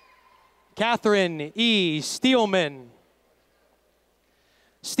 Catherine E. Steelman,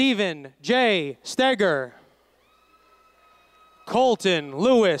 Stephen J. Steger, Colton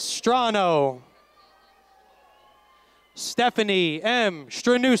Lewis Strano, Stephanie M.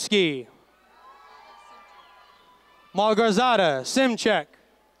 Stranewski, Margarzada Simchek,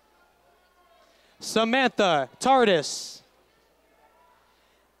 Samantha Tardis,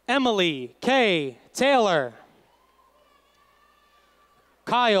 Emily K. Taylor,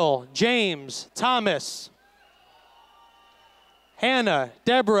 Kyle James Thomas, Hannah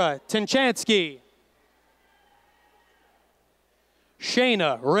Deborah Tinchansky,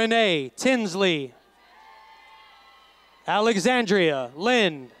 Shayna Renee Tinsley, Alexandria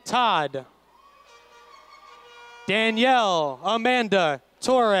Lynn Todd, Danielle Amanda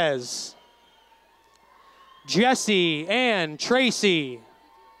Torres, Jesse Ann Tracy,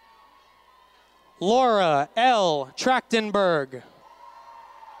 Laura L. Trachtenberg,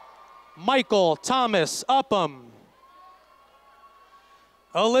 Michael Thomas Upham,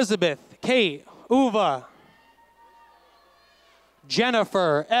 Elizabeth Kate Uva,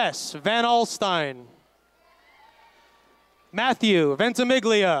 Jennifer S. Van Alstyne, Matthew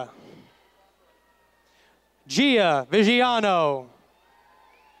Ventimiglia, Gia Vigiano,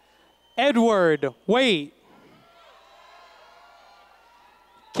 Edward Waite,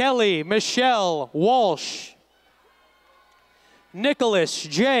 Kelly Michelle Walsh, Nicholas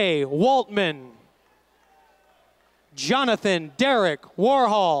J. Waltman, Jonathan Derek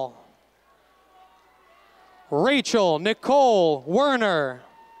Warhol, Rachel Nicole Werner,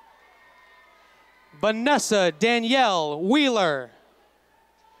 Vanessa Danielle Wheeler,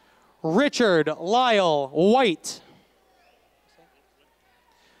 Richard Lyle White,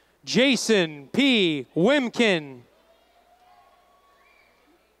 Jason P. Wimkin,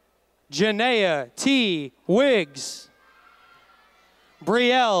 Janaea T. Wiggs,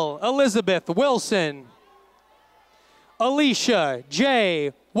 Brielle Elizabeth Wilson, Alicia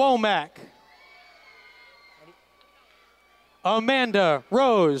J. Womack, Amanda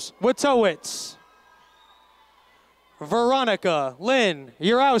Rose Witowitz. Veronica Lynn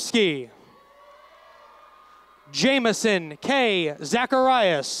Urowski. Jameson K.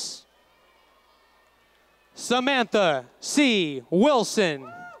 Zacharias. Samantha C.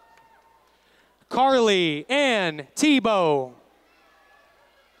 Wilson. Carly Ann Tebow.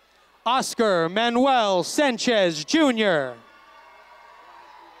 Oscar Manuel Sanchez Jr.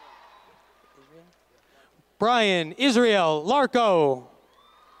 Brian Israel Larco.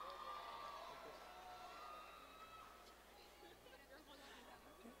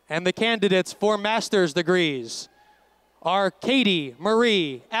 And the candidates for master's degrees are Katie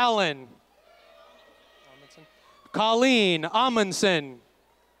Marie Allen, Colleen Amundsen,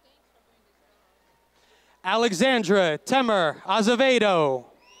 Alexandra Temer Azevedo,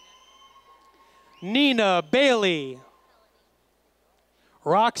 Nina Bailey,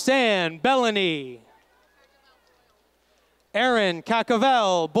 Roxanne Bellany, Erin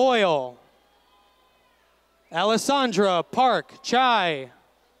Cacavel Boyle, Alessandra Park Chai,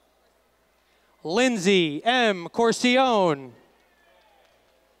 Lindsay M. Corcione,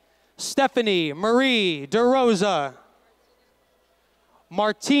 Stephanie Marie DeRosa,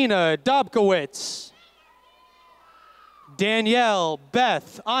 Martina Dobkowitz, Danielle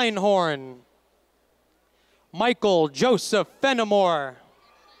Beth Einhorn, Michael Joseph Fenimore,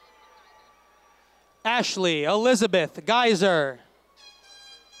 Ashley Elizabeth Geyser,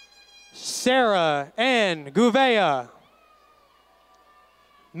 Sarah Ann Gouveia,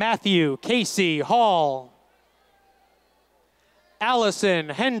 Matthew Casey Hall, Allison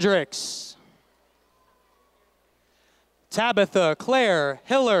Hendricks, Tabitha Claire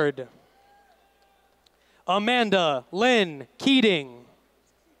Hillard, Amanda Lynn Keating,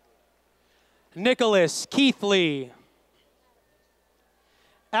 Nicholas Keithley,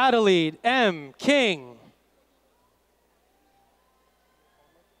 Adelaide M. King,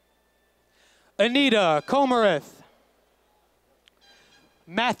 Anita Comereth,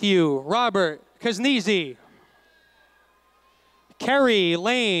 Matthew Robert Kaznizi, Kerry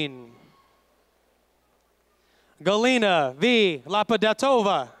Lane, Galina V.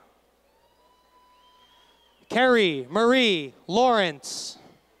 Lapodatova, Carrie Marie Lawrence,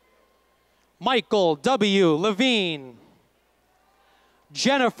 Michael W. Levine,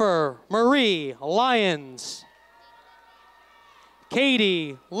 Jennifer Marie Lyons,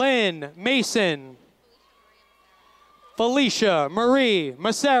 Katie Lynn Mason, Felicia Marie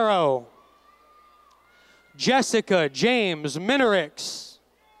Macero, Jessica James Minerix,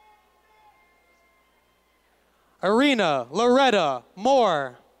 Irina Loretta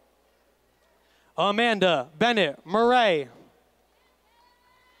Moore, Amanda Bennett Murray,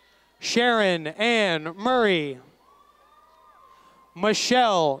 Sharon Ann Murray,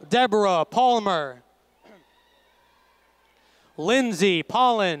 Michelle Deborah Palmer, Lindsay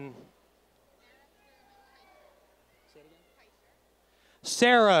Pollen,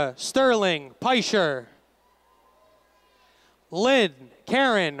 Sarah Sterling Peischer, Lynn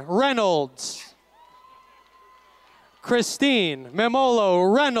Karen Reynolds, Christine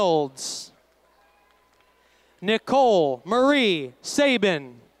Memolo Reynolds, Nicole Marie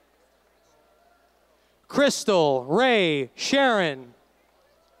Sabin, Crystal Ray Sharon,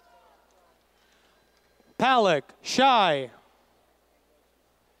 Palak Shai,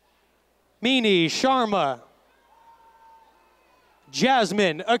 Meeni Sharma,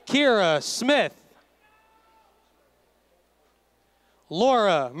 Jasmine Akira Smith,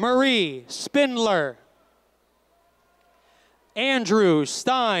 Laura Marie Spindler, Andrew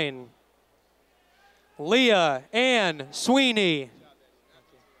Stein, Leah Ann Sweeney,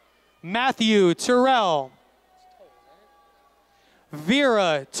 Matthew Terrell,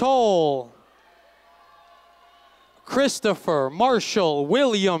 Vera Toll, Christopher Marshall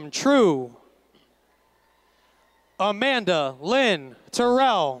William True, Amanda Lynn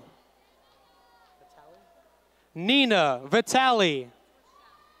Terrell, Nina Vitale,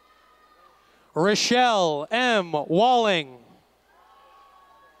 Rochelle M. Walling,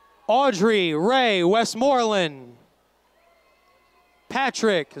 Audrey Ray Westmoreland,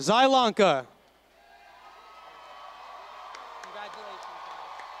 Patrick Zylanka.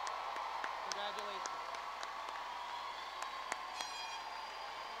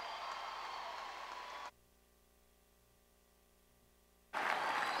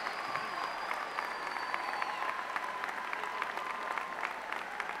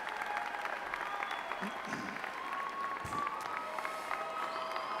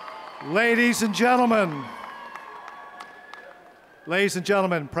 Ladies and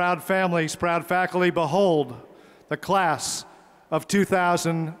gentlemen, proud families, proud faculty, behold the class of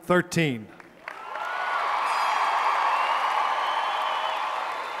 2013.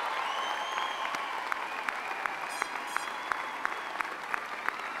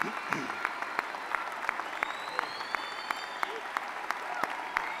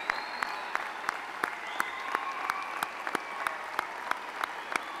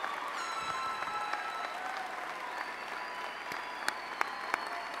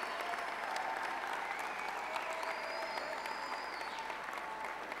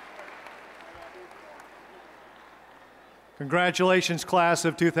 Congratulations, class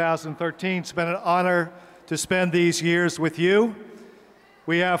of 2013. It's been an honor to spend these years with you.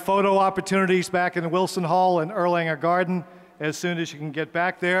 We have photo opportunities back in Wilson Hall and Erlanger Garden as soon as you can get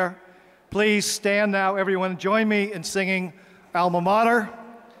back there. Please stand now, everyone. Join me in singing Alma Mater.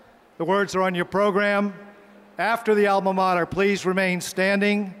 The words are on your program. After the Alma Mater, please remain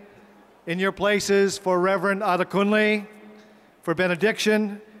standing in your places for Reverend Adekunle, for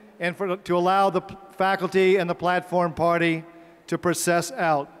benediction, and to allow the faculty and the platform party to process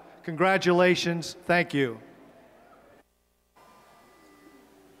out. Congratulations. Thank you.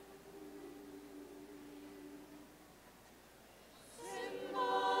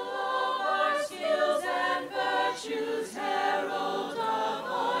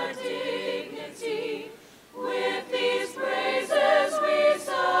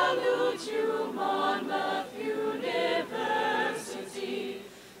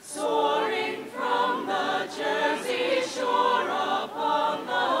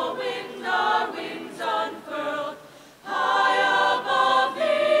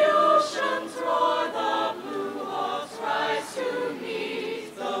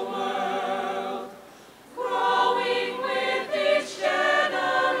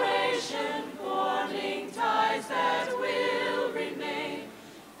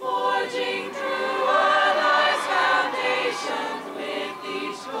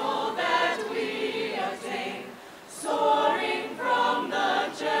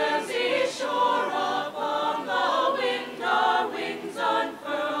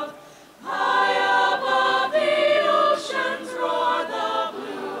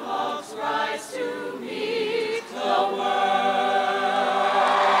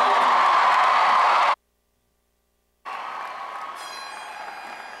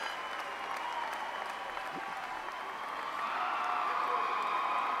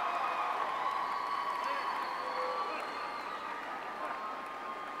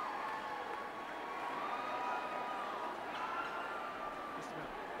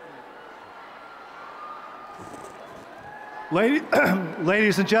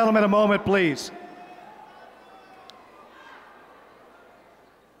 Ladies and gentlemen, a moment, please.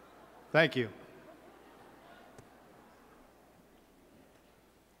 Thank you.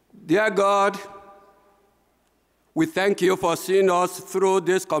 Dear God, we thank you for seeing us through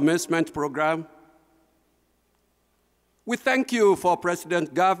this commencement program. We thank you for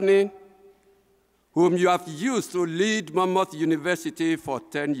President Gaffney, whom you have used to lead Monmouth University for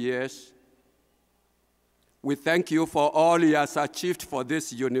 10 years. We thank you for all he has achieved for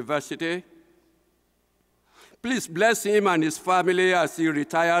this university. Please bless him and his family as he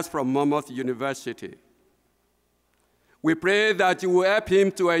retires from Monmouth University. We pray that you will help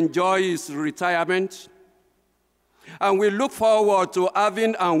him to enjoy his retirement. And we look forward to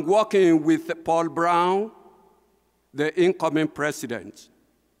having and working with Paul Brown, the incoming president.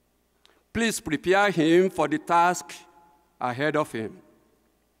 Please prepare him for the task ahead of him.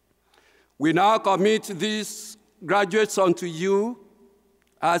 We now commit these graduates unto you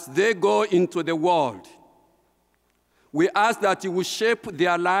as they go into the world. We ask that you will shape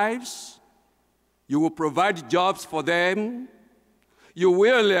their lives, you will provide jobs for them, you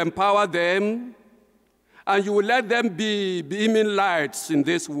will empower them, and you will let them be beaming lights in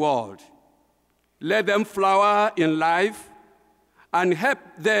this world. Let them flower in life and help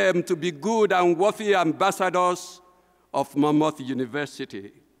them to be good and worthy ambassadors of Monmouth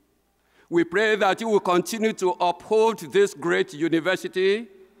University. We pray that you will continue to uphold this great university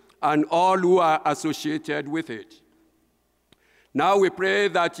and all who are associated with it. Now we pray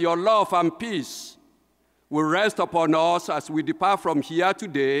that your love and peace will rest upon us as we depart from here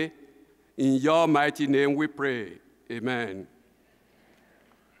today. In your mighty name we pray. Amen.